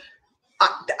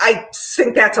 I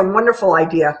think that's a wonderful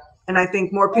idea. And I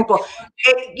think more people,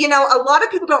 you know, a lot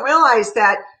of people don't realize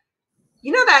that,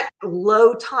 you know, that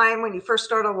low time when you first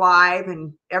start a live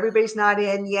and everybody's not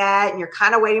in yet and you're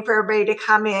kind of waiting for everybody to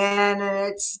come in and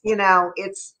it's, you know,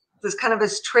 it's this kind of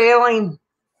this trailing,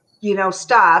 you know,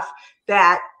 stuff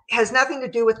that has nothing to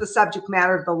do with the subject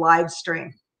matter of the live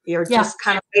stream. You're just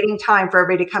kind of waiting time for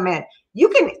everybody to come in. You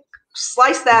can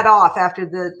slice that off after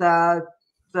the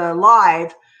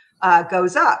live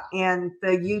goes up in the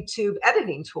YouTube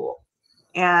editing tool.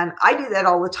 And I do that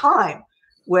all the time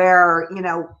where, you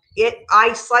know,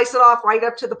 I slice it off right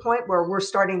up to the point where we're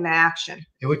starting the action.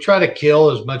 Yeah, we try to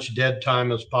kill as much dead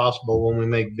time as possible when we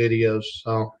make videos.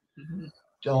 So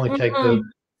to only take the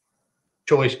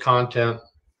choice content.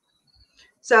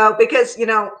 So, because, you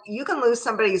know, you can lose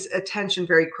somebody's attention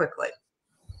very quickly.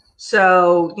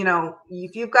 So, you know,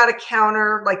 if you've got a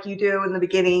counter like you do in the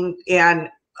beginning and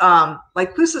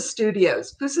like Pusa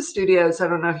Studios, I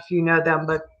don't know if you know them,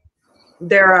 but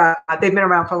they've been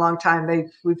around for a long time.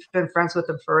 We've been friends with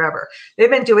them forever. They've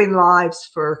been doing lives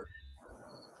for,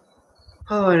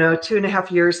 oh no,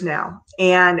 2.5 years now.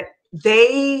 And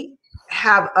they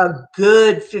have a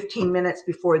good 15 minutes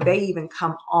before they even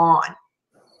come on.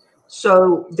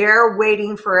 So they're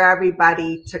waiting for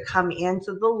everybody to come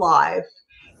into the live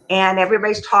and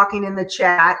everybody's talking in the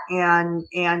chat and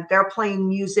they're playing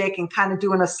music and kind of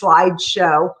doing a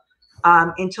slideshow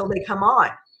until they come on.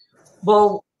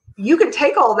 Well, you can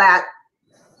take all that,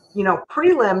 you know,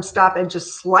 prelim stuff and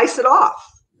just slice it off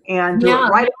and do it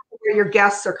right where your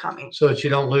guests are coming. So that you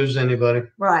don't lose anybody.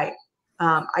 Right.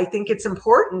 I think it's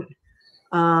important.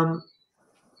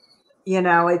 You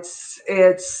know, it's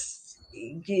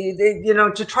you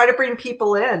know, to try to bring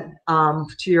people in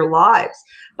to your lives.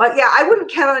 But yeah, I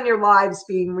wouldn't count on your lives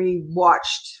being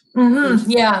rewatched.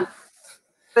 Yeah.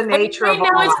 The nature of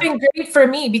right now it's been great for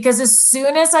me because as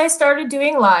soon as I started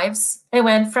doing lives, I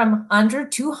went from under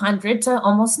 200 to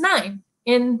almost 9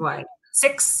 in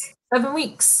 6-7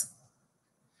 weeks.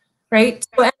 Right.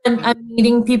 So, and I'm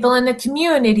meeting people in the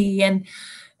community and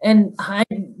I,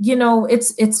 you know,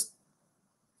 it's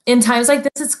in times like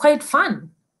this, it's quite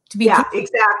fun to be. Yeah,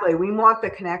 exactly. We want the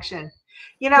connection.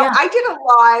 You know, I did a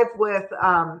live with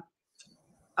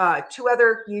 2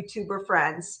 other YouTuber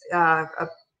friends, I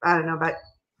don't know, about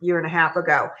 1.5 years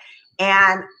ago.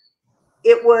 And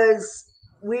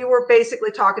we were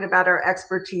basically talking about our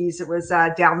expertise. It was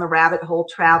Down the Rabbit Hole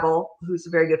Travel, who's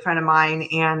a very good friend of mine,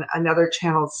 and another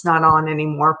channel that's not on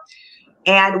anymore.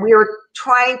 And we were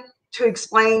trying to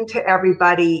explain to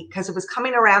everybody, because it was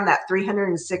coming around that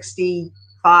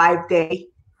 365 day,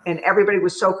 and everybody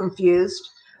was so confused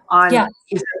on,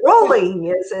 is it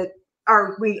rolling?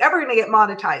 Are we ever going to get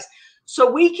monetized?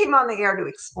 So we came on the air to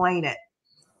explain it.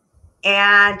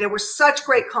 And there was such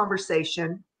great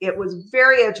conversation. It was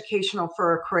very educational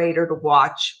for a creator to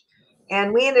watch.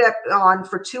 And we ended up on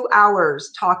for 2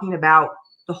 hours talking about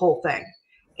the whole thing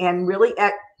and really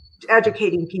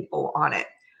educating people on it.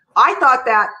 I thought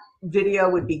that video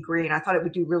would be green. I thought it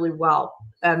would do really well.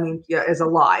 I mean, as a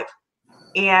live.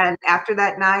 And after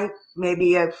that night,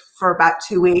 maybe for about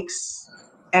 2 weeks,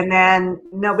 and then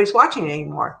nobody's watching it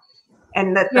anymore.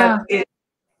 And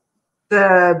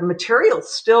the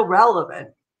material's still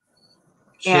relevant.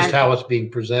 It's just how it's being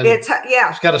presented. It's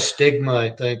got a stigma,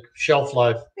 I think, shelf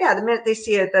life. Yeah, the minute they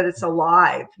see it that it's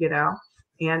alive, you know.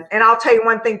 And I'll tell you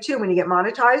one thing too: when you get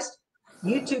monetized,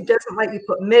 YouTube doesn't let you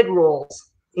put mid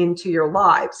rolls into your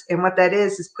lives, and what that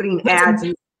is putting ads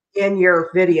in your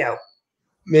video.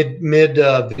 Mid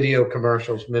video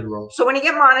commercials, mid rolls. So when you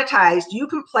get monetized, you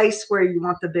can place where you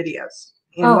want the videos.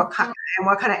 And what kind of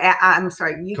I'm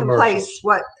sorry, you can place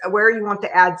where you want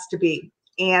the ads to be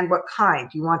and what kind.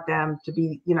 Do you want them to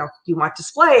be, you know, do you want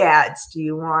display ads? Do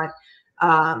you want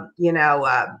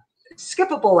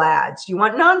skippable ads? Do you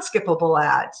want non-skippable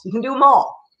ads? You can do them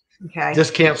all. Okay.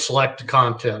 Just can't select the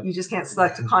content. You just can't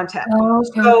select the content. Oh,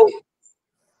 okay. So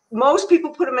most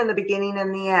people put them in the beginning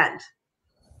and the end.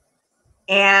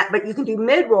 But you can do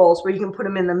mid rolls where you can put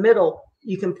them in the middle.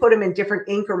 You can put them in different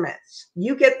increments.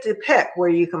 You get to pick where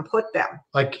you can put them.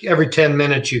 Like every 10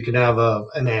 minutes, you can have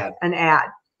an ad. An ad.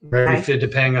 Okay.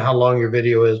 Depending on how long your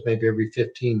video is, maybe every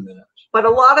 15 minutes. But a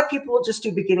lot of people will just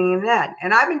do beginning and end.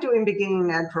 And I've been doing beginning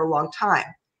and end for a long time.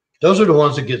 Those are the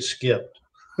ones that get skipped.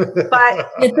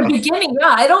 But at the beginning,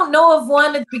 yeah, I don't know of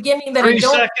one at the beginning that I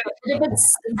don't. If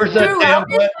it's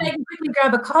throughout it, I can quickly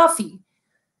grab a coffee.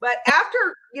 But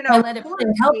after, you know, I let it play,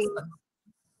 it helps them.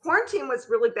 Quarantine was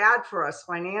really bad for us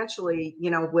financially,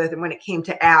 you know, when it came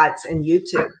to ads and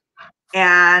YouTube.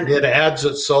 And yeah, the ads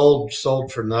that sold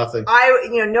for nothing.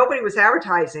 You know, nobody was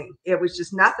advertising. It was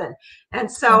just nothing. And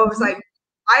so it was like,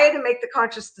 I had to make the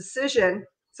conscious decision,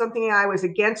 something I was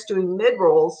against doing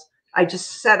mid-rolls. I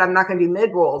just said, I'm not going to do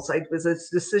mid-rolls. It was a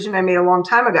decision I made a long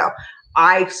time ago.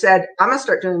 I said, I'm going to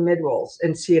start doing mid-rolls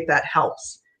and see if that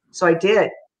helps. So I did.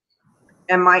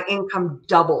 And my income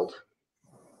doubled.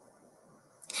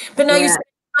 But now you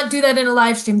can't do that in a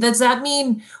live stream. Does that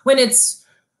mean when it's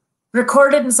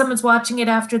recorded and someone's watching it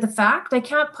after the fact, I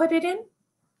can't put it in?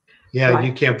 Yeah, right.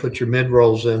 You can't put your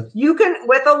mid-rolls in. You can,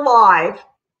 with a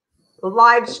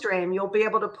live stream, you'll be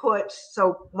able to put,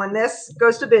 so when this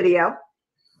goes to video,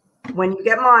 when you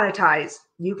get monetized,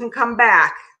 you can come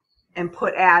back and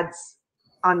put ads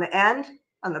on the end,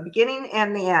 on the beginning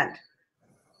and the end.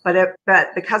 But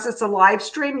because it's a live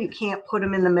stream, you can't put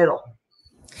them in the middle.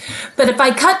 But if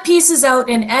I cut pieces out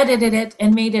and edited it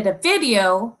and made it a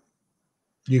video,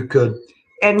 you could.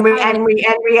 And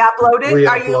re-upload it.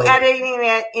 Are you editing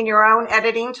it in your own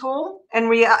editing tool and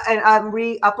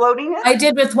re-uploading it? I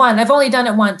did with one. I've only done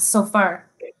it once so far.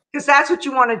 Because that's what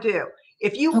you want to do.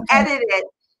 If you edit it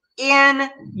in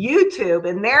YouTube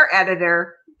in their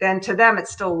editor, then to them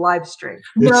it's still a live stream.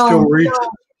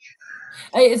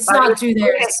 It's not through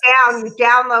there. You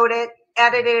download it,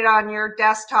 edit it on your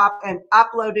desktop, and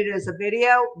upload it as a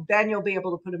video. Then you'll be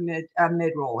able to put a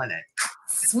mid-roll in it.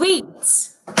 Sweet.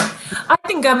 I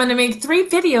think I'm going to make 3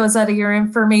 videos out of your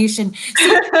information. So,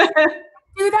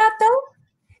 do that though?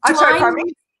 I'm sorry, pardon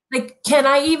me? Like, can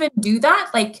I even do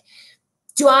that? Like,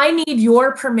 do I need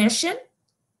your permission,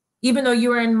 even though you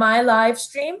were in my live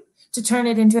stream, to turn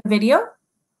it into a video?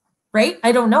 Right?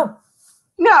 I don't know.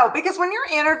 No, because when you're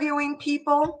interviewing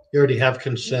people, you already have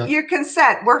consent. Your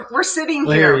consent. We're sitting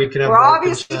here. You can have we're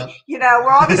obviously,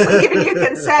 we're obviously giving you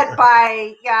consent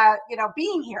by,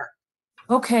 being here.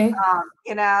 Okay.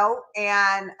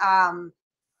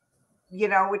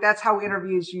 That's how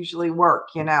interviews usually work.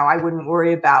 I wouldn't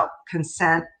worry about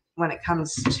consent when it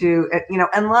comes to,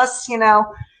 unless,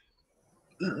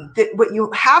 what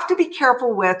you have to be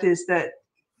careful with is that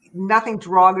nothing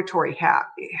derogatory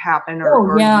happen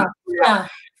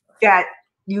that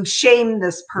you shame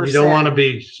this person. You don't want to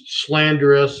be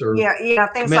slanderous or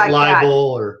things like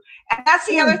libel that. And that's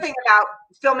the other thing about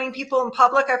filming people in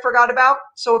public I forgot about.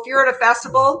 So if you're at a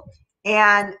festival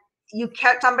and you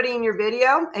catch somebody in your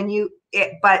video and you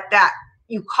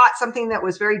caught something that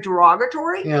was very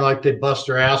derogatory. Yeah, like they bust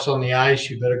their ass on the ice,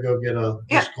 you better go get a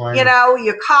disclaimer.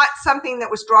 You caught something that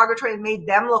was derogatory and made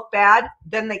them look bad,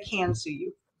 then they can sue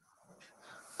you.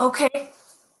 Okay.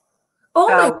 Oh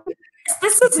my goodness,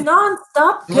 this is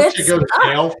nonstop. Unless you go to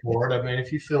jail for it. I mean,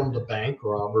 if you filmed a bank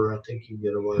robber, I think you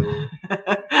get away with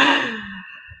it.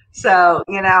 So,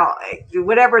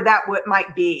 whatever that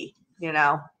might be,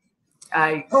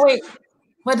 Oh, wait.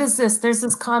 What is this? There's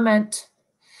this comment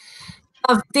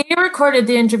of they recorded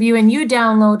the interview and you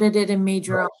downloaded it and made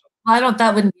your own. Well,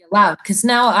 that wouldn't be allowed because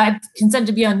now I've consent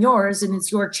to be on yours and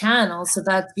it's your channel. So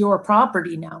that's your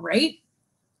property now, right?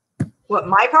 What,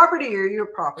 my property or your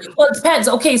property? Well, it depends.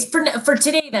 Okay, for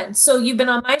today then. So you've been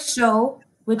on my show,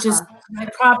 which is my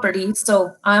property,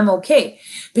 so I'm okay.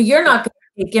 But you're not going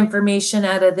to take information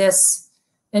out of this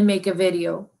and make a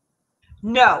video.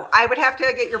 No, I would have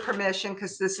to get your permission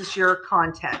because this is your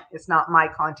content. It's not my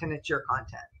content, it's your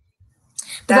content.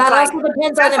 But that also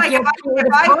depends on if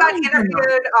I got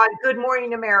interviewed on Good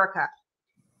Morning America,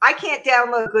 I can't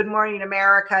download Good Morning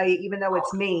America even though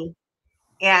it's me.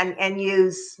 And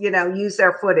use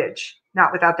their footage,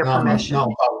 not without their permission.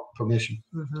 No, permission.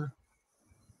 Mm-hmm.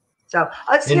 So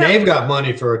they've got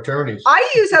money for attorneys.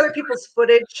 I use other people's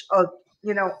footage, a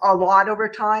lot over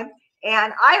time,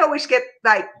 and I always get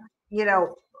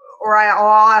or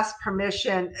I'll ask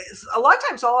permission. A lot of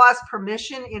times, I'll ask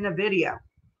permission in a video,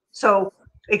 so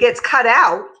it gets cut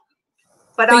out.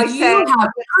 But I say you have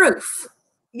proof.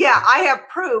 Yeah, I have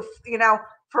proof.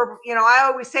 I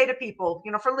always say to people,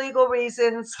 for legal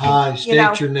reasons, state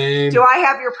your name. Do I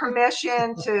have your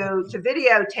permission to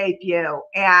videotape you?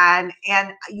 And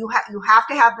you have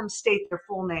to have them state their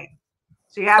full name.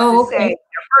 So you have to say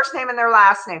their first name and their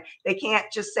last name. They can't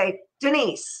just say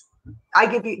Denise. I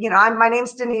give you, my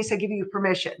name's Denise. I give you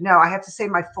permission. No, I have to say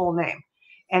my full name.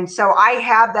 And so I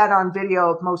have that on video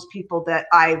of most people that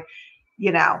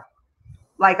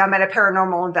like I'm at a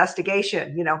paranormal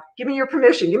investigation, give me your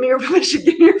permission, give me your permission,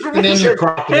 give me your permission. And then you're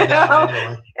cropping it out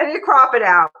anyway. And you crop it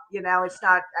out, it's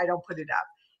not, I don't put it up.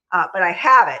 but I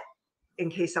have it in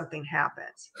case something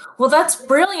happens. Well, that's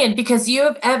brilliant because you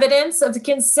have evidence of the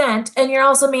consent and you're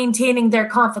also maintaining their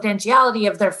confidentiality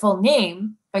of their full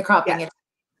name by cropping it.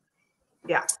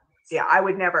 Yeah. Yeah. I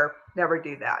would never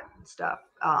do that stuff.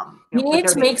 You need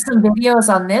to make some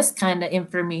videos on this kind of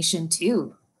information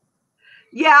too.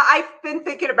 Yeah, I've been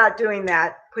thinking about doing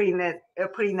that, putting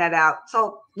that out.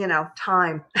 So,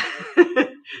 time.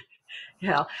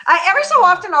 Every so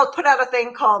often I'll put out a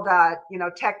thing called,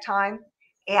 Tech Time,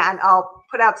 and I'll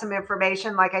put out some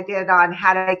information like I did on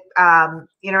how to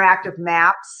interactive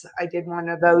maps. I did one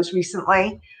of those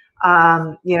recently.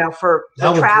 For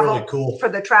the travel, really cool. For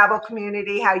the travel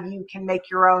community, how you can make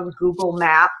your own Google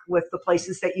map with the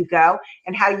places that you go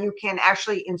and how you can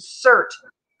actually insert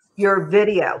your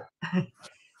video.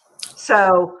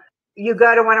 So you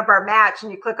go to one of our maps and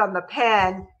you click on the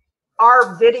pen,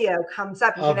 our video comes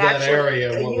up. You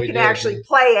can actually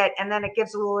play it, and then it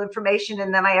gives a little information,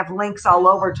 and then I have links all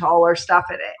over to all our stuff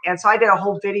in it. And so I did a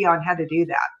whole video on how to do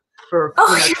that.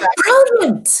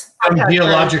 Brilliant! I'm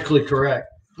geologically correct.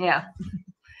 Yeah.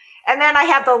 And then I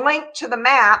have the link to the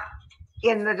map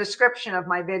in the description of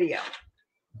my video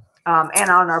and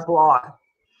on our blog.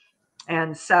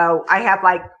 And so I have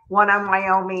like one on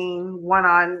Wyoming, one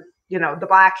on the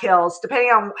Black Hills, depending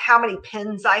on how many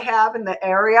pins I have in the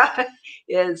area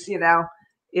is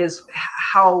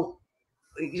how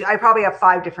I probably have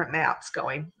 5 different maps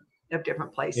going of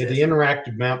different places. Yeah, the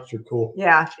interactive maps are cool.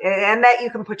 Yeah. And that you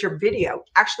can put your video,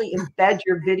 actually embed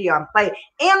your video and play,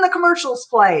 and the commercials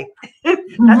play. That's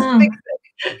the big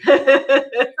thing.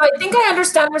 I think I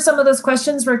understand where some of those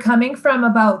questions were coming from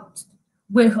about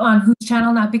on whose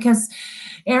channel not, because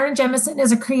Aaron Jemison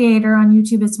is a creator on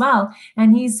YouTube as well,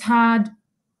 and he's had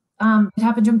it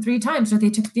happened to him 3 times where they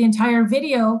took the entire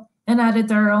video and added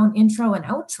their own intro and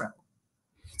outro.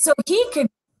 So he could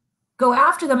go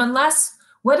after them unless,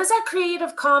 what is that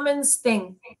Creative Commons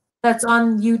thing that's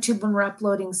on YouTube when we're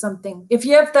uploading something? If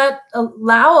you have that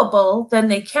allowable, then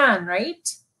they can,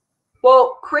 right?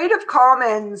 Well, Creative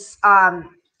Commons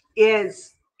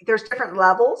there's different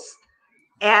levels.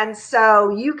 And so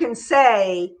you can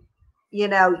say,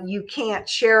 you can't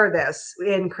share this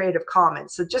in Creative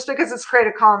Commons. So just because it's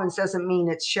Creative Commons doesn't mean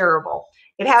it's shareable.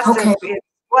 It has to be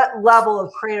what level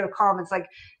of Creative Commons. Like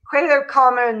Creative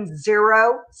Commons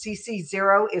 0, CC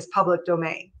 0 is public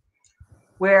domain,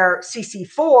 where CC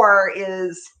 4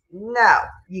 is no,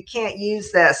 you can't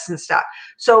use this and stuff.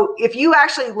 So if you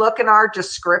actually look in our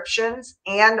descriptions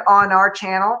and on our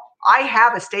channel, I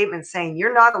have a statement saying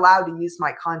you're not allowed to use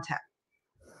my content.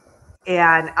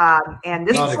 And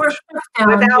this is without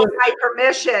my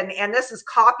permission, and this is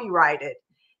copyrighted.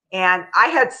 And I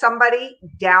had somebody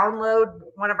download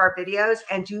one of our videos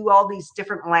and do all these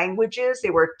different languages. They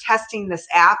were testing this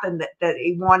app, and that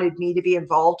they wanted me to be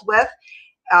involved with,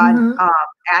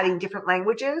 adding different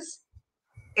languages.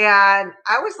 And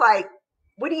I was like,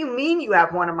 "What do you mean you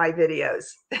have one of my videos?"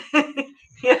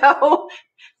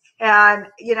 And,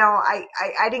 I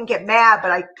didn't get mad,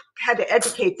 but I had to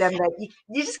educate them that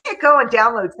you just can't go and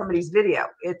download somebody's video.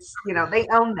 It's, they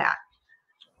own that.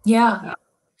 Yeah.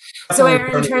 So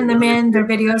Aaron turned them in, their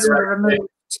videos were removed.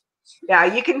 Yeah,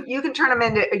 you can turn them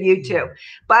into YouTube.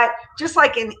 But just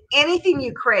like in anything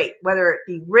you create, whether it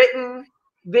be written,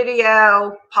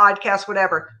 video, podcast,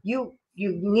 whatever, you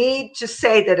need to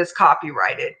say that it's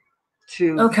copyrighted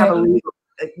to have a legal,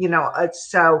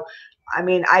 so I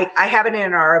mean, I have it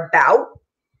in our about.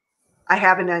 I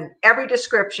have it in every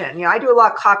description. I do a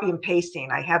lot of copy and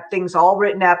pasting. I have things all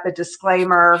written up, a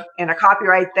disclaimer and a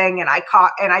copyright thing, and I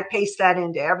paste that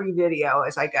into every video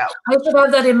as I go. I should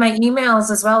have that in my emails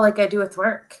as well, like I do with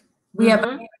work. We have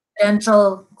a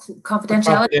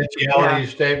confidentiality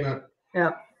statement.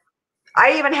 Yeah.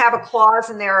 I even have a clause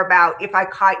in there about if I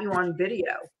caught you on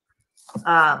video.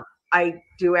 I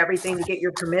do everything to get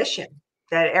your permission.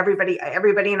 That everybody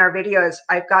in our videos,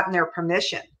 I've gotten their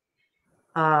permission.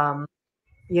 And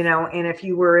if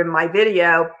you were in my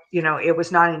video, it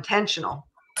was not intentional,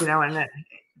 and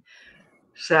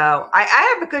so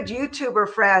I have a good YouTuber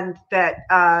friend that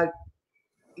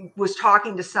was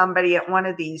talking to somebody at one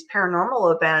of these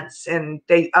paranormal events, and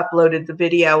they uploaded the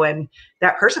video, and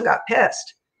that person got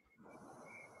pissed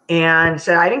and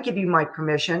said, "I didn't give you my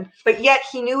permission," but yet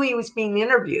he knew he was being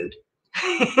interviewed.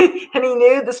 And he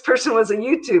knew this person was a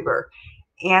YouTuber,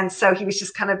 and so he was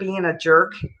just kind of being a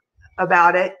jerk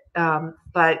about it.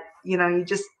 But you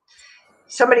just,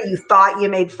 somebody you thought you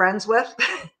made friends with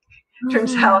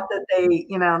turns out that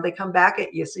they come back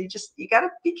at you. So you got to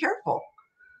be careful.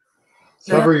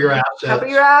 Cover your assets. Cover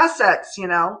your assets.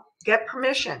 Get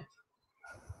permission.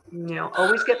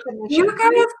 Always get permission. You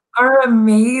guys are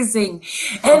amazing.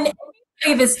 And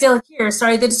Dave is still here.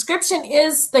 Sorry, the description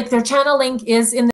is like their channel link is in the